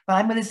too. But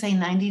I'm going to say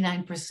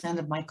 99%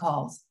 of my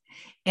calls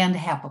end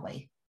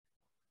happily.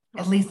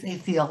 At least they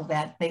feel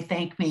that they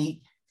thank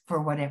me for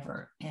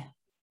whatever. Yeah.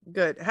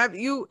 Good.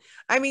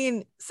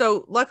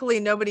 So luckily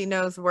nobody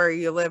knows where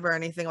you live or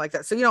anything like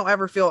that. So you don't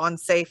ever feel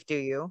unsafe, do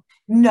you?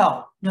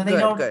 No, they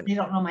don't. Good. They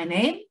don't know my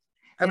name.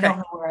 They Okay. don't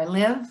know where I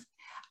live.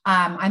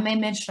 I may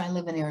mention I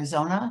live in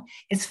Arizona.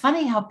 It's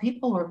funny how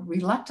people are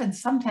reluctant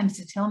sometimes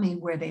to tell me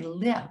where they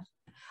live.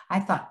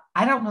 I thought,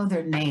 I don't know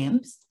their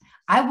names.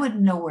 I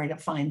wouldn't know where to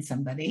find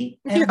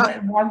somebody.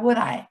 And why would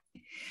I?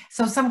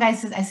 So some guy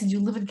said, I said, you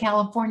live in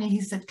California?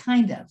 He said,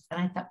 kind of. And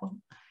I thought, well,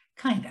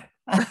 kind of.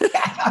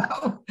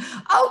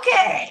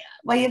 Okay.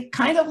 Well, you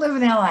kind of live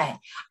in LA.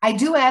 I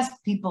do ask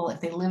people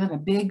if they live in a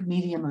big,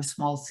 medium, or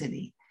small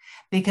city,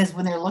 because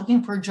when they're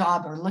looking for a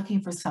job or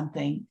looking for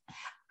something,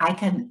 I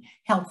can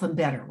help them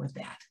better with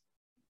that,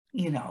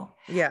 you know.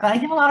 Yeah. But I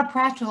give a lot of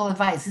practical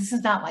advice. This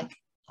is not like,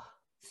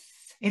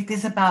 it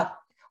is about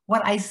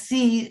what I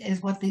see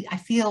is I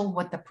feel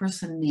what the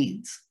person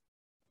needs.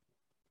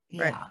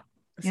 Yeah. Right.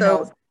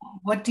 So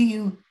what do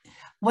you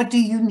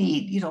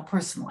need, you know,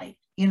 personally?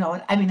 You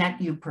know, I mean, not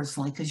you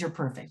personally, because you're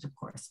perfect, of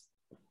course.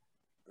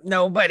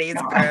 Nobody's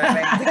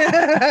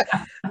perfect.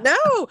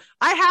 No,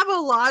 I have a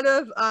lot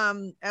of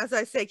as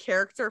I say,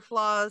 character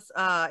flaws.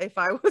 If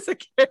I was a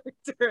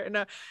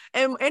character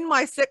and in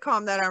my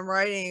sitcom that I'm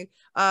writing,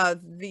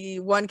 the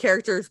one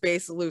character is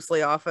based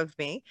loosely off of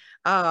me.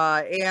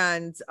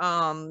 And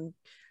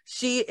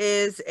she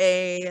is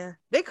they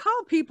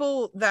call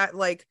people that,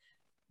 like,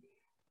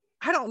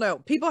 I don't know.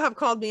 People have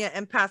called me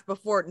an empath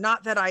before.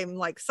 Not that I'm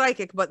like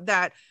psychic, but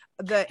that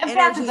the Empath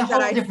energy is a that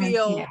whole I different,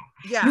 feel. You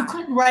Yeah.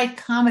 couldn't write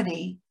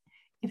comedy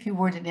if you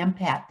weren't an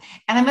empath.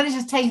 And I'm going to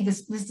just tell you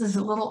this. This is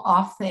a little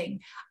off thing.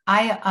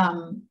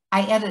 I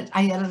edit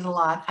a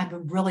lot. I'm a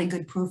really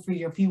good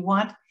proofreader. If you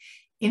want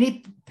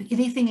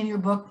anything in your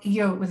book,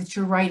 that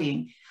you're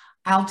writing,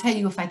 I'll tell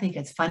you if I think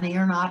it's funny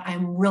or not. I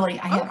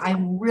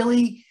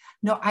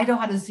know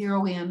how to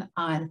zero in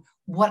on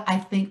what I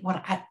think,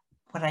 what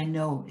I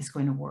know is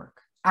going to work.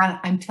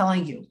 I'm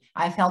telling you,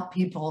 I've helped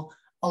people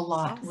a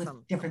lot with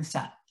different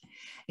stuff,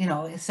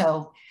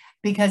 so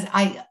because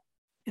I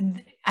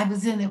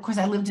was of course,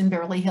 I lived in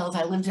Beverly Hills.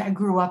 I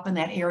grew up in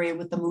that area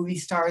with the movie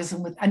stars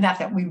and not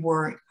that we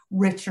were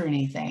rich or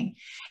anything.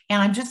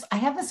 And I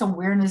have this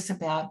awareness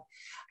about,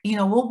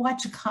 we'll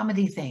watch a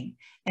comedy thing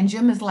and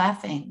Jim is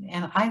laughing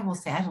and I will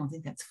say, I don't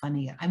think that's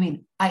funny. I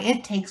mean,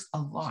 it takes a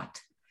lot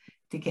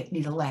to get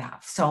me to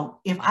laugh. So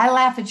if I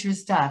laugh at your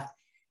stuff,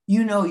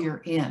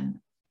 you're in.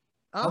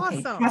 Awesome.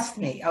 Okay, trust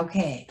me.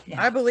 Okay.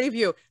 Yeah. I believe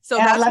you. So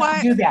and that's I'd love why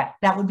to do that.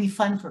 That would be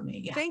fun for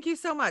me. Yeah. Thank you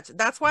so much.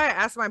 That's why I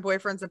asked my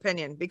boyfriend's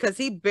opinion, because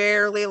he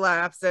barely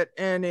laughs at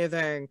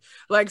anything.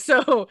 Like,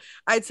 so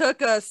I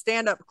took a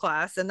stand-up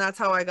class and that's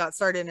how I got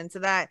started into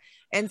that.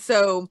 And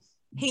so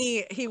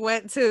he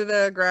went to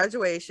the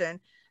graduation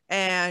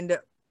and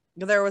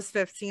there was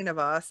 15 of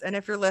us. And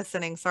if you're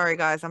listening, sorry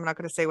guys, I'm not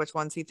going to say which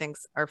ones he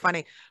thinks are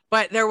funny,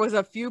 but there was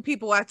a few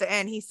people at the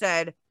end. He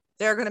said,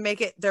 they're going to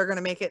make it. They're going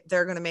to make it.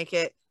 They're going to make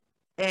it.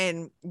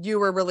 And you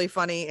were really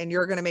funny and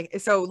you're going to make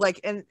it. So like,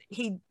 and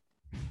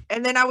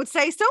then I would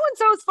say,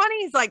 so-and-so is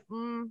funny. He's like,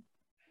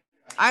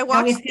 I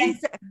watched,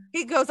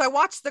 he goes, I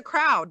watched the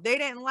crowd. They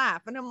didn't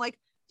laugh. And I'm like,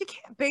 you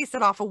can't base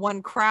it off of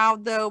one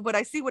crowd though, but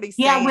I see what he's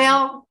saying. Yeah,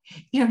 well,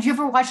 did you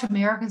ever watch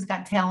America's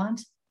Got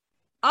Talent?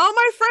 Oh,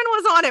 my friend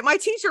was on it. My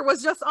teacher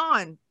was just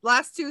on.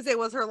 Last Tuesday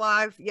was her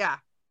live. Yeah.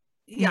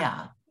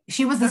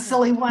 She was the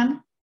silly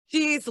one.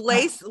 She's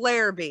Lace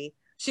Larrabee.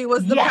 She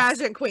was the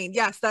pageant queen.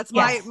 Yes, that's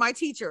my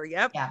teacher.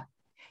 Yep.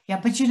 Yeah,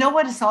 but you know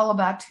what it's all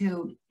about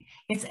too?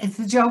 It's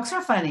the jokes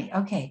are funny.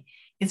 Okay.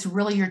 It's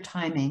really your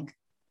timing.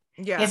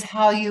 Yeah. It's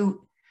how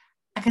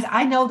because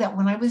I know that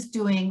when I was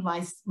doing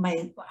my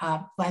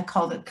I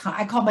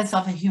called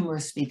myself a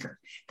humorous speaker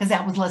because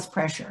that was less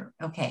pressure.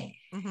 Okay.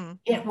 Mm-hmm.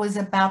 It was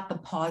about the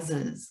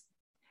pauses.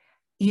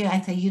 Yeah,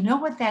 I say, you know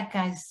what that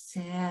guy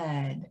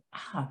said,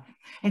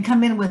 and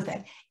come in with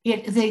it.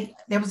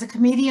 There was a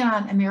comedian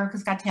on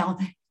America's Got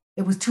Talent.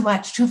 It was too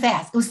much, too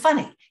fast. It was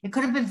funny. It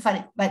could have been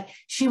funny, but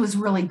she was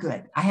really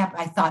good.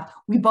 I thought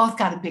we both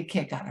got a big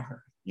kick out of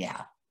her.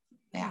 Yeah.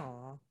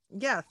 Aww.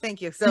 Yeah.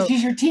 Thank you. So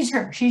she's your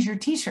teacher. She's your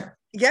teacher.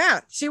 Yeah,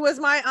 she was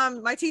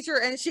my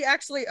teacher, and she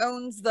actually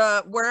owns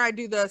where I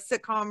do the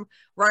sitcom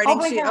writing.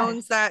 She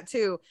owns that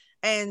too.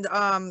 And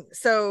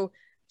so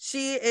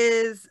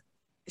she's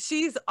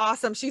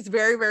awesome. She's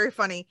very, very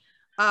funny.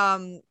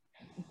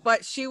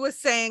 But she was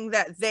saying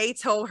that they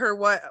told her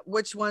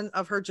which one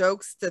of her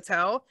jokes to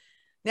tell.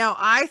 Now,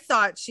 I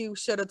thought she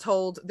should have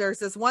told, there's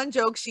this one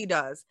joke she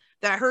does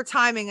that her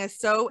timing is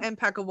so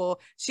impeccable.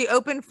 She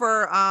opened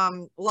for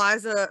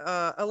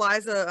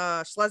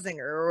Eliza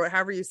Schlesinger, or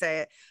however you say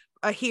it,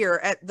 here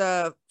at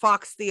the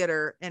Fox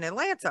Theater in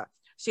Atlanta.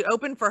 She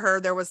opened for her.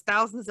 There was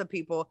thousands of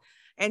people,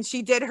 and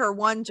she did her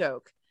one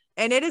joke.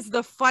 And it is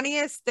the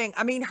funniest thing.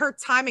 I mean, her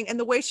timing and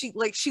the way she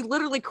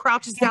literally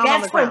crouches down on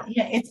the ground.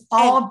 It's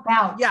all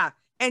about. Yeah.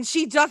 And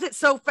she does it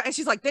so fast.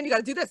 She's like, then you got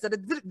to do this.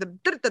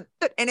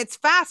 And it's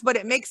fast, but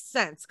it makes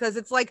sense because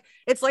it's like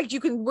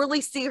you can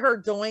really see her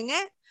doing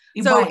it.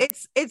 So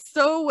it's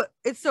so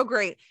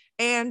great.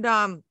 And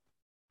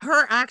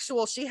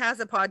she has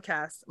a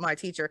podcast, my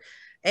teacher,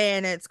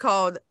 and it's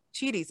called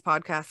Cheaties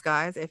Podcast,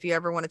 guys. If you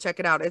ever want to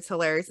check it out, it's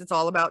hilarious. It's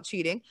all about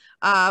cheating.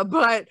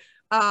 But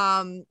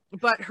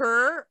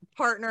her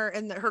partner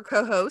and her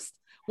co-host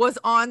was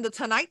on the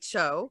Tonight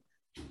Show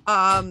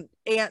and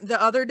the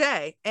other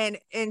day, and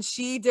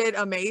she did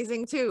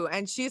amazing too.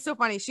 And she's so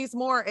funny. She's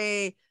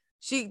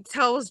she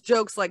tells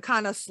jokes like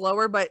kind of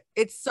slower, but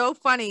it's so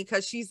funny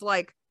because she's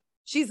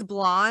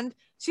blonde.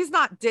 She's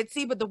not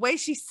ditzy, but the way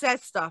she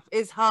says stuff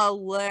is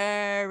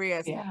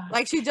hilarious. Yeah.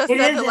 Like she just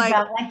says it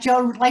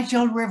like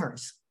Joan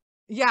Rivers.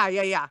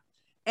 Yeah.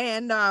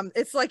 And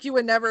it's like you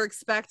would never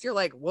expect. You're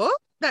like, what?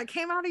 That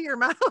came out of your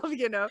mouth,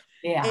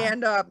 Yeah.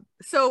 And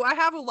so I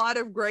have a lot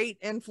of great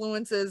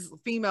influences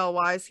female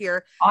wise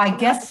here. I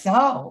guess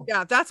so.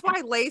 Yeah, that's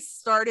why Lace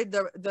started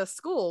the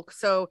school.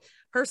 So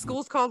her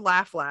school's called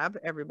Laugh Lab,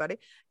 everybody.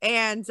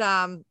 And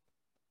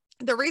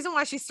the reason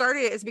why she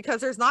started it is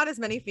because there's not as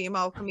many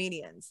female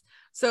comedians.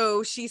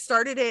 So she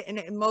started it,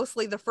 and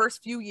mostly the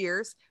first few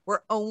years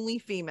were only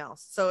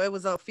females. So it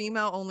was a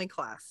female only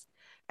class.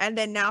 And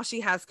then now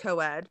she has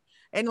co-ed.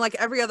 and like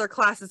every other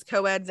class is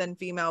co-ed, then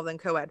female, then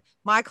co-ed.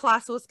 My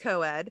class was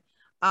co-ed.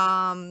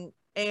 And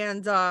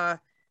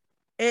it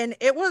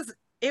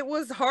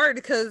was hard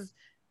because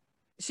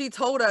she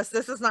told us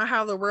this is not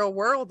how the real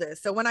world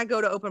is. So when I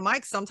go to open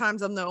mics,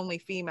 sometimes I'm the only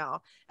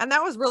female. And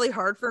that was really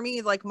hard for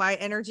me. Like my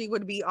energy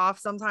would be off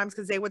sometimes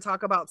because they would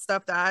talk about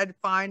stuff that I'd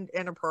find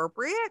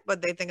inappropriate,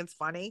 but they think it's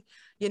funny,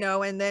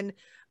 and then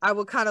I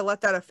would kind of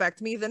let that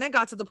affect me. Then it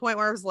got to the point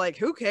where I was like,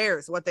 who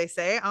cares what they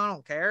say? I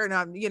don't care. And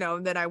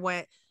and then I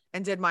went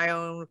and did my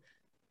own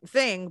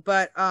thing.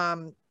 But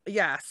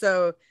yeah,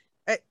 so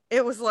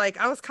it was like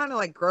I was kind of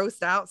like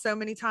grossed out so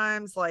many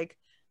times. Like,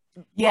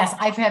 yes,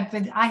 I have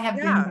been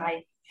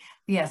by,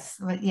 yes,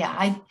 but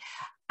yeah,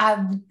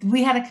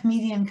 we had a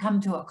comedian come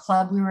to a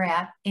club we were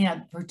at,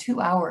 and for 2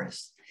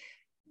 hours,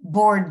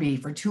 bored me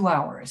for 2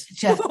 hours.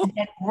 Just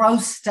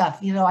gross stuff.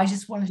 I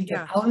just wanted to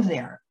get out of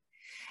there.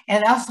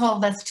 And also,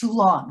 that's too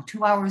long.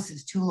 2 hours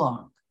is too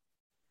long.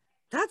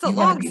 That's a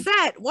long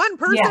set. One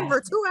person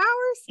for 2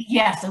 hours?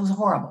 Yes, it was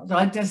horrible. So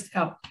I just,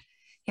 and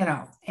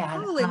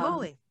holy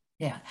moly.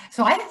 Yeah.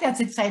 So I think that's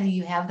exciting.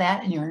 You have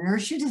that, and you're a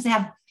nurse. You just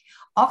have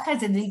all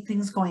kinds of neat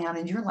things going on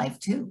in your life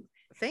too.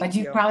 But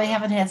you probably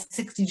haven't had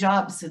 60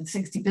 jobs and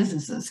 60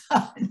 businesses.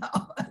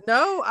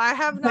 No, I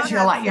have not. But you're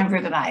a lot younger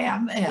than I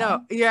am. Yeah.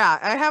 No, yeah,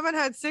 I haven't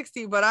had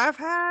 60, but I've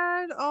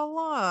had a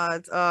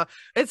lot.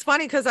 It's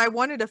funny because I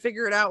wanted to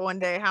figure it out one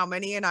day how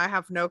many, and I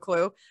have no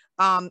clue.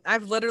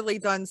 I've literally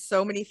done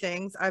so many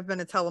things. I've been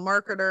a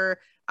telemarketer.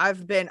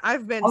 I've been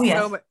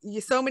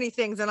so many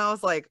things, and I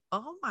was like,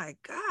 oh my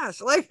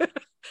gosh, like,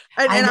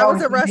 and I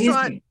was a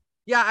restaurant.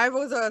 Yeah, I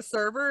was a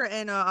server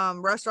and a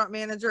restaurant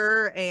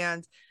manager,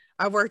 and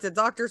I worked at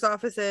doctor's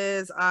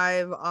offices.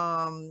 I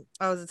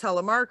was a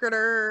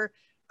telemarketer.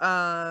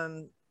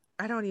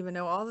 I don't even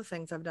know all the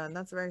things I've done.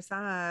 That's very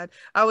sad.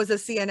 I was a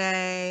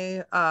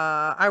CNA.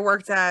 I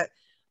worked at,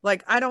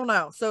 like, I don't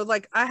know. So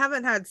like I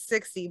haven't had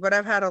 60, but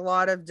I've had a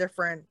lot of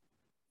different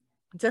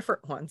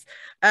ones.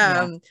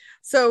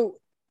 So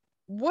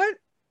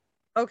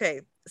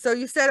okay. So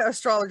you said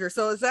astrologer.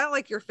 So is that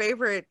like your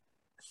favorite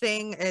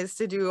thing is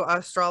to do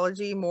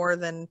astrology more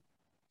than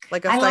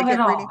like a psychic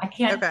reading? I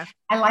can't. Okay.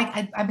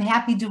 I'm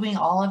happy doing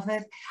all of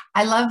it.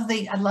 I love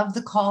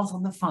the calls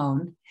on the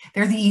phone.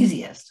 They're the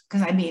easiest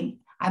because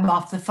I'm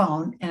off the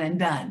phone and I'm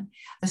done.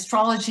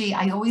 Astrology,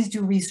 I always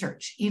do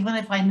research, even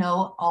if I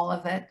know all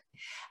of it.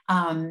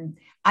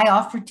 I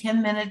offer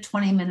 10-minute,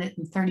 20-minute,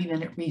 and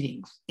 30-minute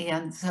readings.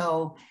 And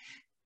so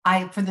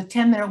for the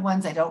 10-minute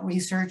ones, I don't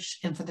research.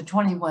 And for the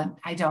 21,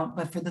 I don't.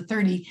 But for the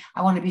 30,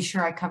 I want to be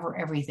sure I cover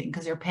everything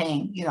because they're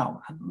paying,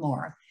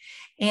 more.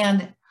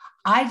 And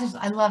I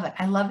love it.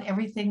 I love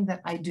everything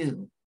that I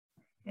do.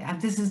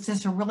 And this is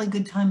just a really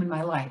good time in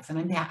my life.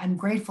 And I'm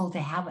grateful to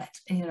have it,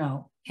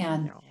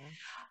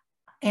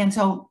 and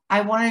so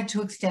I wanted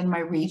to extend my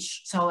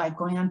reach. So I'm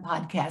going on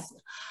podcasts.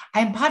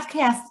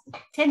 Podcasts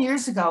 10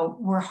 years ago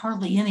were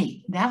hardly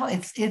any. Now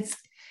it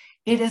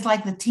is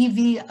like the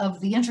TV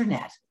of the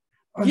internet.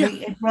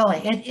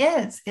 It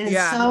is. It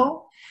is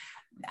so.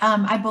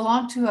 I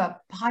belong to a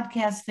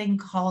podcast thing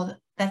called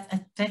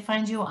they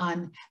find you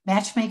on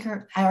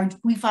Matchmaker.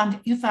 You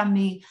found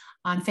me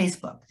on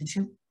Facebook, did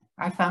you?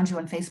 I found you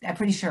on Facebook. I'm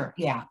pretty sure.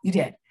 Yeah, you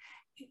did.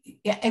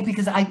 Yeah,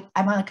 because I'm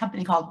on a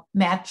company called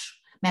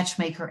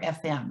Matchmaker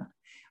FM,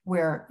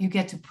 where you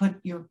get to put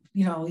you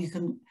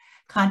can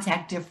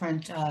contact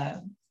different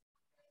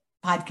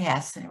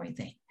podcasts and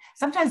everything.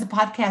 Sometimes the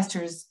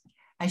podcasters,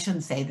 I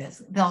shouldn't say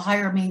this, they'll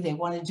hire me, they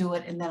want to do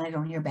it, and then I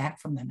don't hear back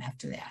from them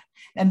after that.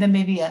 And then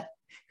maybe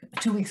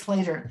 2 weeks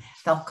later,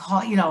 they'll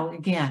call,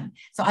 again.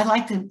 So I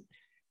like to,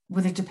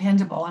 with a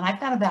dependable, and I've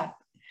got about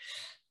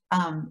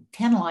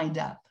 10 lined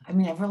up. I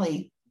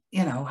really,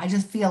 I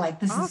just feel like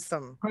this is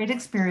a great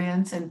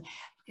experience. And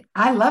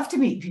I love to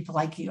meet people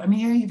like you.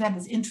 Here you've had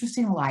this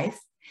interesting life,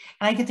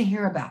 and I get to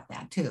hear about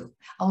that too,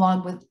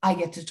 along with I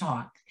get to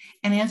talk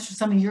and answer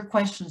some of your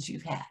questions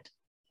you've had.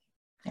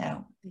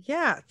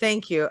 Yeah,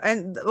 thank you.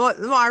 And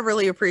well, I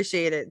really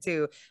appreciate it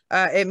too.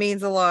 It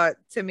means a lot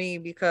to me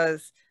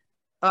because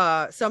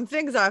some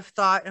things I've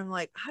thought, and I'm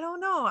like, I don't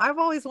know. I've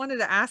always wanted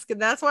to ask,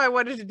 and that's why I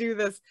wanted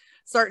to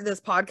start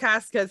this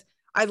podcast, because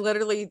I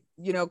literally,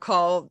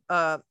 call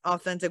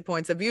Authentic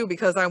Points of View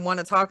because I want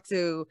to talk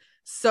to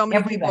so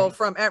many people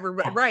from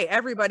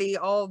everybody,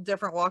 all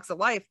different walks of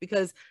life,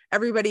 because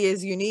everybody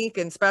is unique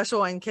and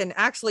special and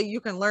you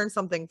can learn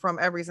something from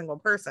every single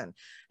person.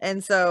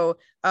 And so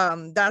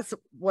that's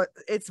what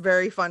it's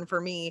very fun for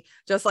me.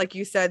 Just like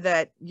you said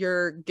that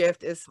your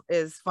gift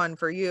is fun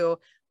for you.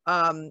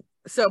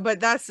 But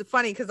that's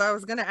funny because I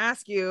was going to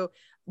ask you,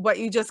 but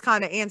you just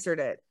kind of answered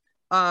it.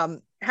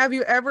 Have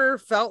you ever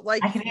felt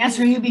like I can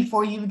answer you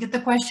before you get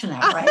the question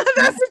out, right?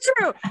 That's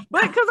true.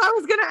 But because I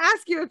was going to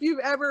ask you if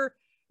you've ever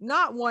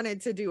not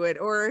wanted to do it,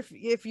 or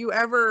if you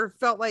ever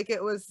felt like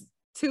it was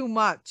too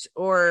much,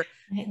 or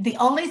the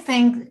only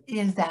thing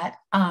is that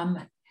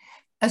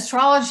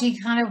astrology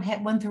kind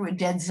of went through a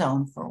dead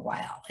zone for a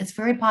while. It's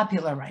very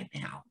popular right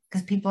now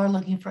because people are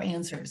looking for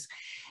answers.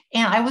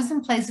 And I was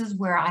in places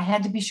where I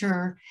had to be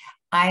sure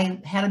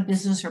I had a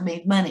business or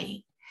made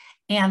money.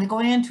 And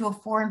going into a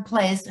foreign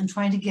place and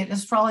trying to get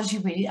astrology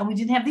reading, and we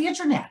didn't have the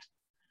internet.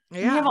 We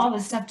didn't have all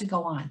this stuff to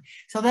go on.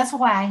 So that's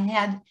why I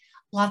had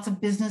lots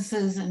of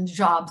businesses and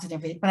jobs and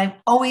everything, but I've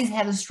always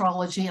had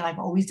astrology and I've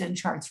always done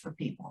charts for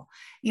people,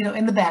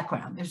 in the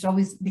background. There's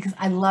always, because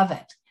I love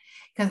it.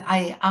 Because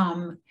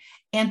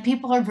and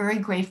people are very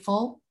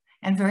grateful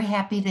and very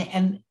happy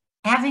and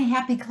having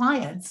happy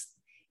clients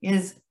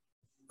is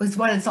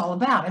what it's all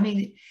about. I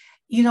mean,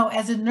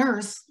 as a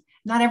nurse,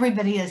 not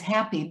everybody is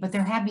happy, but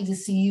they're happy to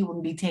see you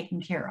and be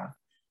taken care of.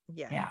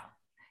 Yeah.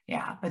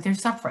 But they're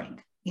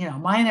suffering.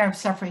 Mine are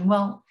suffering.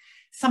 Well,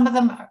 some of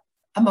them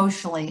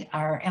emotionally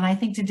are, and I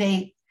think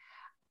today,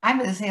 I'm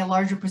going to say a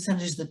larger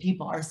percentage of the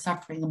people are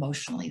suffering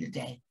emotionally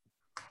today,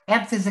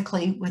 and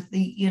physically with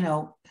the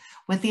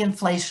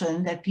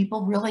inflation that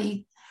people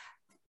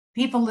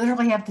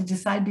literally have to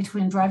decide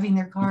between driving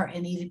their car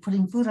and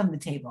putting food on the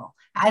table.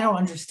 I don't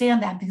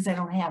understand that because I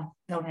don't have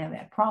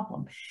that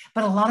problem,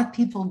 but a lot of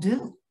people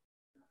do.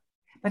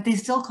 But they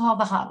still call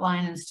the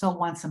hotline and still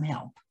want some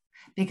help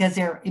because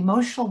their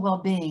emotional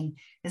well-being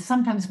is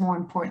sometimes more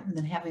important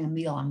than having a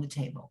meal on the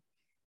table.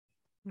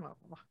 Well,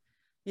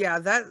 yeah,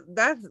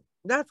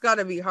 that's got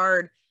to be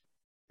hard.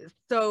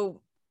 So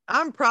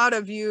I'm proud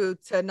of you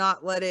to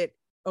not let it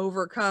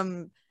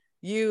overcome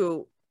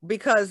you,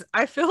 because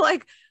I feel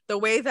like the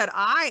way that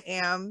I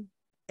am,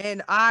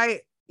 and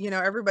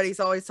everybody's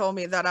always told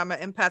me that I'm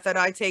an empath, that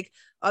I take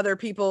other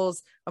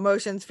people's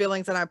emotions,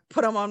 feelings, and I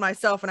put them on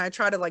myself and I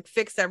try to like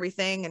fix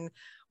everything.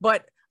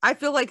 But I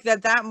feel like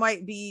that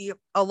might be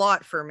a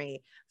lot for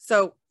me.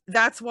 So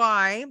that's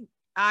why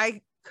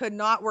I could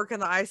not work in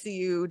the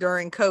ICU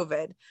during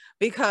COVID,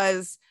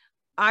 because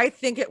I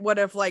think it would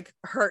have like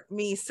hurt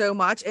me so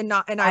much, and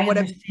I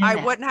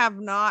wouldn't have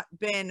not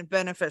been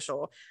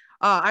beneficial.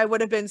 I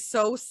would have been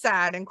so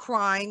sad and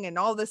crying and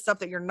all this stuff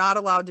that you're not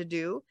allowed to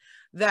do,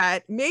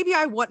 that maybe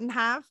I wouldn't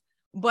have,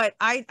 but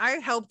I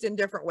helped in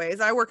different ways.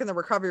 I work in the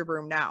recovery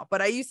room now,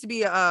 but I used to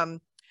be a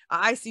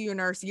ICU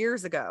nurse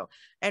years ago,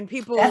 and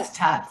that's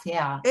tough.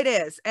 Yeah, it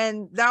is.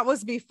 And that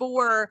was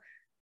before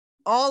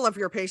all of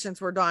your patients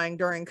were dying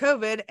during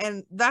COVID.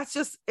 And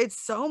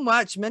it's so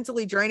much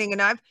mentally draining.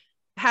 And I've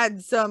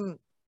had some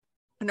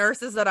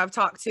nurses that I've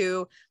talked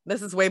to,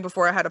 this is way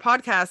before I had a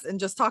podcast, and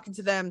just talking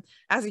to them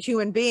as a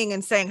human being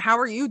and saying, how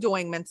are you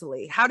doing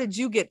mentally? How did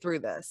you get through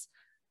this?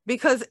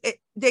 Because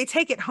they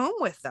take it home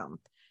with them,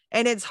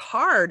 and it's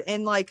hard.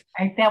 And like,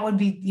 that would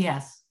be,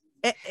 yes.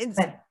 But,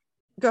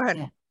 go ahead.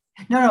 Yeah.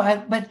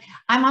 No, but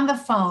I'm on the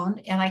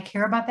phone and I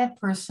care about that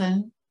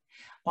person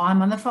while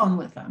I'm on the phone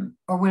with them,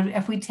 or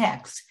if we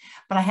text,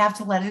 but I have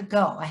to let it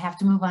go. I have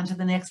to move on to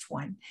the next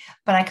one.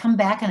 But I come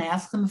back and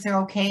ask them if they're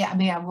okay. I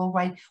mean,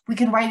 we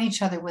can write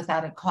each other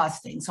without it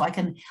costing. So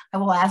I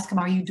will ask them,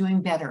 are you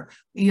doing better?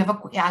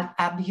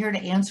 I'm here to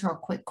answer a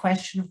quick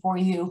question for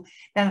you.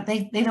 That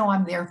they know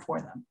I'm there for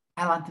them.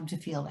 I want them to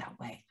feel that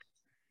way.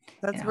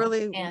 That's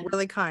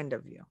really kind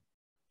of you.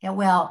 Yeah,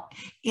 well,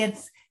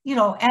 it's,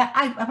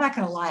 I'm not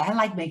going to lie. I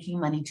like making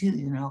money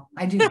too,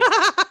 I do.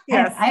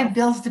 Yes. I have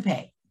bills to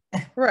pay.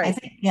 Right. I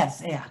think,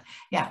 yes.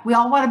 Yeah. We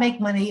all want to make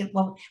money.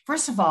 Well,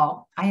 first of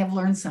all, I have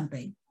learned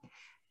something.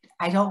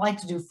 I don't like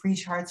to do free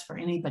charts for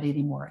anybody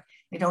anymore.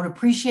 They don't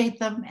appreciate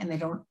them, and they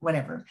don't,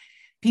 whatever.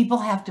 People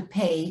have to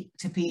pay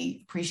to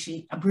be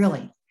appreciated.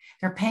 Really,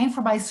 they're paying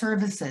for my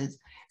services.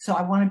 So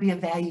I want to be of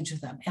value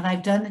to them. And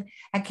I've done,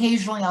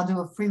 occasionally I'll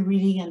do a free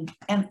reading,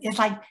 and it's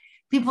like,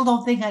 people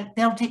don't think they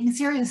don't take me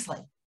seriously.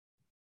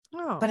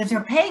 Oh. But if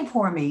they're paying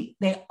for me,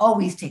 they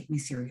always take me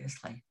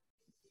seriously.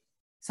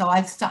 So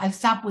I've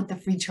stopped with the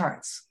free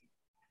charts.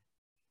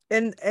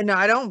 And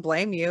I don't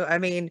blame you. I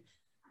mean,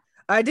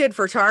 I did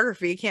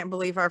photography. Can't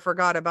believe I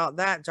forgot about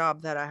that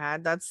job that I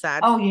had. That's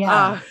sad. Oh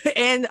yeah.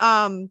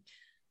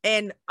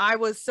 And I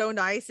was so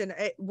nice. And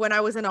when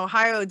I was in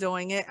Ohio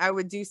doing it, I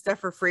would do stuff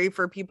for free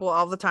for people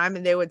all the time,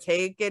 and they would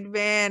take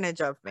advantage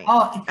of me.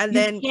 Oh, and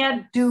you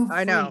can't do free.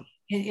 I know.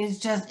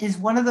 It is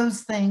one of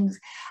those things.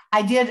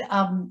 I did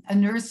a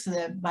nurse,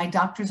 my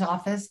doctor's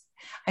office.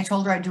 I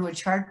told her I'd do a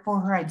chart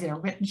for her. I did a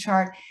written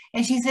chart,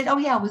 and she said, "Oh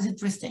yeah, it was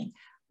interesting."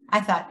 I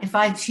thought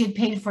if she had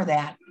paid for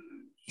that,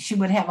 she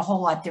would have a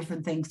whole lot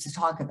different things to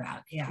talk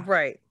about. Yeah,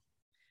 right.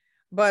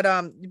 But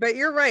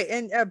you're right,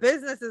 and a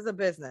business is a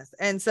business,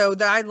 and so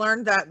I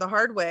learned that the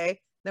hard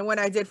way. Then when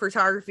I did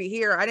photography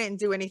here, I didn't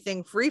do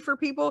anything free for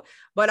people,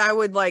 but I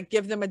would like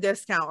give them a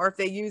discount, or if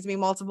they use me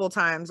multiple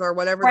times or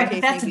whatever. Right, the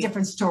case that's a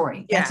different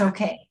story. Yeah. That's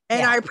okay.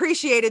 And I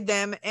appreciated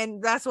them,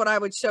 and that's what I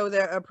would show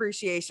their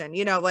appreciation.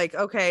 Like,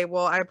 okay,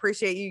 well, I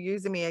appreciate you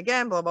using me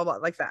again, blah blah blah,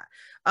 like that.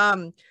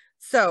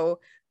 So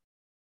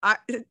I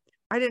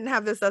didn't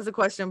have this as a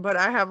question, but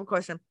I have a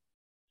question.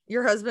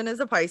 Your husband is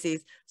a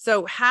Pisces,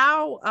 so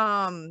how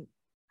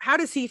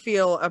does he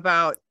feel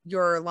about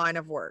your line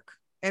of work?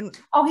 And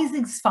he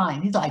thinks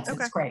fine. He likes it.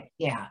 It's great.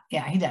 Yeah,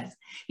 he does.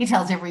 He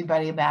tells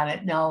everybody about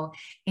it. No,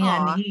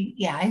 and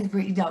he's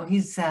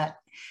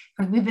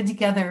we've been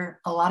together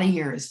a lot of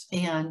years,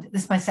 and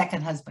this is my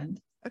second husband.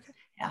 Okay.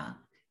 Yeah,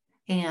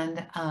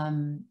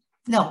 and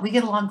No, we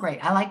get along great.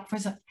 I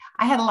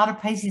had a lot of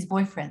Pisces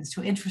boyfriends,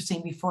 too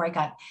interesting before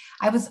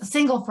I was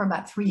single for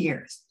about 3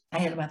 years. I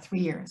had about 3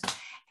 years.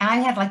 And I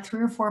had like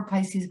 3 or 4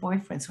 Pisces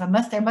boyfriends. So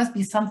there must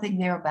be something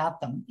there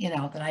about them,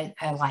 that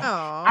I like.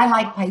 Oh. I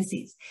like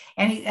Pisces.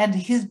 And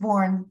he's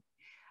born,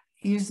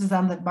 yours is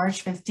on the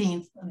March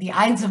 15th, the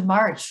Ides of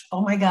March.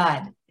 Oh my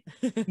God.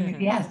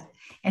 Yes.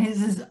 And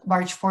his is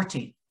March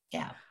 14th. Yeah.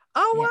 Yeah.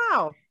 Oh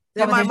wow. So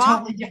Yeah, but they're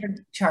totally different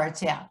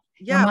charts. Yeah.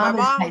 Your yeah, mom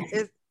is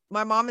Pisces.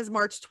 my mom is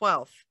March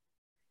 12th.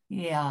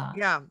 Yeah.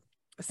 Yeah.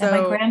 And my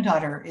So,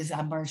 granddaughter is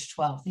on March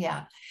 12th.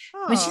 Yeah.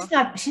 But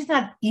oh, she's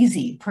not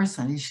easy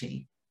person, is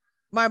she?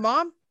 my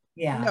mom?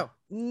 Yeah. No,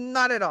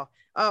 not at all.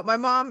 My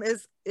mom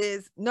is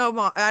no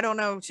mom. I don't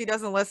know. She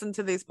doesn't listen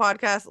to these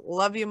podcasts.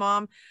 Love you,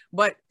 mom,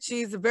 but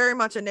she's very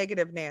much a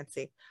negative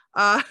Nancy.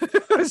 Uh,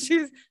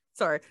 she's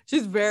sorry.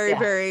 She's very, Yeah.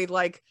 very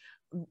like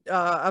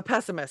a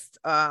pessimist.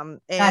 And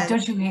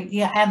Don't you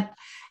yeah.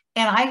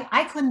 And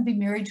I couldn't be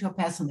married to a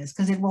pessimist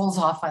because it rolls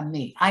off on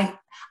me.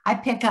 I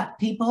pick up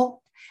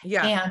people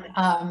yeah,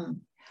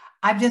 and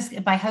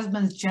my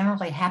husband's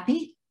generally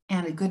happy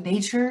and good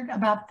natured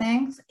about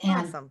things.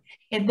 And awesome.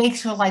 it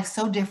makes your life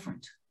so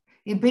different.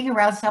 You being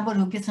around someone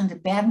who gets into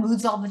bad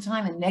moods all the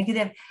time and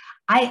negative,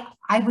 I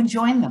would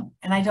join them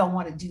and I don't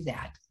want to do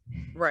that.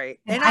 Right.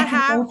 And And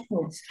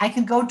I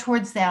can go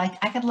towards that.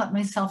 I can let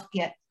myself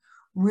get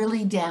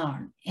really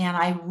down and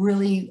I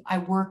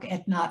work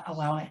at not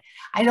allowing it.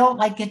 I don't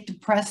like get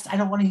depressed. I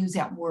don't want to use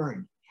that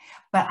word,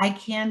 but I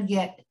can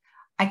get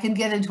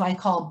into, I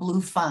call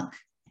blue funk,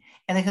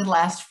 and it could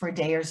last for a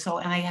day or so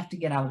and I have to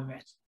get out of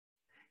it.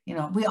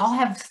 We all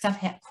have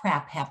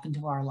crap happen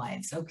to our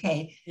lives.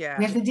 Okay. We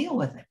yeah, have to deal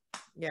with it.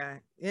 yeah.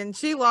 And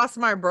she lost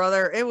my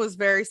brother. It was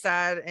very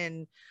sad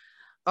and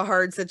a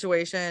hard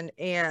situation.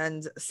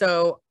 And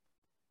so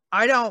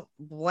I don't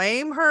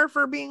blame her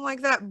for being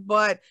like that,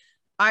 but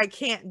I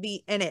can't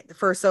be in it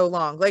for so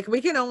long. Like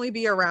we can only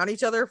be around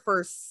each other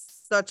for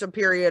such a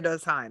period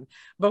of time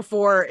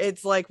before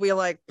it's like we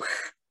like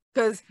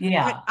because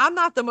Yeah. I'm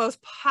not the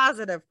most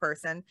positive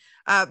person.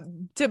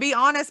 To be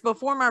honest,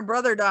 before my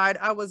brother died,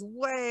 I was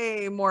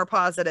way more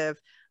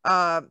positive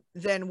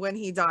than when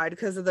he died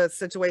because of the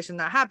situation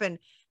that happened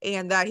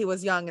and that he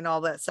was young and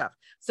all that stuff.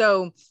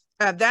 So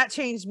that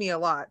changed me a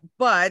lot.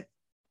 But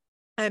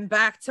I'm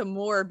back to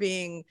more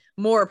being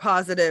more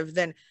positive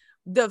than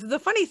the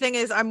funny thing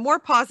is I'm more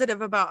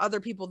positive about other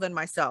people than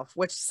myself,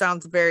 which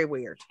sounds very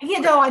weird.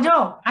 I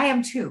know. I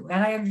am too.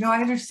 And I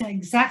understand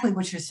exactly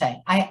what you're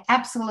saying. I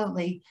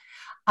absolutely,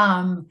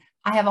 I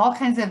have all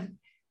kinds of,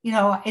 you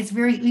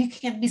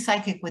can't be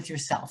psychic with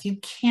yourself. You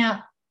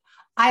can't,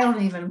 I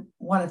don't even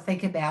want to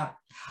think about,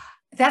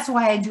 that's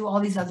why I do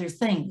all these other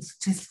things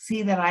to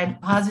see that I'm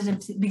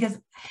positive because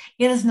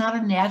it is not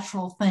a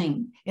natural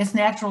thing. It's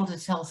natural to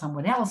tell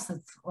someone else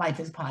that life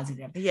is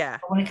positive. Yeah.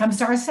 But when it comes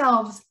to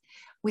ourselves,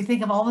 we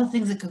think of all the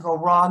things that could go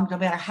wrong, no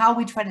matter how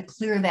we try to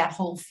clear that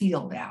whole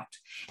field out.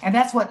 And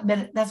that's what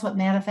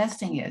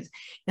manifesting is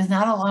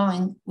not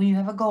allowing, when you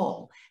have a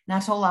goal,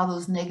 not to allow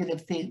those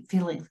negative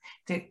feelings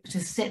to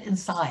sit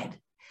inside,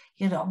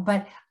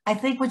 But I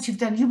think what you've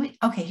done,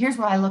 okay, here's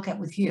what I look at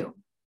with you.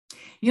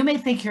 You may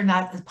think you're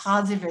not as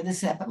positive or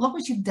this, or that, but look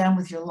what you've done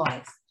with your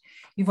life.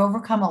 You've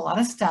overcome a lot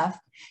of stuff.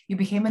 You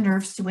became a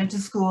nurse, you went to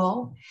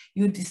school.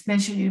 You just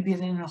mentioned you'd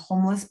been in a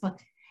homeless,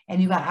 and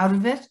you got out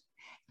of it.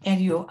 And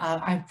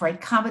I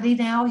write comedy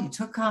now. You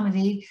took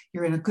comedy.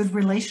 You're in a good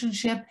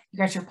relationship. You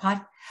got your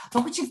pot.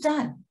 Look what you've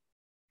done.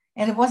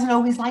 And it wasn't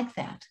always like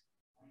that.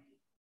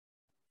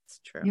 It's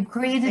true. You've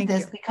created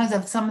this because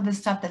of some of the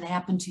stuff that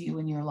happened to you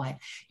in your life.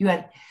 You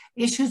had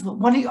issues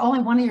with only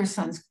one of your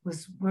sons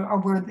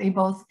were they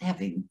both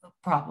having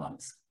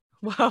problems?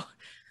 Well,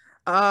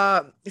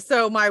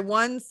 so my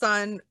one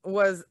son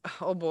was,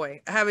 oh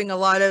boy, having a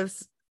lot of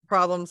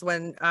problems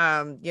when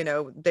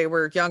they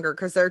were younger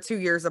because they're 2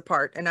 years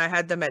apart and I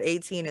had them at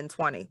 18 and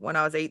 20 when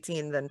I was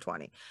 18 then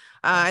 20.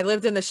 I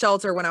lived in the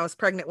shelter when I was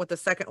pregnant with the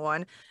second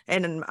one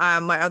and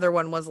my other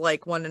one was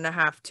like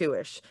 1.5,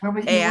 2-ish. You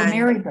were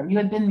married though. You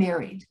had been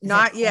married.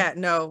 Not yet.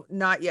 No,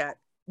 not yet.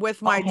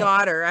 With my Okay.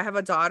 daughter, I have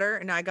a daughter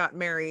and I got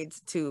married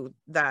to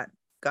that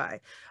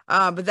guy.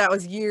 But that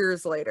was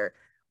years later.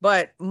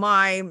 But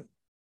my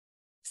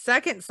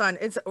second son,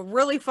 it's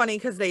really funny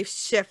because they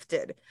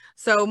shifted.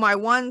 So my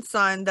one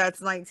son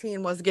that's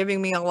 19 was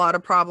giving me a lot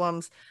of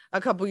problems a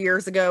couple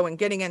years ago and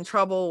getting in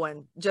trouble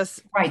and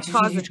just right.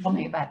 You told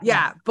me about that.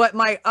 Yeah, but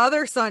my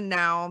other son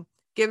now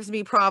gives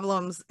me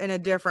problems in a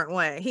different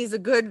way. He's a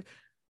good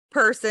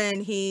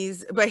person.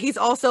 But he's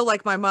also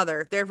like my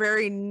mother. They're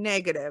very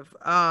negative.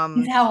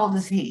 How old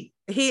is he?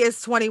 He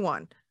is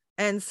 21.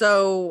 And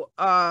so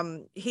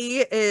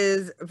he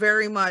is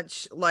very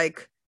much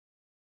like,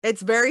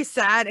 it's very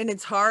sad and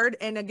it's hard.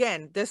 And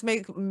again, this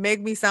make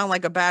me sound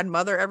like a bad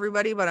mother,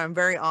 everybody, but I'm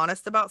very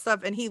honest about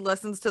stuff. And he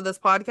listens to this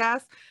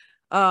podcast.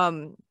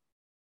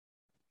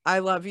 I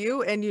love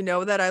you. And you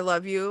know that I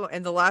love you.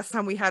 And the last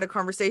time we had a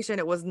conversation,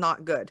 it was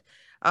not good.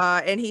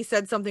 And he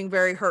said something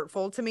very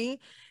hurtful to me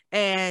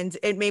and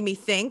it made me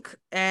think.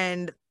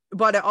 And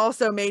but it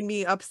also made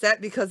me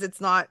upset because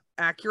it's not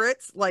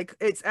accurate. Like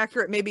it's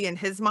accurate maybe in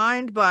his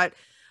mind, but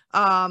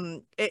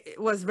it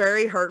was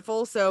very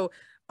hurtful. So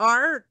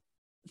our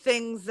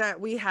things that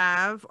we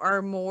have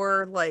are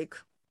more like,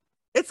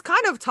 it's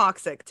kind of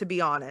toxic, to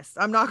be honest.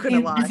 I'm not gonna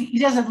lie. He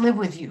doesn't live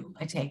with you,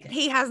 I take it.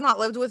 He has not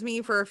lived with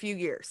me for a few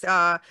years.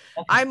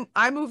 Okay.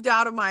 I moved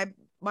out of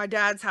my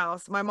dad's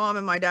house. My mom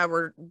and my dad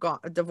were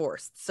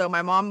divorced. So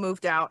my mom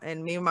moved out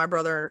and me and my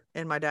brother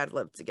and my dad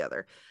lived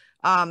together.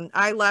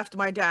 I left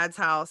my dad's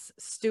house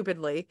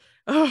stupidly.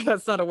 Oh,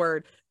 that's not a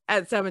word.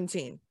 At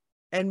 17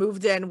 and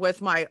moved in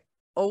with my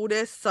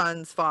oldest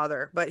son's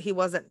father, but he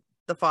wasn't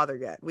the father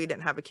yet. We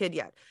didn't have a kid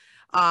yet.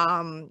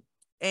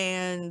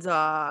 And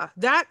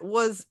that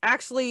was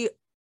actually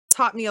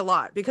taught me a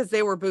lot because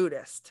they were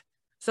Buddhist.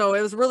 So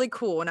it was really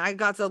cool. And I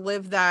got to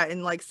live that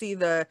and like see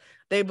they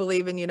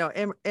believe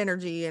in,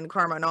 energy and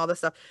karma and all this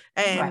stuff.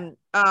 And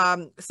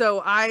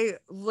so I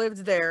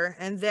lived there,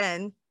 and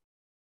then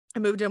I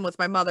moved in with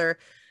my mother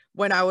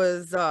when I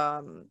was,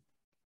 oh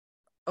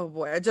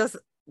boy, I just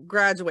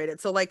graduated.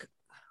 So like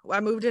I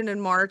moved in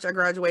March, I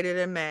graduated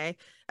in May,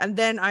 and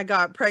then I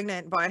got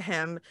pregnant by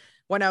him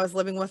when I was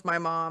living with my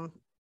mom.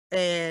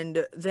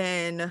 And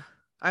then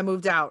I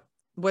moved out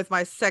with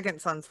my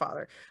second son's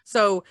father.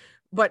 So,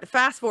 but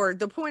fast forward,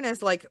 the point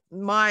is like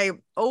my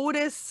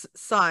oldest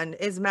son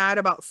is mad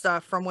about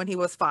stuff from when he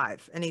was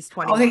 5 and he's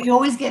 21. Oh, you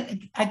always get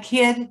a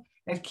kid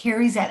that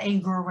carries that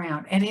anger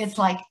around. And it's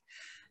like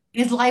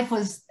his life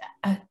was,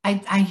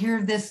 I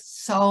hear this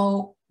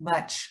so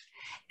much.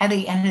 And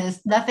it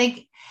is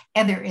nothing,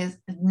 and there is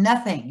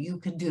nothing you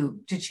can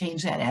do to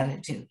change that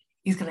attitude.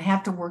 He's going to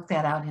have to work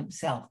that out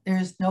himself.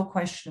 There's no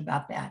question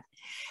about that.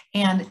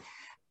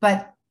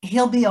 But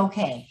he'll be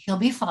okay. He'll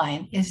be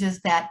fine. It's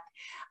just that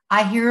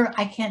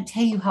I can't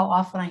tell you how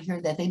often I hear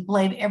that they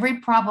blame every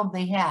problem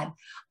they had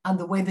on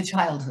the way the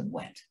childhood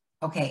went.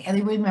 Okay. And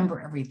they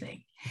remember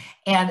everything.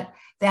 And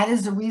that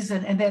is the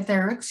reason, and that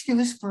their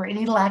excuse for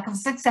any lack of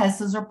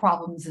successes or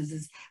problems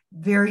is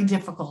very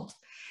difficult.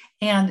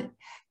 And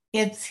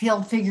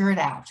he'll figure it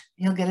out.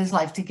 He'll get his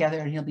life together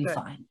and he'll be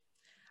fine.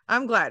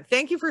 I'm glad.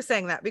 Thank you for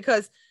saying that,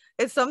 because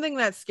it's something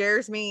that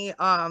scares me.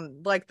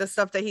 Like the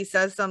stuff that he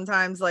says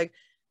sometimes, like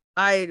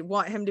I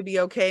want him to be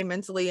okay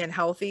mentally and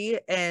healthy.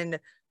 And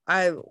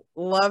I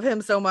love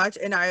him so much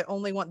and I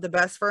only want the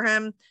best for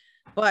him.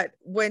 But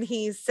when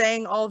he's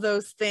saying all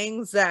those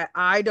things that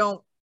I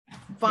don't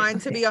find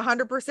to be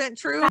 100%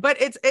 true, but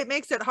it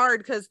makes it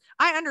hard because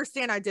I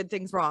understand I did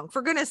things wrong.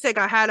 For goodness sake,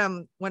 I had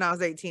him when I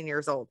was 18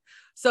 years old.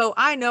 So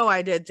I know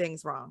I did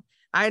things wrong.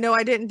 I know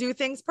I didn't do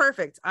things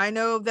perfect. I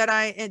know that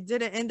I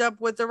didn't end up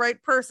with the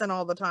right person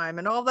all the time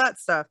and all that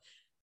stuff.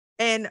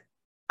 And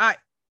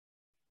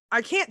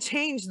I can't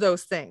change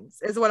those things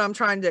is what I'm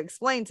trying to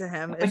explain to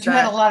him. But you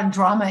had a lot of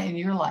drama in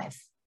your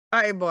life.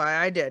 I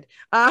did.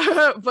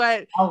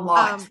 But a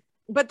lot.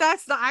 But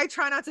I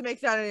try not to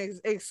make that an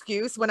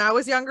excuse. When I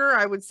was younger,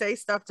 I would say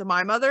stuff to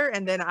my mother,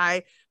 and then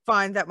I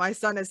find that my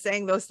son is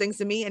saying those things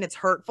to me and it's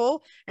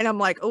hurtful. And I'm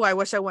like, oh, I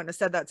wish I wouldn't have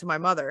said that to my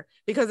mother,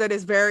 because it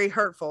is very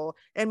hurtful.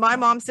 And my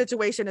mom's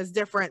situation is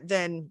different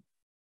than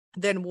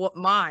what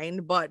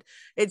mine, but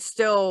it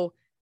still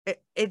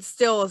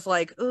is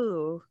like,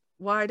 ooh,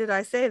 why did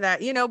I say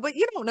that? But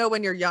you don't know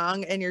when you're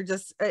young and you're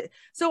just,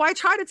 so I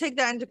try to take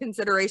that into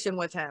consideration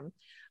with him.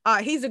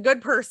 He's a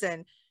good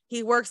person.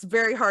 He works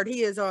very hard.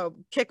 He is a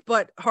kick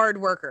butt hard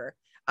worker.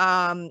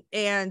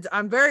 And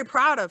I'm very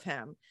proud of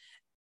him.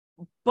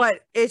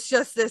 But it's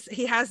just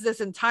he has this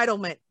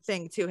entitlement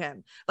thing to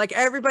him. Like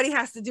everybody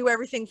has to do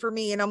everything for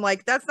me. And I'm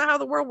like, that's not how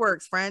the world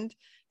works, friend.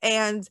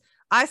 And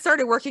I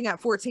started working at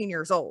 14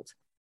 years old.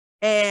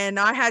 And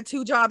I had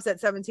 2 jobs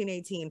at 17,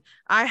 18.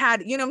 I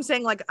had, what I'm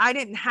saying? Like, I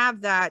didn't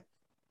have that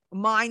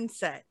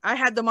mindset. I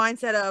had the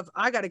mindset of,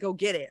 I got to go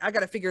get it. I got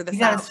to figure this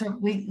out.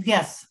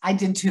 Yes, I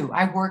did too.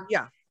 I worked.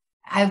 Yeah.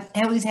 I've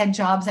always had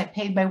jobs. I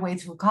paid my way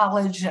through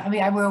college. I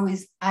mean,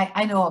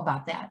 I know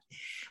about that.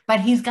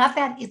 But he's got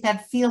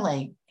that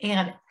feeling.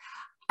 And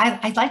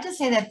I'd like to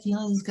say that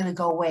feeling is going to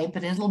go away,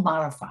 but it'll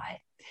modify.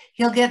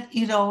 He'll get,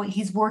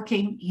 he's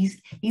working.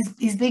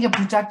 He's being a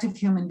productive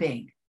human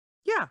being.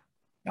 Yeah.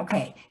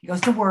 Okay. He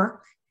goes to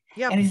work.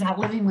 Yep. And he's not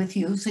living with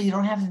you, so you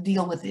don't have to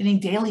deal with any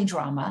daily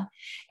drama.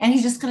 And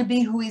he's just going to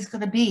be who he's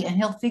going to be. And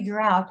he'll figure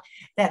out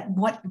that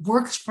what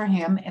works for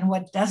him and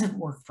what doesn't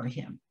work for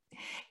him.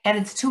 And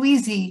it's too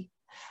easy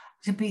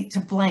to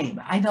blame.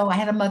 I know I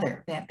had a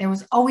mother that there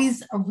was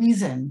always a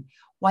reason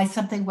why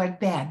something went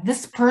bad.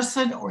 This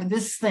person or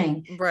this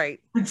thing. Right.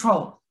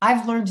 Control.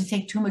 I've learned to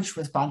take too much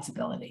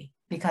responsibility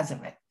because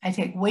of it. I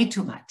take way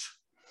too much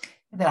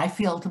that I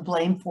feel to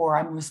blame for,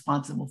 I'm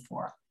responsible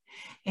for.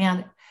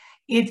 And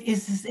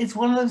it's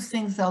one of those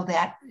things, though,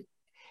 that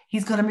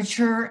he's going to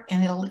mature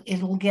and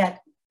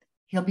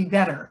he'll be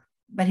better,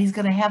 but he's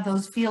going to have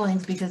those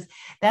feelings because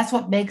that's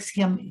what makes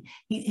him,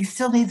 he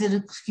still needs an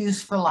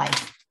excuse for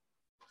life.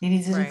 He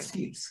needs an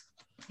excuse,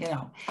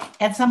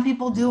 and some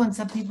people do and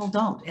some people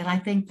don't. And I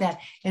think that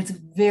it's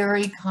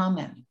very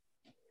common.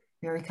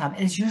 very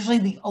common. It's usually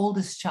the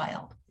oldest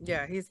child.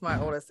 Yeah, he's my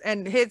oldest.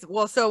 And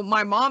so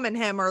my mom and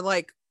him are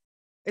like,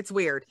 it's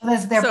weird. So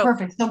they're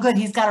perfect. So good.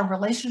 He's got a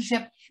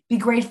relationship. Be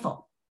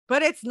grateful.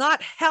 But it's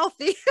not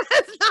healthy.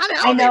 It's not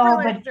healthy. I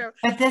know,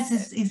 but this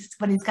is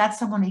but he's got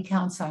someone he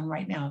counts on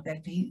right now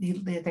that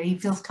he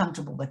feels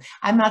comfortable with.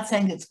 I'm not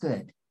saying it's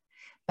good,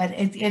 but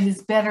it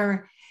is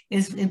better.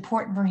 It's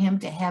important for him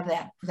to have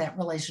that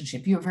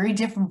relationship. You're very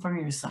different from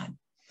your son,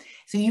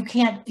 so you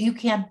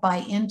can't buy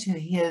into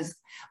his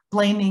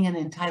blaming and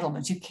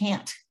entitlements. You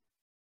can't.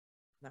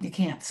 No. You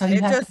can't. So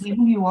you have to be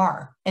who you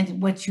are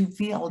and what you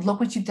feel.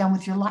 Look what you've done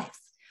with your life.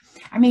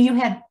 I mean,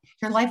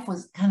 your life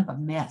was kind of a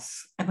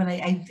mess. I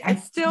mean, I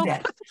still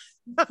that.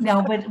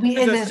 No, but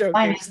it is.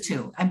 Mine is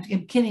too. I'm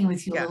kidding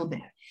with you a little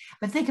bit,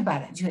 but think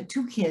about it. You had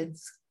 2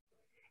 kids,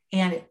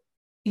 and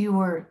you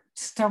were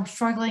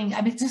struggling.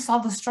 I mean, just all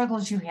the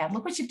struggles you had.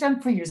 Look what you've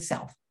done for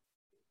yourself.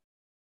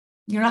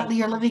 You're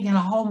living in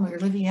a home, or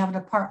you have an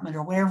apartment,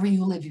 or wherever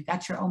you live. You've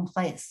got your own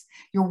place.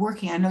 You're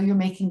working. I know you're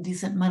making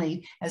decent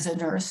money as a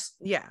nurse.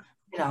 Yeah.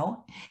 You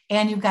know,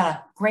 and you've got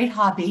a great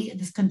hobby.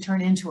 This can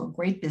turn into a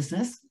great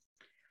business.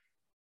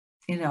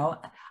 You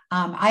know,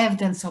 I have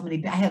done so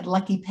many. I had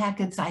lucky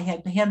packets. I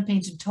had hand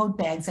painted tote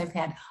bags. I've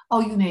had,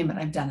 you name it,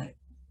 I've done it.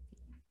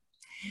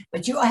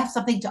 But you have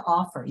something to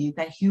offer. You've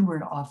got humor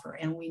to offer,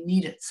 and we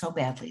need it so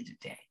badly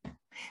today.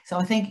 So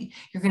I think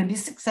you're going to be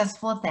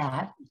successful at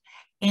that.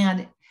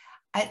 And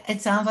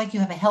it sounds like you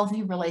have a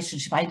healthy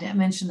relationship. I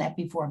mentioned that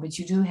before, but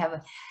you do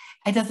have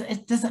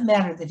it doesn't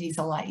matter that he's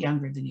a lot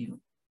younger than you.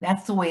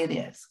 That's the way it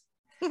is.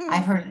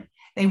 I've heard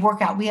they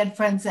work out. We had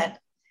friends that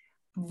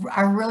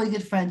are really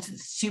good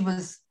friends. She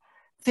was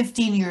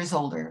 15 years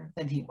older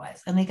than he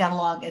was, and they got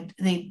along. And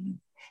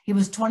he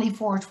was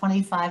 24,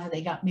 25, and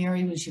they got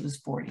married when she was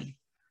 40.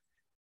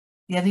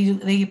 Yeah,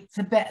 they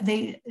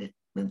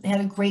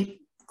had a great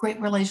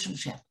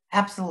relationship.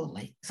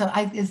 Absolutely. So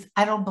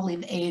I don't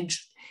believe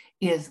age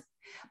is,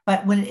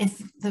 but when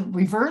it's the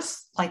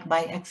reverse, like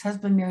my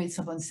ex-husband married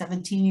someone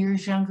 17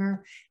 years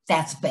younger,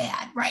 that's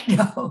bad, right?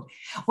 No.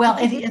 Well,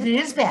 it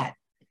is bad.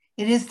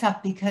 It is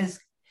tough because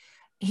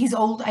he's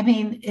old. I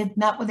mean, it's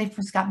not when they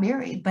first got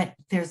married, but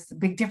there's a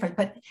big difference.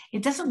 But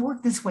it doesn't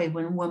work this way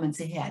when a woman's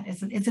ahead.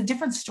 It's a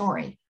different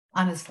story,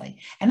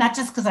 honestly. And not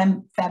just because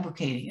I'm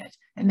fabricating it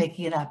and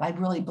making it up. I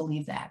really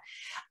believe that.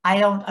 I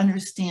don't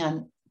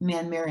understand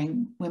men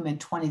marrying women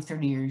 20,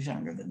 30 years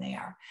younger than they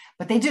are,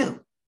 but they do.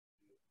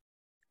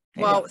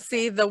 Well,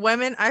 see, the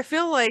women, I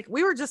feel like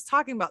we were just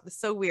talking about this,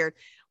 so weird.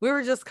 We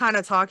were just kind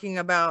of talking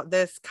about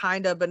this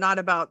but not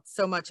about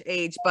so much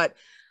age, but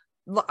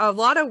a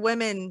lot of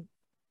women,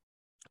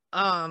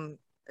 no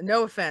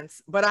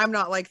offense, but I'm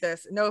not like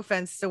this. No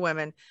offense to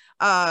women.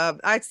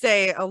 I'd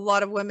say a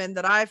lot of women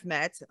that I've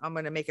met, I'm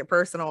going to make it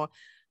personal,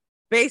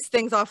 base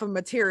things off of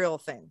material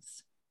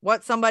things,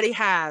 what somebody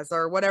has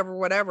or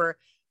whatever.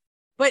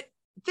 But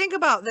think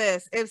about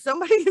this. If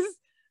somebody's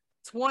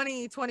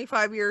 20,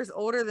 25 years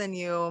older than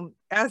you,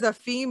 as a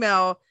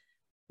female,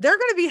 they're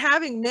going to be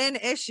having men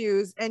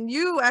issues, and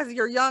you as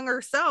your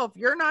younger self,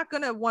 you're not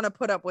going to want to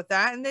put up with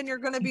that. And then you're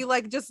going to be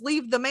like, just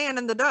leave the man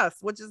in the dust,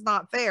 which is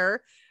not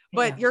fair,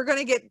 but you're going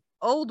to get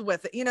old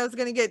with it. You know,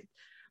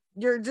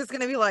 you're just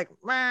going to be like,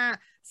 meh.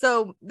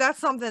 So that's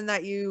something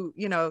that you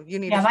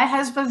need. Yeah, my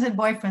husbands and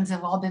boyfriends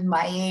have all been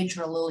my age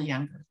or a little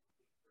younger.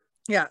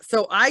 Yeah.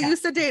 So I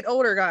used to date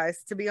older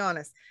guys, to be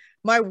honest.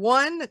 My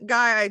one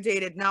guy I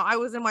dated, now I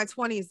was in my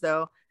 20s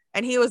though,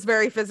 and he was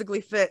very physically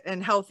fit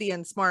and healthy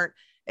and smart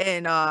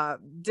and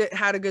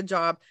had a good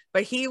job,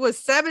 but he was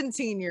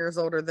 17 years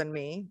older than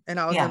me, and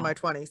I was in my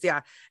 20s.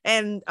 Yeah.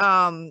 And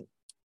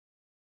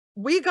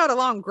we got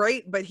along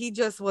great, but he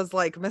just was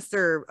like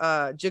Mr.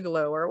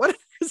 Gigolo or whatever.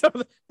 So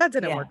that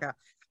didn't work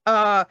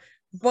out.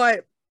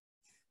 But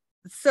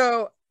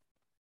so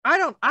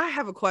I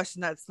have a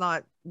question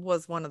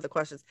was one of the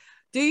questions.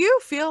 Do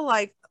you feel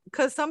like,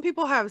 because some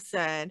people have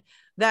said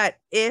that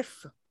and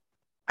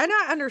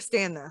I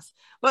understand this,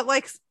 but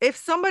like if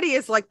somebody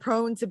is like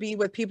prone to be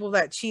with people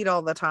that cheat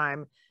all the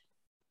time,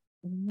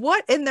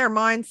 what in their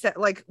mindset,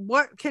 like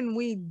what can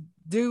we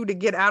do to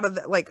get out of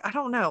that? Like, I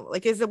don't know,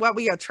 like, is it what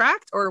we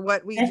attract or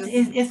what we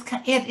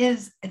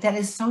that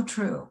is so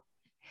true.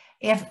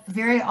 If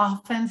very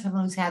often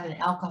someone who's had an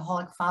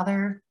alcoholic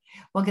father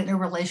will get in a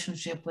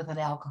relationship with an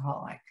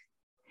alcoholic,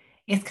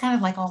 it's kind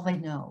of like all they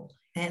know.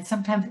 And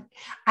sometimes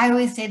I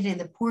always say today,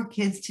 the poor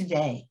kids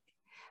today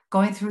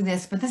going through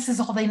this, but this is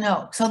all they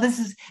know. So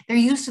they're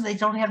used to, they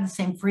don't have the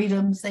same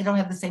freedoms. They don't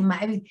have the same,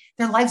 I mean,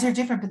 their lives are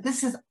different, but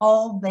this is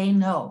all they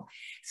know.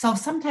 So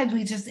sometimes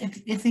we just,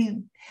 if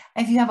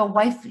you have a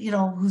wife,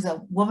 who's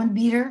a woman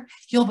beater,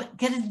 you'll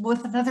get it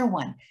with another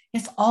one.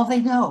 It's all they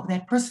know.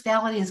 That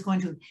personality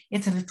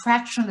it's an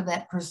attraction to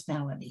that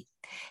personality.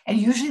 And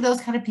usually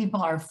those kind of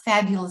people are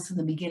fabulous in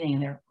the beginning,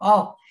 and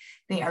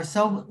they are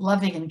so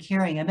loving and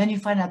caring. And then you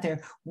find out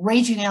they're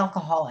raging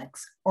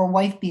alcoholics or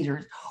wife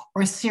beaters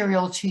or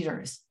serial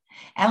cheaters.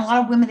 And a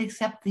lot of women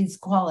accept these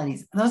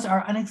qualities. Those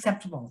are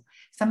unacceptable.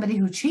 Somebody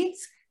who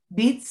cheats,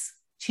 beats,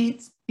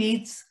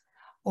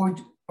 or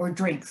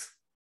drinks.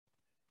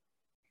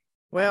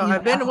 Well, you know,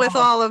 I've been with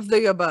alcohol. all of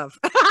the above.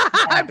 Yeah,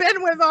 I've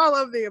been with all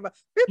of the above.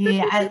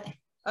 yeah.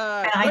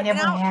 And I But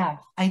never now, have.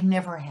 I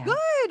never have.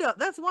 good.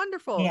 That's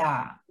wonderful.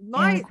 Yeah. And of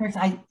My, course,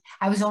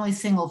 I was only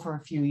single for a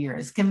few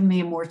years. Given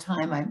me more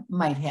time, I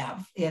might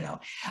have, you know.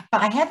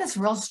 But I had this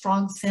real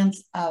strong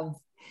sense of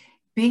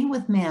being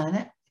with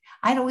men.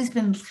 I'd always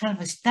been kind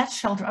of that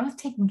shelter. I was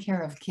taking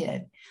care of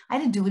kid. I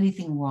didn't do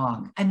anything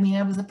wrong. I mean,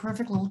 I was a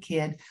perfect little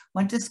kid,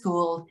 went to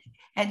school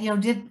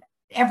and, did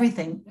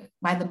everything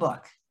by the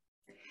book.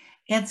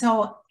 And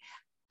so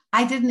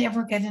I didn't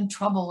ever get in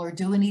trouble or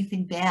do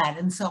anything bad.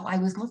 And so I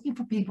was looking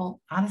for people,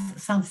 honestly,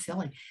 it sounds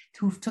silly,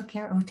 who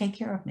take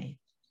care of me.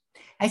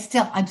 I've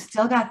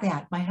still got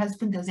that. My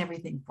husband does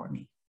everything for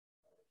me.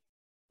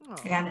 oh.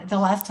 And the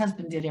last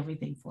husband did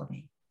everything for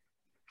me.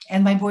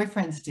 And my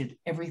boyfriends did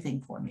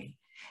everything for me.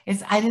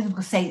 I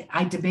didn't say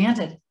I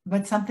demanded,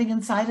 but something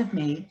inside of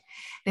me,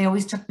 they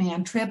always took me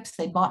on trips.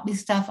 They bought me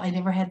stuff. I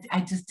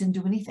just didn't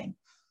do anything,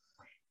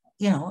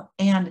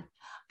 and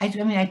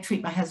I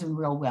treat my husband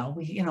real well.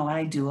 And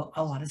I do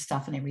a lot of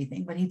stuff and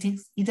everything, but he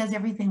does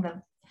everything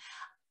that,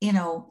 he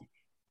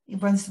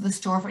runs to the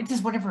store for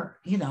just whatever,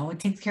 it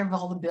takes care of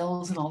all the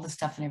bills and all the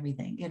stuff and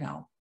everything,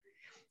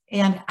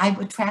 and I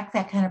attract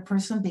that kind of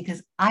person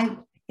because I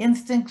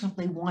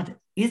instinctively want it.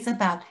 It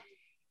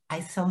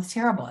sounds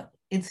terrible.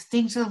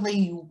 Instinctively,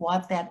 you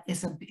want that.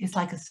 It's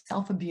like a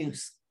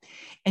self-abuse.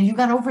 And you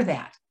got over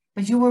that.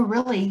 But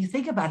you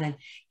think about it,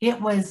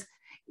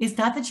 it's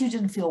not that you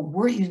didn't feel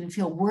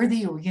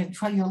worthy, or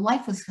your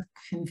life was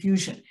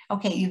confusion.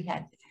 Okay, you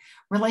had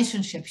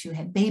relationships, you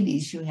had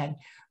babies, you had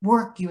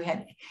work, you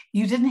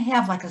didn't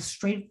have like a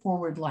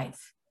straightforward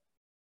life,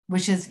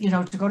 which is,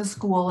 to go to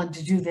school and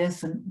to do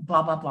this and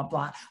blah, blah, blah,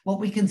 blah,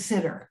 what we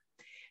consider.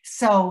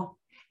 So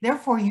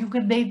therefore, you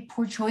could make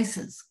poor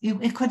choices.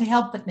 It couldn't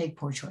help but make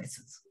poor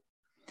choices.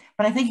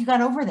 But I think you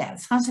got over that. It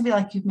sounds to me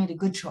like you've made a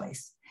good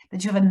choice,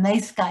 that you have a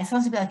nice guy. It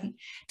sounds to me like,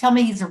 tell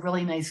me he's a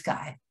really nice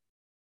guy.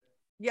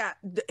 Yeah,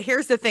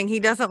 here's the thing. He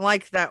doesn't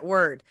like that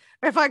word.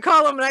 If I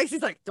call him nice,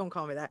 he's like, don't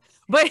call me that.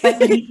 But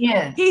he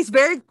is. He's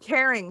very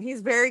caring.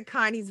 He's very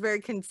kind. He's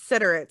very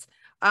considerate.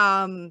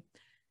 That's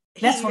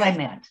what I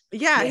meant.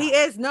 Yeah, he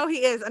is. No, he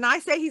is. And I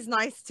say he's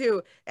nice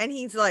too. And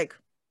he's like,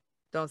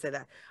 don't say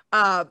that.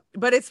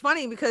 But it's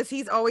funny because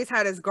he's always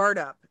had his guard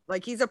up.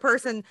 Like, he's a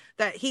person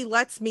that he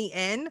lets me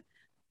in,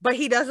 but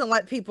he doesn't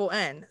let people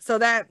in. So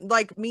that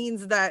like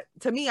means that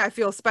to me, I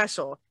feel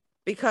special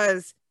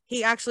because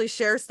he actually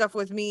shares stuff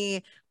with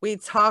me. We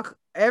talk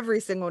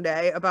every single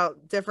day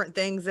about different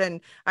things.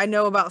 And I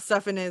know about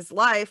stuff in his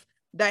life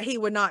that he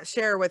would not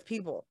share with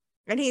people.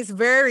 And he's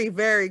very,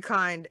 very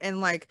kind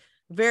and like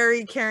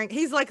very caring.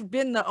 He's like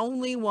been the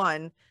only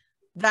one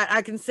that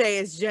I can say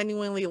is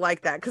genuinely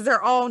like that, because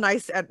they're all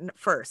nice at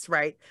first,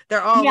 right?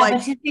 They're all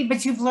like,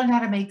 but you've learned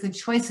how to make good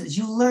choices.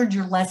 You learned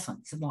your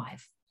lessons in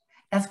life.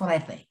 That's what I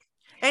think.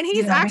 And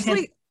he's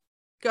actually,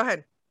 go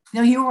ahead.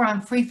 No, you were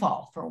on free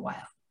fall for a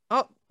while.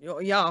 Oh,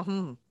 yeah.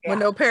 With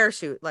no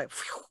parachute, like,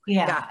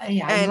 yeah.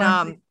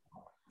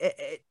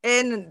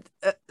 And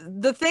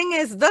the thing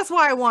is, that's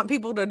why I want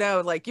people to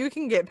know, like, you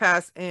can get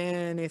past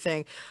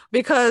anything,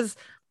 because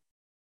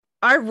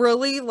I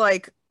really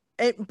like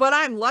it, but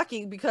I'm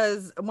lucky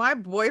because my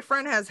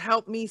boyfriend has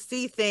helped me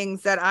see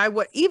things that I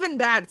would, even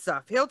bad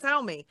stuff. He'll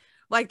tell me,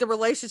 like the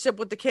relationship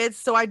with the kids.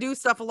 So I do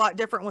stuff a lot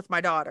different with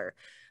my daughter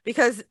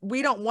because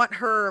we don't want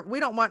her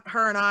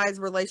and I's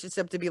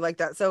relationship to be like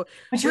that. So,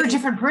 but you're a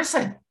different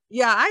person.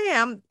 Yeah, I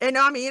am. And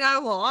I mean,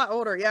 I'm a lot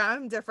older. Yeah,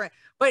 I'm different.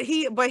 But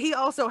he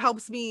also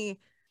helps me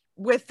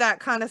with that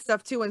kind of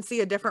stuff too and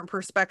see a different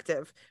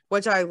perspective,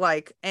 which I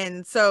like.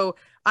 And so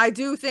I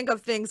do think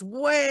of things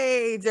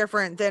way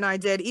different than I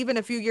did even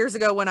a few years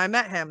ago when I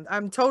met him.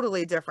 I'm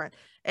totally different.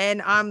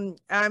 And I'm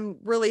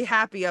really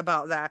happy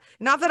about that.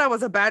 Not that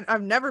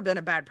I've never been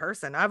a bad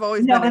person. I've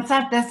always been. No,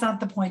 that's not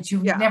the point.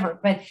 You've never,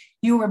 but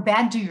you were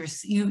bad to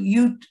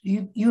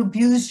you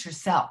abused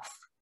yourself.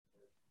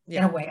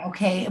 In a way,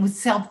 okay? It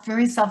was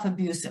very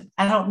self-abusive.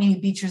 I don't mean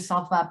you beat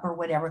yourself up or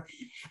whatever,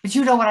 but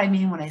you know what I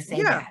mean when I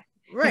say that.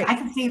 Right. I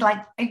can see,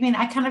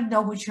 I kind of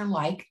know what you're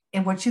like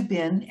and what you've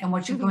been and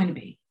what you're going to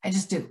be. I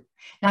just do.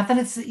 Not that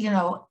it's,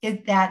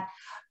 that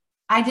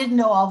I didn't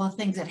know all the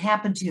things that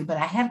happened to you, but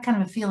I had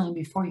kind of a feeling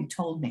before you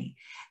told me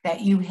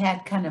that you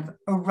had kind of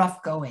a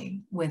rough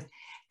going with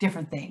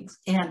different things.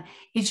 And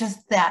it's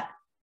just that,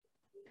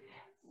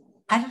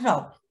 I don't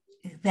know,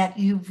 that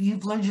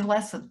you've learned your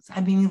lessons.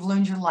 I mean, you've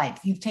learned your life.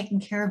 You've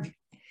taken care of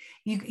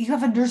you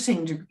have a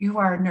nursing degree. You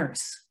are a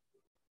nurse.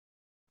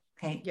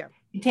 Okay. Yeah.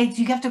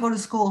 You have to go to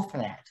school for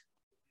that.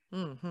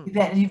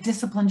 Mm-hmm. You've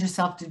disciplined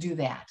yourself to do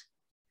that.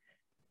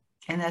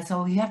 And that's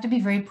all. You have to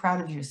be very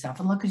proud of yourself.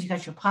 And look, because you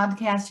got your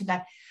podcast,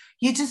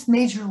 you just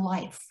made your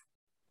life.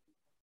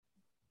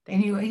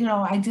 And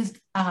I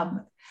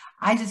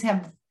just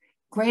have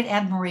great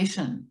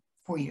admiration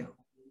for you,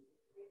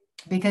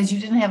 because you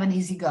didn't have an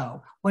easy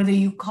go. Whether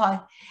you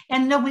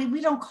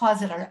we don't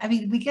cause it. I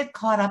mean, we get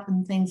caught up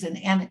in things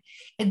and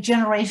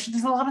generation.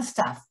 There's a lot of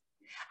stuff.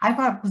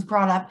 was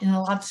brought up in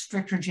a lot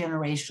stricter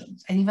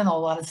generations. And even though a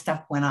lot of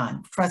stuff went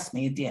on, trust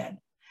me, it did.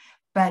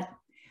 But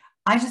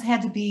I just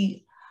had to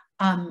be,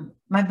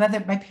 my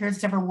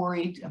parents never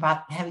worried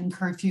about having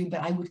curfew,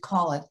 but I would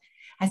call it.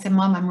 I said,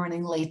 Mom, I'm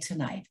running late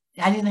tonight.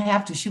 I didn't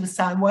have to. She was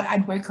sound.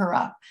 I'd wake her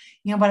up,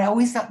 but I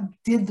always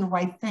did the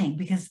right thing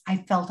because I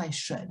felt I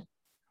should.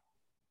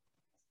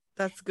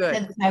 That's good.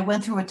 And I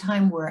went through a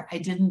time where I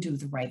didn't do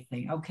the right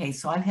thing. Okay,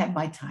 so I've had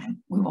my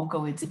time. We won't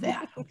go into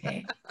that.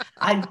 Okay,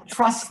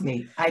 trust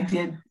me, I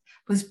did.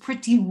 Was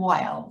pretty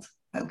wild.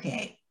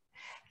 Okay,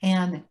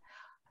 and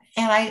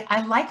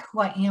I like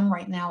who I am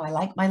right now. I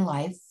like my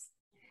life,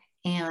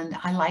 and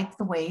I like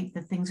the way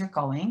that things are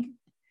going.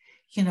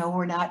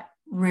 We're not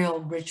real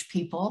rich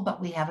people,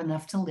 but we have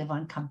enough to live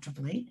on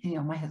comfortably.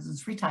 My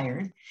husband's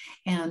retired,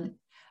 and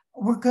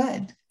we're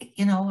good.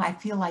 I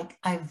feel like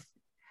I'm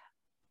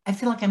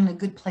in a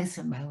good place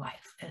in my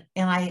life,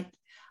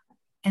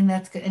 and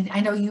that's good. And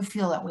I know you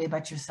feel that way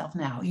about yourself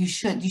now. You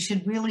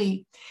should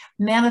really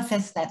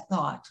manifest that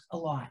thought a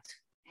lot.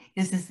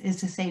 Is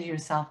to say to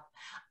yourself,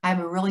 I'm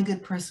a really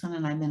good person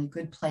and I'm in a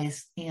good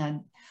place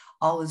and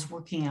all is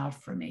working out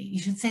for me. You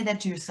should say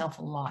that to yourself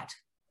a lot.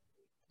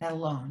 That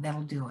alone,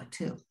 that'll do it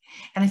too.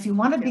 And if you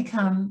want to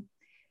become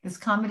this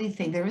comedy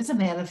thing, there is a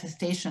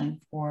manifestation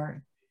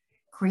for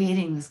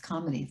creating this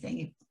comedy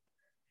thing.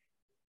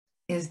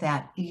 Is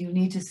that you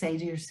need to say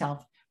to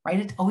yourself,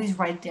 always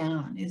write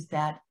down, is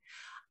that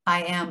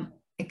I am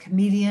a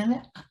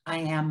comedian. I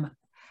am,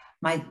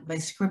 my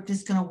script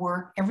is going to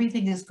work.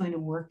 Everything is going to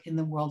work in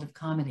the world of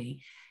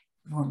comedy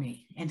for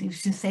me. And you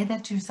should say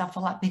that to yourself a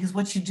lot, because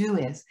what you do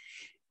is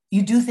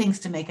you do things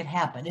to make it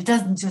happen. It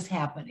doesn't just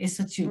happen. It's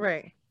that you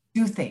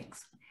do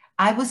things.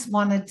 I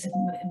wanted to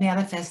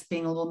manifest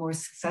being a little more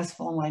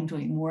successful in what I'm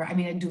doing more. I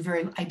mean, I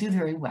do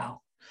very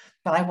well,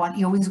 but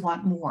you always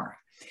want more.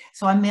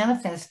 So I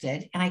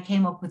manifested and I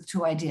came up with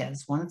 2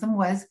 ideas. One of them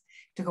was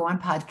to go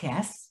on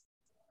podcasts.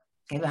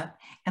 Gave up.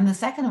 And the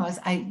second was,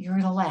 you're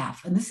going to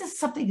laugh. And this is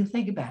something to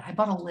think about. I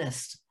bought a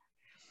list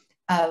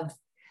of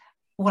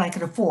what I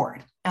could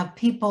afford, of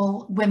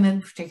people,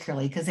 women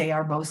particularly, because they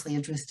are mostly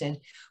interested,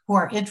 who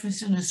are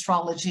interested in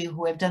astrology,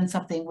 who have done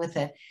something with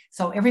it.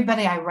 So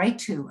everybody I write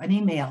to an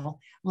email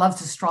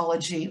loves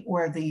astrology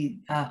or the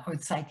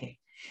psychic.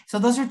 So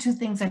those are 2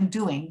 things I'm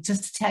doing,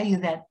 just to tell you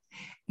that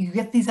you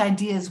get these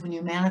ideas when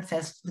you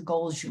manifest the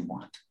goals you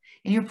want.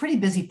 And you're a pretty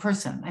busy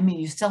person. I mean,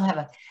 you still have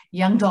a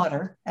young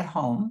daughter at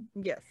home.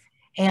 Yes.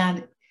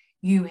 And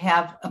you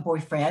have a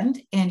boyfriend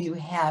and you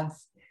have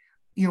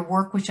your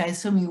work, which I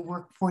assume you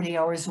work 40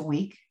 hours a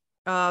week.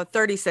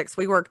 36.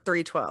 We work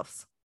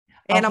 3/12s.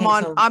 And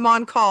okay, I'm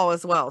on call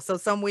as well. So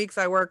some weeks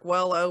I work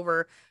well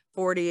over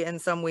 40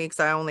 and some weeks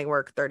I only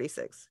work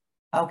 36.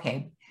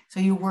 Okay.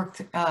 So you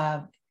worked,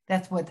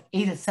 that's what,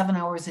 8 to 7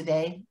 hours a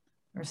day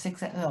or 6,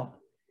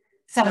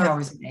 7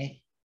 hours a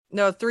day.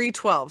 No,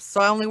 3/12s.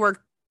 So I only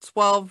work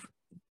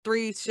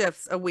 3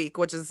 shifts a week,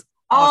 which is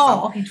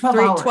awesome. Okay,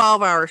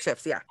 12-hour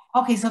shifts. Yeah.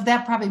 Okay, so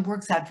that probably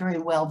works out very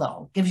well,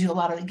 though. It gives you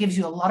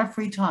a lot of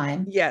free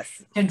time.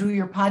 Yes. To do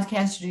your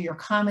podcast, to do your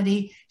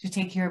comedy, to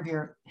take care of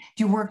do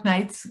you work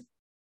nights?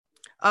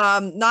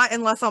 Not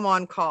unless I'm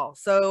on call.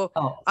 So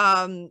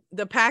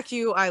the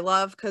PACU I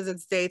love because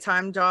it's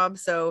daytime job.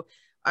 So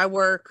I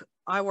work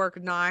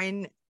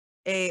 9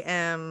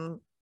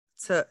 a.m.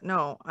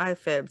 I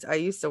fibbed. I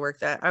used to work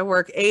that. I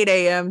work 8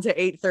 a.m. to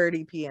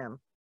 8:30 p.m.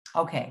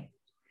 Okay.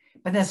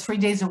 But that's 3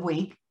 days a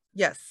week.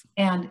 Yes.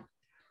 And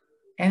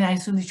I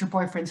assume that your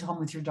boyfriend's home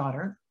with your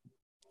daughter.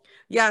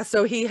 Yeah.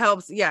 So he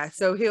helps. Yeah.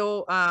 So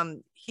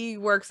he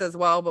works as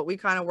well, but we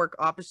kind of work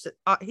opposite.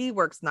 He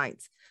works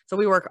nights. So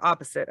we work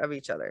opposite of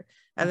each other.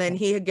 And then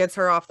he gets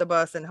her off the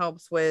bus and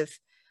helps with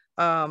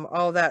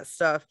all that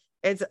stuff.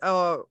 It's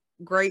a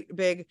great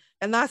big,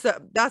 and that's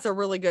a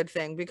really good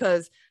thing,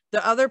 because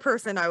the other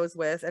person I was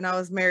with, and I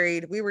was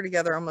married, we were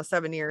together almost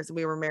 7 years and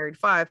we were married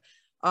 5,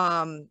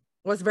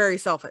 was very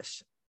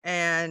selfish.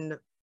 And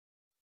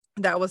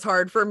that was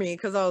hard for me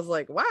because I was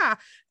like, wow.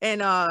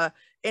 And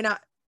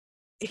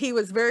he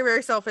was very,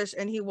 very selfish,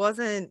 and he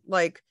wasn't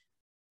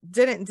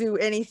didn't do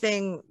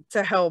anything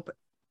to help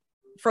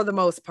for the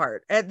most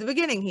part. At the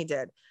beginning he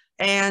did.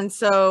 And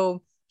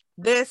so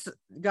this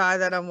guy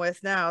that I'm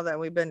with now, that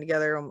we've been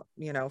together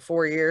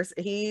 4 years,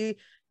 he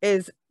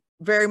is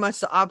very much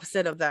the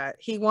opposite of that.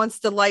 He wants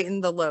to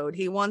lighten the load.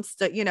 He wants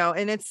to,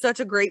 and it's such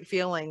a great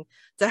feeling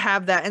to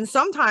have that. And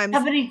sometimes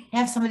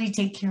have somebody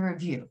take care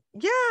of you.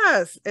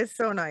 Yes, it's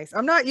so nice.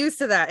 I'm not used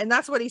to that. And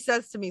that's what he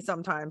says to me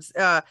sometimes.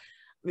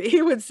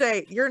 He would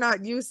say, you're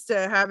not used to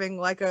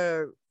having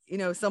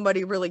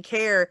somebody really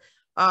care,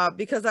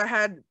 because I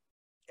had,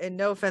 and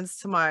no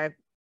offense to my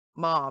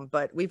mom,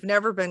 but we've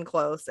never been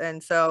close.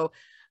 And so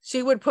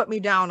she would put me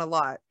down a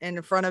lot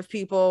in front of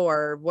people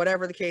or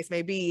whatever the case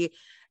may be.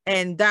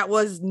 And that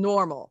was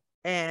normal.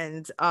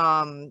 And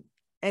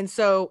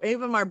so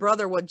even my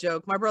brother would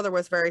joke. My brother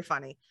was very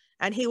funny,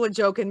 and he would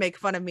joke and make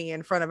fun of me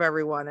in front of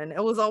everyone. And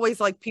it was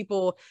always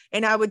people,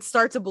 and I would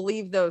start to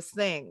believe those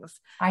things.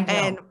 I know.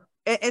 And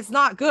it's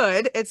not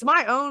good. It's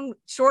my own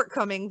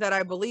shortcoming that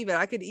I believe it.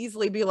 I could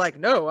easily be like,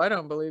 no, I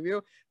don't believe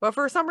you. But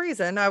for some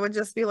reason, I would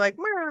just be like,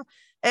 meh,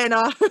 and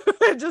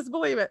just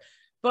believe it.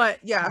 But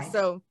yeah, Right.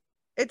 so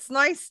it's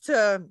nice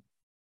to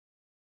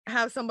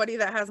have somebody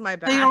that has my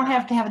back. So you don't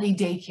have to have any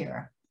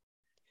daycare.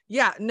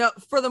 Yeah, no,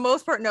 for the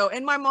most part, no.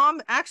 And my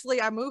mom, actually,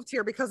 I moved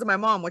here because of my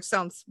mom, which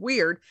sounds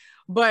weird,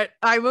 but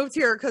I moved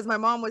here because my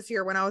mom was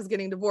here when I was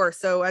getting divorced.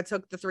 So I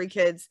took the 3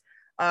 kids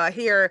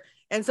here.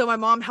 And so my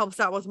mom helps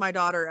out with my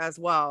daughter as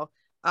well.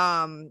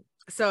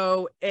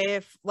 So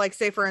if, like,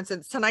 say, for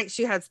instance, tonight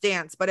she has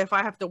dance, but if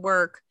I have to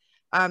work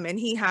and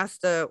he has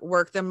to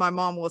work, then my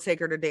mom will take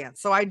her to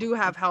dance. So I do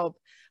have help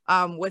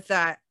with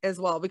that as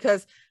well,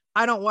 because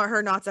I don't want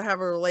her not to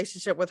have a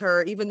relationship with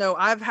her, even though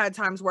I've had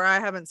times where I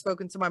haven't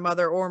spoken to my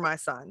mother or my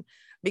son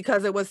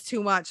because it was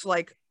too much.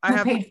 Like I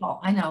have painful.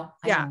 I know.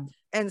 Yeah.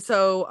 And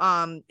so,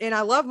 and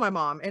I love my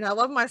mom and I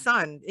love my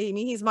son. I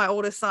mean, he's my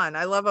oldest son.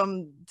 I love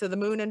him to the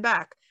moon and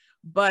back,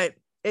 but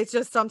it's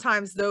just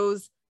sometimes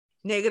those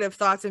negative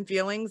thoughts and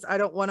feelings, I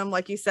don't want them,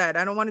 like you said,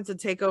 I don't want it to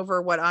take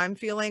over what I'm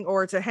feeling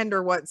or to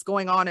hinder what's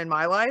going on in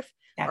my life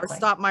or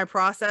stop my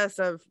process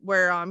of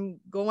where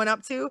I'm going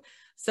up to.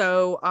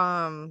 So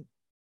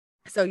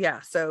yeah,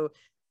 so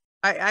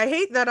I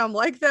hate that I'm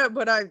like that,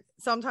 but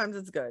sometimes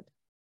it's good.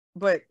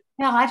 But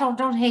no, I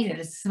don't hate it.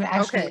 It's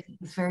actually okay.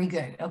 It's very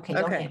good. Okay,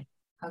 don't hate it.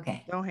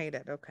 Okay. Don't hate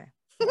it. Okay.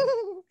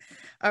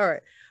 All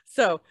right.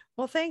 So,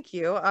 well, thank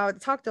you. I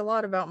talked a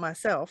lot about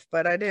myself,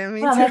 but I didn't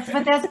mean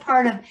to.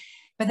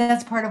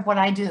 That's part of what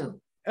I do.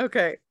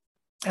 Okay.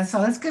 And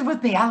so it's good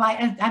with me.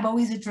 I'm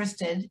always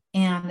interested,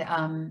 and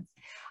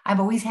I'm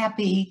always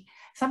happy.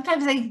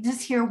 Sometimes I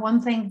just hear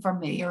one thing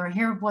from me or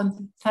hear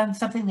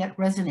something that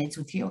resonates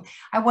with you.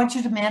 I want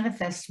you to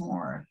manifest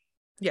more.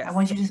 Yes. I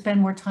want you to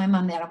spend more time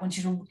on that. I want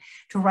you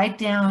to write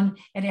down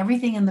and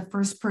everything in the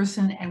first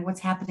person and what's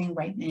happening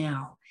right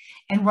now.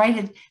 And write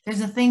it.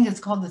 There's a thing that's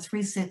called the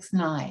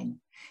 369.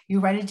 You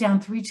write it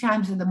down 3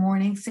 times in the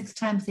morning, 6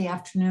 times in the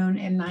afternoon,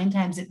 and 9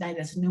 times at night.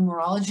 It's a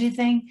numerology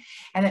thing,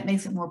 and it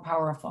makes it more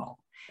powerful.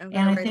 And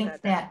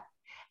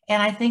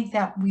I think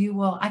that we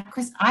will,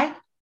 Chris,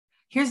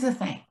 here's the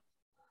thing,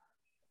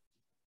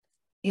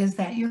 is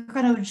that you're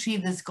going to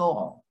achieve this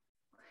goal.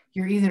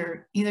 You're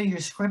either your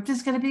script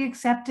is going to be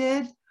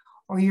accepted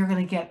or you're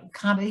going to get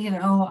comedy,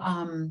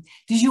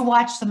 did you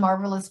watch The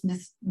Marvelous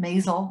Miss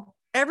Maisel?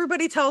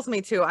 Everybody tells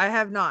me to. I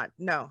have not.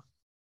 No.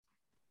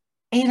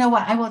 And you know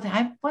what?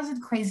 I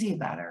wasn't crazy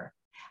about her.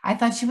 I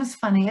thought she was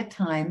funny at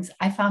times.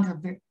 I found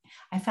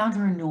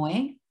her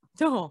annoying.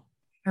 Oh.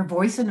 Her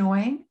voice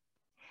annoying.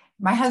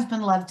 My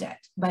husband loved it,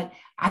 but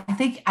I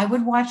think I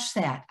would watch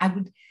that. I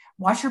would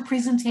watch her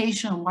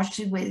presentation and watch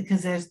it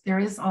because there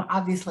is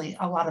obviously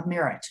a lot of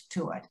merit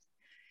to it.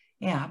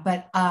 Yeah,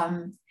 but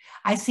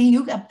I see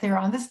you up there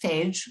on the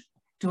stage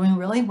doing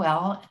really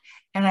well.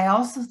 And I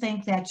also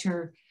think that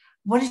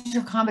what is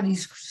your comedy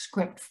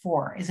script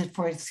for? Is it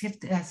for a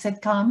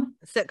sitcom?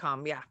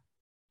 Sitcom, yeah.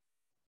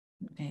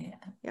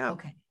 Yeah.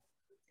 Okay.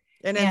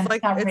 And it's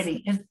like not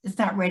ready. It's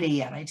not ready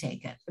yet, I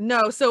take it.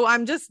 No, so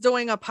I'm just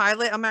doing a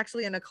pilot. I'm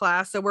actually in a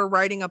class, so we're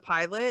writing a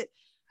pilot.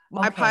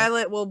 My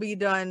pilot will be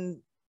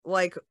done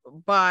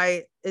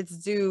it's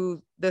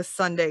due this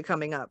Sunday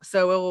coming up.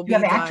 So it will be. You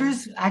have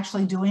actors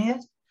actually doing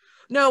it?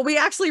 No, we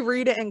actually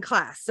read it in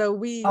class. So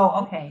we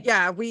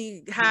yeah,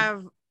 we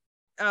have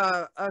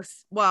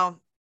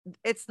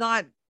it's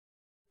not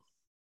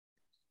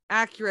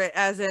accurate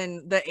as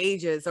in the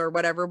ages or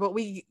whatever, but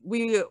we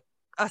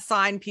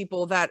assign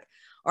people that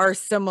are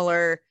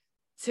similar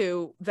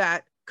to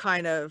that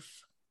kind of,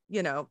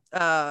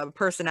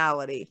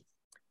 personality.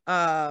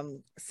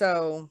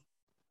 So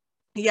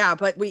yeah,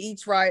 but we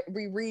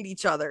read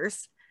each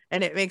other's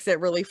and it makes it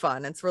really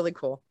fun. It's really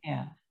cool.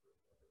 Yeah.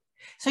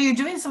 So you're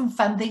doing some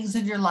fun things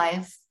in your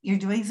life. You're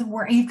doing some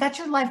work. You've got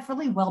your life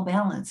really well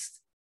balanced.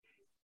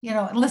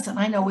 Listen,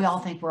 I know we all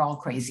think we're all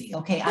crazy.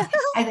 Okay.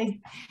 I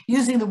think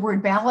using the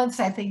word balance,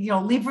 I think,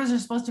 Libras are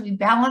supposed to be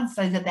balanced.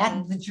 I said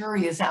that the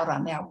jury is out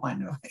on that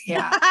one.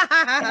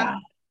 Yeah.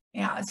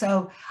 Yeah.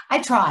 So I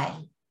try.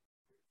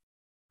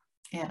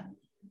 Yeah.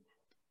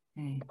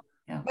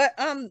 Yeah. But,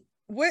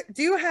 what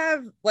do you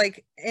have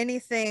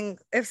anything,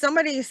 if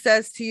somebody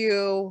says to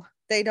you,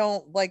 they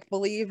don't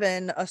believe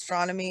in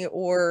astronomy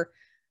or,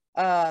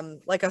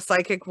 a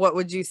psychic, what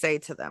would you say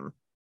to them?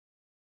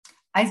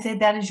 I say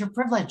that is your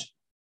privilege.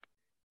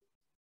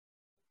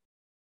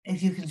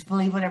 If you can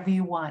believe whatever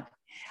you want,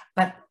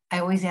 but I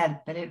always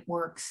add, but it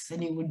works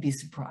and you would be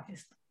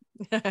surprised.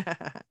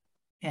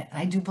 Yeah,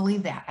 I do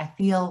believe that.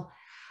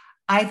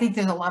 I think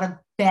there's a lot of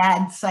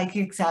bad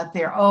psychics out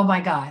there. Oh my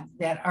God,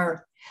 that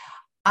are,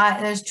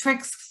 there's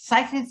tricks.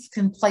 Psychics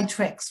can play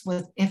tricks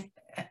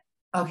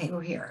okay,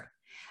 we're here.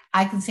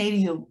 I can say to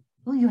you,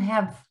 well, you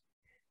have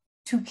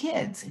 2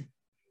 kids, and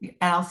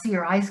I'll see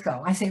your eyes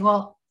go. I say,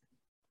 well,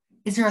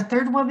 is there a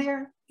third one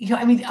there?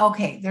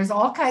 Okay, there's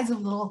all kinds of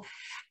little,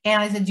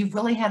 and I said, you've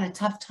really had a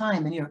tough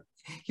time and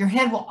your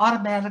head will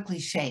automatically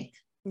shake.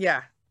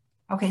 Yeah.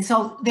 Okay,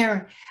 so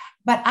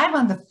but I'm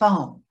on the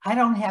phone. I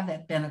don't have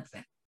that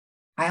benefit.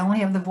 I only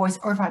have the voice,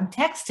 or if I'm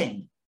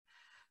texting,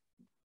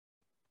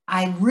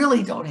 I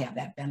really don't have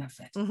that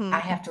benefit. Mm-hmm.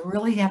 I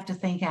really have to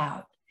think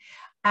out.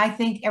 I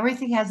think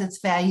everything has its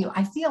value.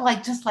 I feel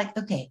like, just like,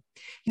 okay,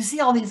 you see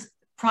all these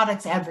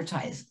products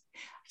advertised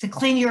to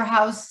clean your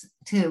house,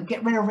 to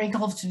get rid of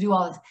wrinkles, to do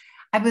all this.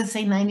 I would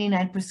say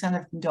 99%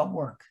 of them don't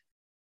work,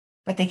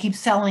 but they keep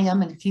selling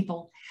them, and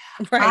people.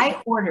 Right.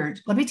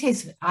 Let me tell you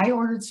something. I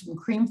ordered some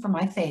cream for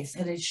my face,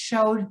 and it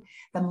showed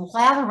them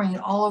lathering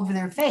it all over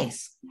their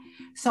face.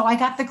 So I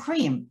got the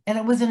cream, and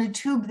it was in a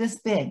tube this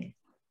big.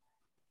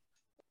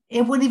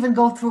 It wouldn't even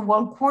go through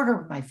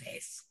 1/4 of my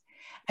face.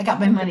 I got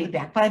my money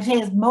back. But I'm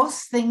saying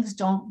most things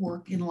don't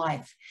work in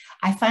life.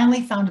 I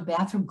finally found a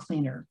bathroom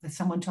cleaner that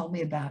someone told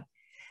me about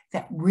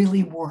that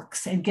really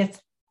works and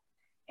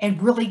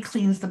really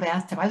cleans the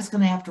bathtub. I was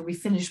going to have to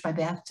refinish my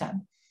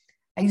bathtub.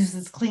 I use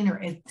this cleaner,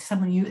 and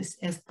someone used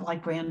as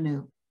like brand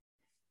new.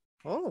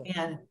 Oh.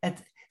 And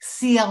it's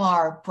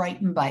CLR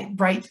Bright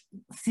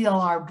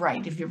CLR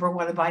Bright. If you ever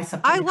want to buy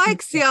something, I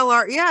like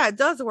CLR. Yeah, it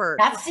does work.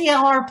 Not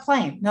CLR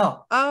plain.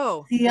 No.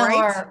 Oh,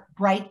 CLR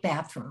Bright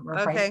bathroom or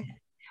okay. Bright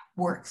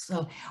works.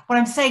 So what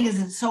I'm saying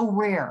is it's so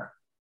rare.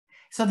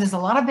 So there's a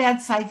lot of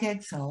bad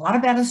psychics and a lot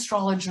of bad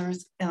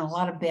astrologers and a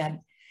lot of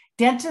bad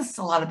dentists,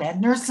 a lot of bad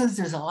nurses.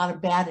 There's a lot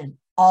of bad in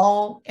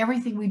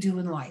everything we do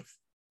in life.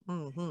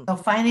 Mm-hmm. So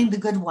finding the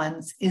good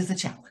ones is the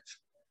challenge.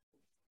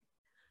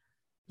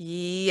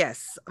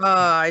 Yes.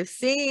 I've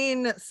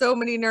seen so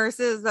many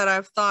nurses that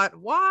I've thought,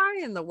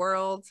 why in the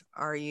world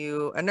are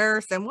you a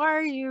nurse? And why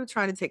are you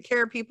trying to take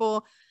care of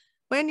people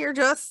when you're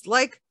just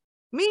like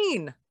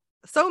mean?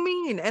 So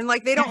mean. And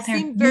like they don't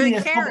seem very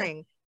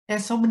caring.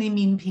 There's so many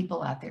mean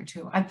people out there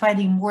too. I'm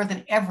fighting more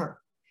than ever.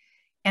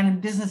 And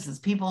in businesses,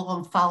 people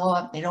don't follow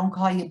up. They don't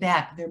call you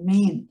back. They're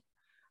mean.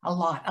 A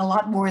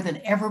lot more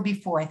than ever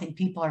before. I think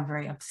people are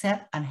very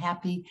upset,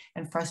 unhappy,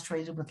 and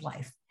frustrated with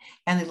life,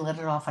 and they let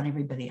it off on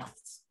everybody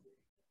else.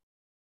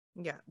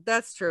 Yeah,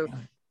 that's true.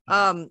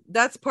 Yeah.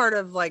 That's part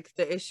of like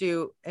the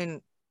issue.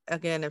 And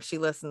again, if she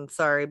listens,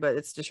 sorry, but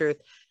it's the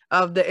truth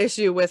of the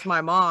issue with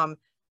my mom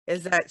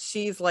is that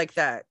she's like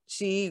that.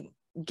 She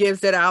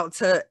gives it out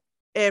to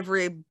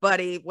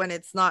everybody when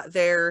it's not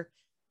there's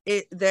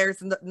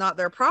not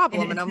their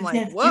problem. And I'm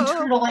like, whoa.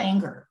 Internal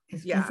anger.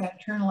 It's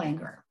internal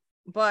anger.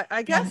 But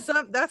I guess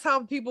that's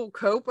how people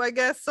cope, I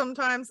guess,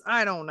 sometimes.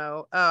 I don't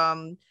know.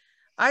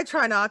 I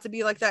try not to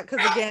be like that because,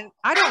 again,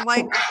 I don't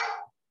like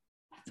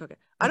it's okay.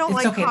 I don't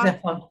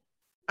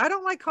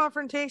like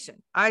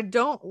confrontation. I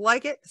don't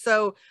like it.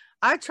 So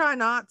I try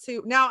not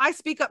to. Now I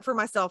speak up for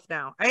myself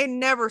now. I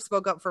never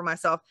spoke up for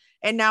myself,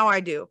 and now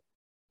I do.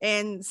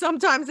 And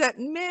sometimes that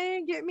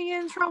may get me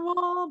in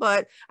trouble,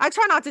 but I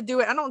try not to do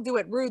it. I don't do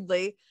it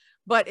rudely.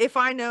 But if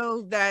I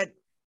know that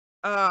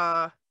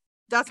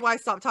that's why I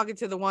stopped talking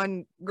to the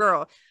one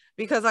girl,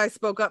 because I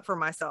spoke up for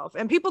myself,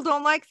 and people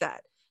don't like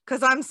that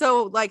because I'm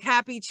so like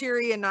happy,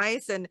 cheery, and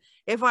nice. And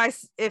if I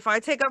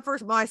take up for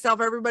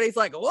myself, everybody's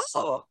like,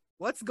 "Whoa,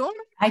 what's going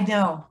on?" I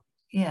know.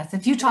 Yes.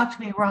 If you talk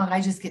to me wrong,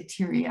 I just get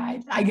teary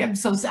eyed. I'm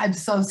so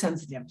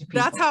sensitive to people.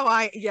 That's how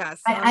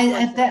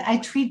I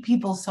treat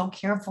people so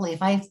carefully.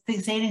 If I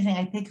say anything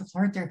I think will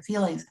hurt their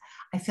feelings,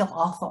 I feel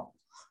awful.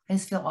 I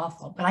just feel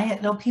awful. But I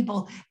know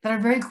people that are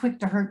very quick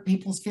to hurt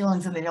people's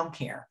feelings and they don't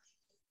care.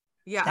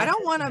 Yeah, I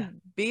don't want to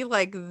be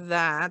like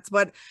that,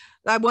 but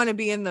I want to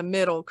be in the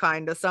middle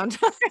kind of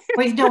sometimes.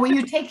 Wait, no, where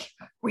you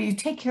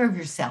take care of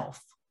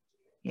yourself.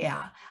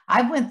 Yeah.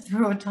 I went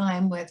through a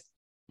time with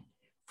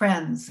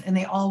friends and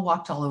they all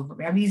walked all over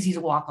me. I'm easy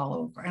to walk all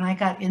over. And I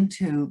got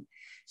into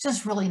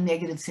just really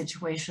negative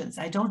situations.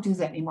 I don't do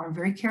that anymore. I'm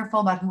very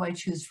careful about who I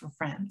choose for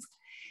friends.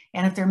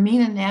 And if they're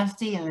mean and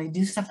nasty and they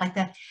do stuff like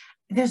that,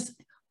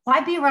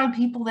 why be around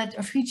people that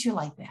treat you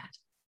like that?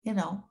 You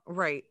know?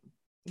 Right.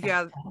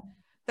 Yeah.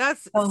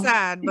 That's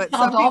sad, but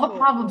solved all the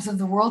problems of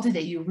the world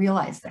today. You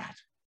realize that.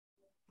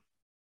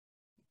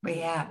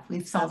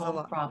 We've solved all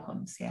the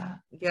problems. Yeah.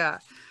 Yeah.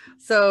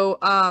 So,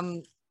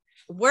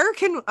 where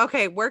can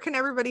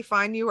everybody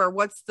find you, or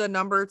what's the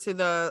number to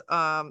the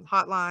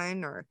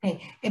hotline? Or and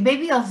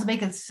maybe I'll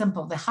make it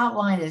simple. The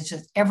hotline is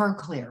just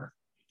Everclear,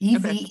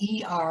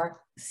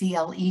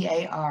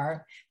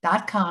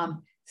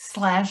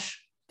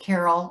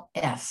 everclear.com/Carol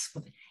S,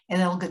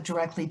 and it'll get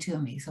directly to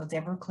me. So it's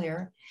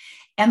Everclear.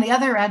 And the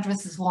other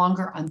address is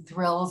longer on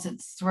Thrills.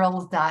 It's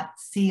thrills.co.uk.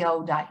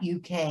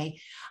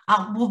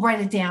 We'll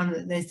write it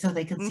down so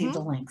they can see the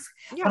links.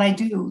 Yeah. But I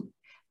do,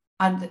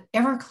 on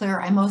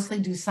Everclear, I mostly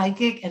do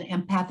psychic and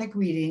empathic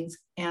readings.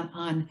 And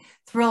on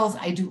Thrills,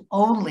 I do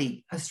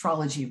only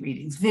astrology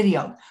readings,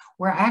 video,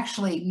 where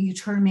actually you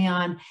turn me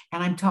on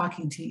and I'm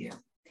talking to you.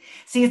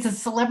 See, it's a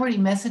celebrity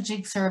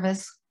messaging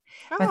service,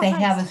 but they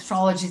have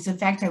astrologies. In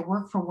fact, I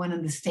work for one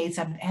in the States.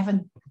 I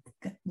haven't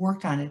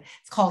worked on it.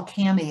 It's called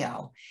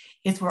Cameo.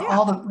 It's where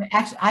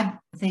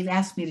they've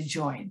asked me to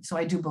join. So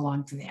I do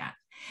belong to that.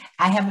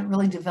 I haven't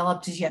really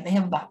developed it yet. They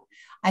have about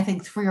I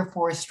think 3 or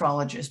 4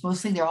 astrologers.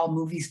 Mostly they're all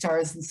movie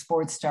stars and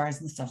sports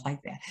stars and stuff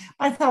like that.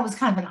 But I thought it was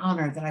kind of an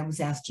honor that I was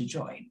asked to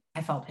join.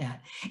 I felt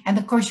that. And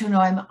of course,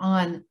 I'm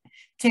on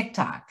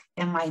TikTok,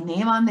 and my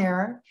name on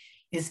there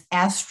is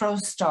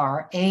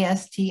Astrostar,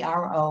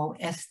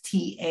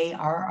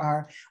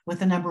 ASTROSTARR, with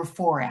the number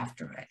 4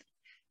 after it.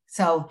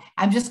 So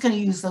I'm just going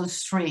to use those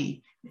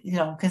 3,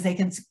 because they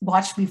can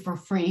watch me for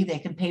free. They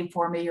can pay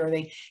for me, or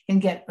they can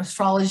get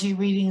astrology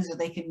readings, or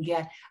they can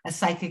get a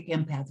psychic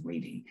empath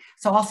reading.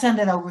 So I'll send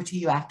it over to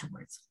you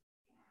afterwards.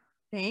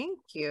 Thank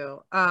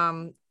you.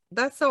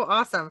 That's so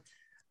awesome.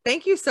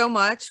 Thank you so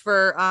much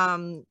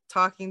for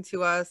talking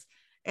to us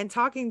and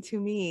talking to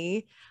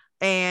me.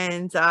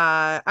 And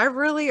I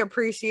really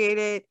appreciate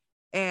it.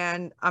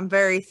 And I'm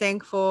very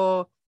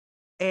thankful.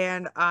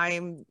 And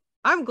I'm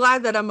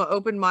glad that I'm an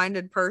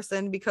open-minded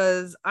person,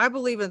 because I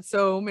believe in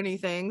so many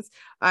things.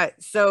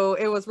 So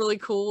it was really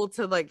cool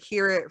to like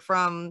hear it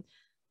from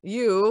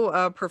you,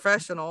 a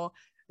professional,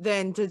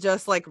 than to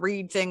just like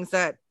read things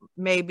that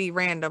may be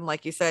random.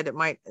 Like you said,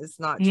 it's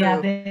not true.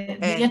 Yeah,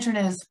 the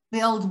internet is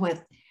filled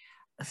with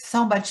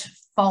so much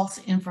false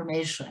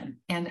information.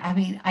 And I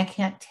mean, I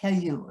can't tell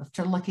you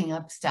after looking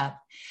up stuff.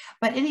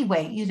 But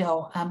anyway,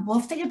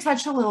 we'll stay in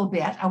touch a little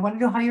bit. I want to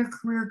know how your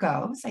career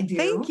goes. I do.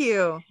 Thank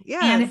you.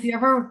 Yes. And if you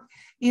ever,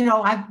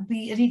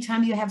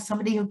 anytime you have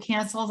somebody who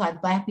cancels,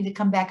 I'd be happy to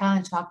come back on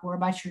and talk more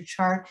about your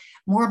chart,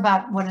 more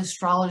about what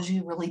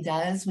astrology really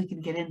does. We can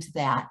get into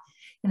that,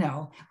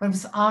 but it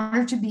was an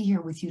honor to be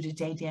here with you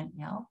today,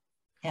 Danielle.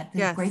 At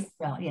this great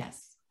spell.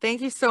 Yes.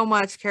 Thank you so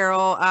much,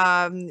 Carol.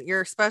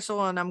 You're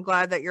special, and I'm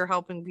glad that you're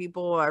helping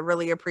people. I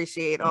really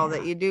appreciate all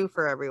that you do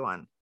for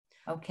everyone.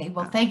 Okay.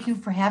 Well, thank you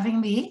for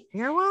having me.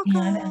 You're welcome.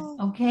 And,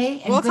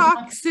 okay. And we'll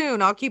talk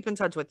soon. I'll keep in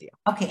touch with you.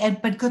 Okay.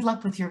 But good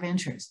luck with your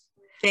ventures.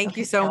 Thank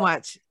you so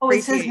much.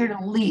 It says here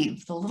to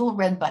leave, the little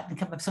red button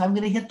come up. So I'm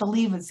going to hit the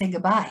leave and say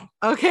goodbye.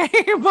 Okay.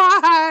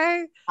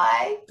 Bye.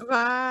 Bye.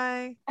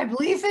 Bye. I'm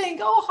leaving.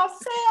 Oh, how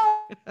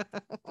sad.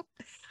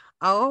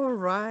 All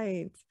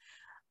right.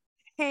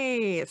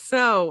 Hey,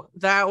 so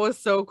that was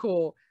so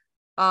cool.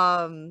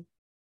 I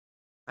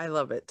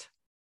love it.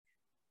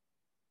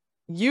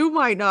 You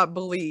might not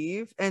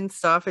believe in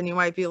stuff, and you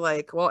might be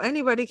like, well,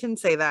 anybody can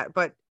say that,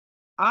 but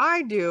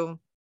I do.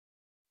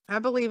 I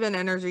believe in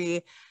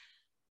energy,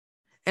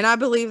 and I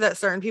believe that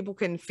certain people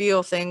can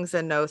feel things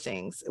and know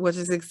things, which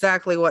is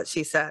exactly what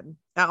she said.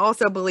 I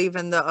also believe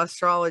in the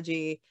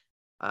astrology.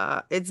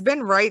 It's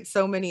been right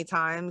so many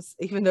times,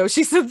 even though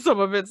she said some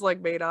of it's like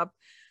made up,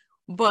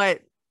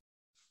 but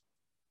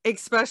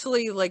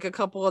especially like a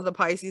couple of the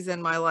Pisces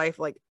in my life,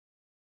 like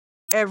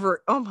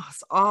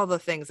almost all the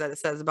things that it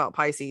says about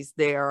Pisces,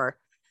 they are.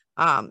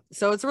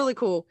 So it's really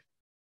cool.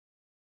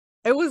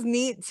 It was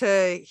neat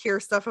to hear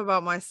stuff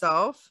about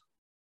myself,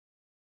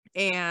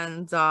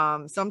 and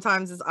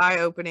sometimes it's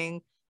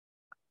eye-opening.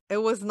 It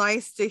was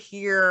nice to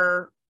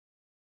hear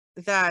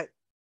that,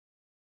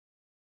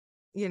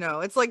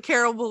 it's like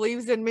Carol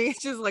believes in me.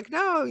 She's like,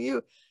 no,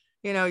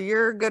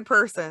 you're a good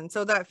person.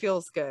 So that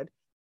feels good.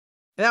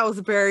 That was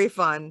very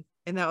fun,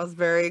 and that was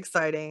very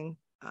exciting.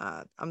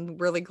 I'm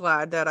really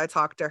glad that I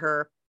talked to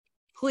her.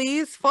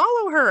 Please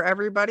follow her,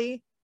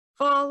 everybody.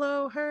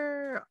 Follow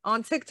her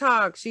on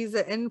TikTok. She's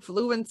an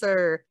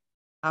influencer.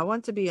 I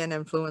want to be an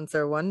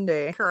influencer one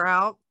day. Check her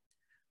out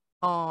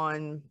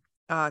on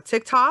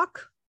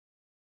TikTok,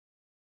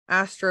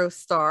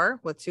 Astrostar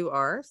with 2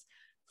 R's,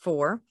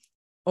 4,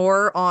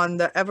 or on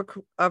the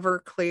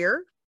Everclear,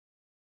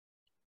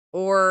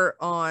 or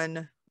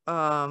on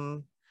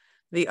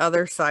the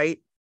other site,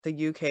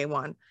 the UK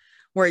one,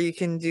 where you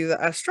can do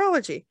the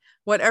astrology.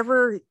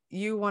 Whatever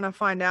you want to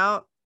find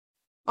out,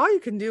 all you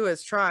can do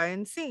is try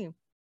and see.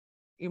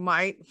 You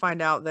might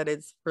find out that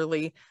it's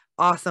really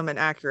awesome and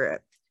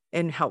accurate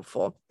and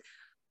helpful.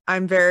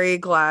 I'm very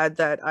glad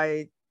that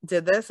I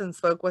did this and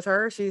spoke with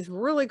her. She's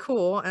really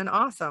cool and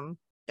awesome.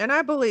 And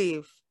I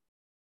believe,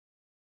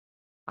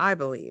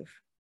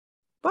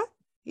 but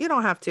you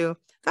don't have to.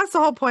 That's the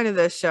whole point of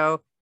this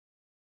show.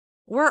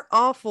 We're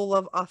all full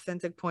of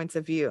authentic points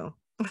of view,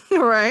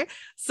 right?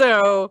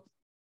 So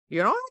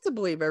you don't have to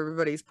believe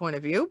everybody's point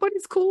of view, but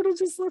it's cool to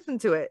just listen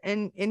to it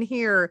and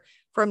hear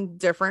from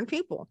different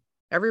people.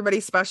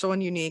 Everybody's special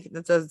and unique.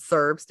 That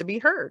deserves to be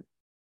heard.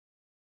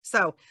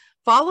 So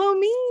follow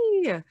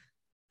me.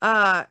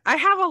 I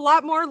have a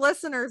lot more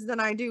listeners than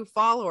I do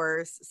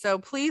followers. So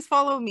please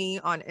follow me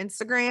on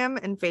Instagram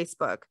and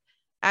Facebook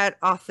at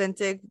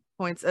Authentic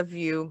Points of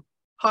View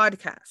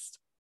Podcast.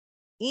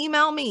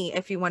 Email me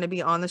if you want to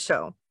be on the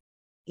show.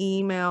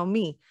 Email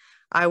me.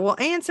 I will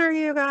answer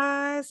you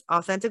guys.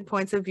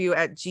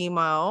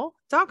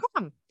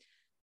 authenticpointsofview@gmail.com.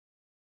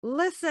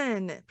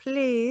 Listen,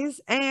 please,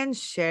 and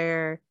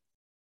share.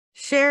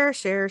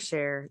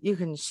 Share. You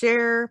can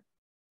share.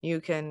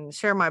 You can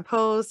share my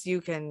posts. You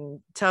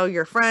can tell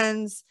your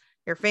friends,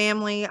 your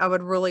family. I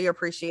would really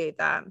appreciate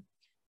that.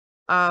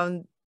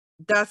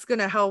 That's going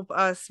to help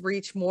us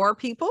reach more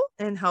people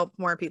and help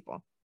more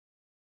people.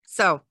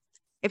 So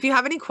if you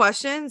have any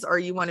questions or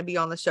you want to be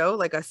on the show,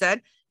 like I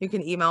said, you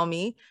can email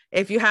me.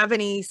 If you have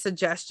any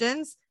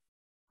suggestions,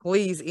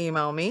 please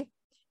email me.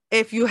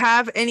 If you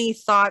have any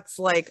thoughts,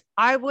 like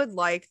I would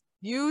like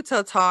you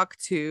to talk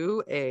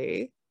to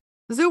a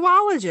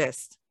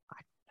zoologist.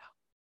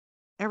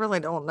 I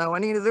really don't know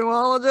any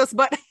zoologists,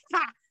 but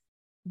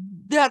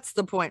that's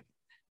the point.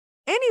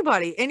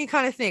 Anybody, any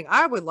kind of thing.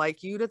 I would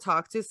like you to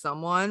talk to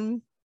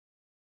someone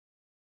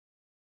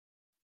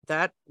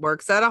that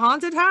works at a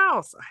haunted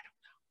house.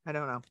 I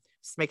don't know.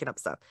 Just making up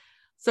stuff.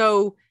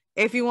 So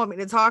if you want me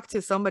to talk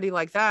to somebody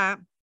like that,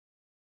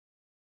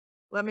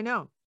 let me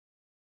know.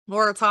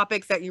 Or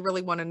topics that you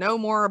really want to know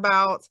more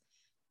about.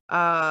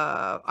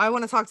 I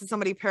want to talk to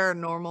somebody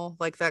paranormal,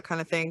 like that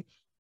kind of thing.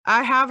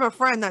 I have a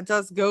friend that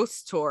does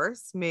ghost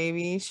tours.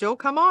 Maybe she'll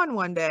come on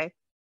one day.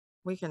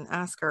 We can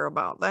ask her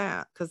about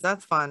that because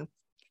that's fun.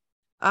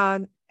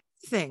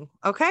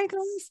 Okay,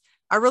 guys.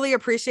 I really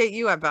appreciate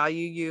you. I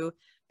value you.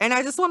 And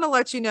I just want to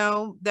let you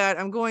know that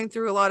I'm going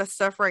through a lot of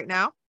stuff right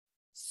now.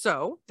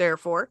 So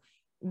therefore,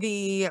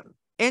 the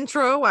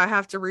intro I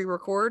have to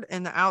re-record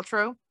and the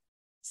outro.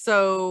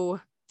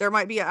 So there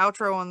might be an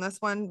outro on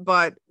this one,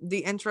 but the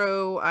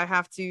intro, I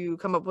have to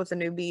come up with a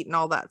new beat and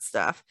all that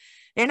stuff.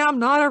 And I'm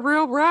not a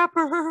real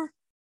rapper.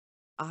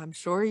 I'm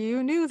sure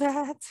you knew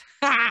that.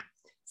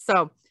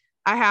 So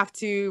I have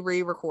to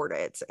re-record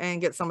it and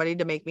get somebody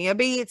to make me a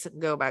beat,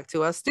 go back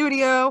to a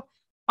studio,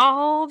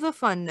 all the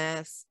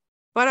funness.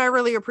 But I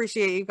really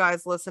appreciate you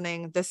guys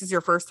listening. This is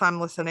your first time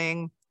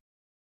listening.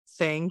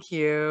 Thank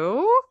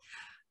you.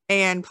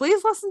 And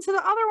please listen to the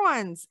other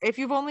ones. If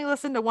you've only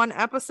listened to one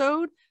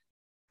episode,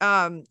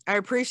 I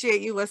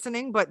appreciate you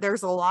listening, but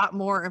there's a lot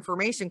more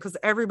information because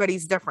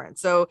everybody's different.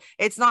 So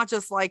it's not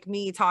just like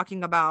me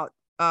talking about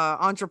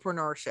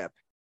entrepreneurship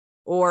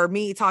or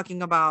me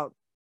talking about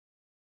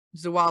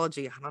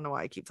zoology. I don't know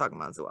why I keep talking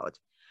about zoology,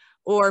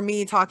 or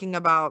me talking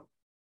about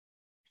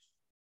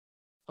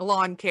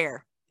lawn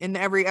care. In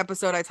every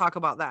episode, I talk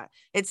about that.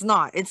 It's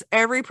not. It's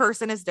every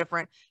person is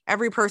different.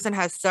 Every person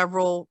has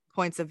several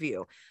points of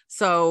view.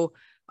 So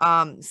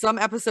some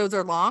episodes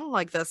are long,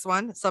 like this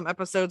one. Some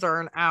episodes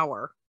are an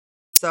hour.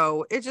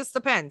 So it just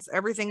depends.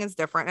 Everything is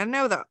different. And I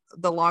know that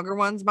the longer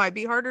ones might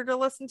be harder to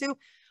listen to,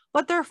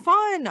 but they're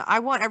fun. I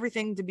want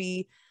everything to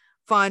be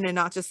fun and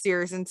not just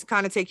serious, and to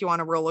kind of take you on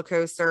a roller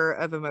coaster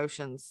of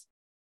emotions,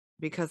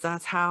 because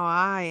that's how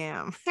I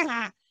am.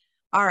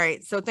 All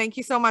right. So thank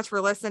you so much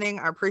for listening.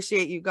 I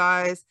appreciate you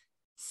guys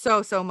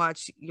so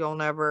much. You'll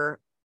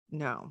never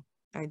know.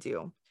 I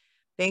do.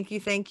 Thank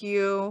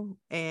you.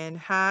 And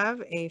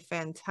have a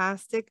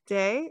fantastic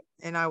day.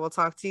 And I will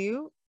talk to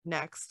you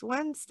next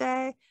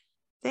Wednesday.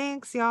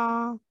 Thanks,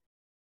 y'all.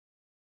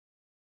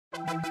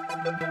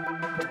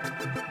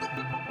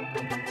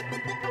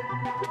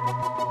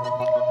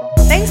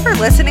 Thanks for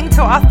listening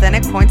to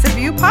Authentic Points of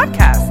View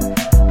podcast.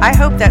 I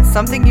hope that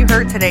something you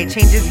heard today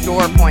changes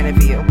your point of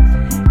view.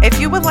 If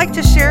you would like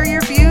to share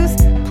your views,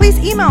 please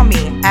email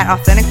me at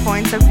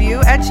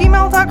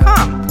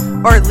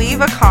authenticpointsofview@gmail.com or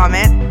leave a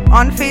comment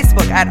on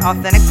Facebook at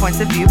Authentic Points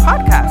of View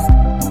podcast.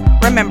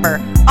 Remember,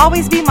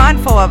 always be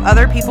mindful of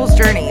other people's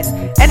journeys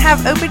and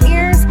have open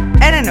ears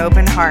and an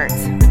open heart.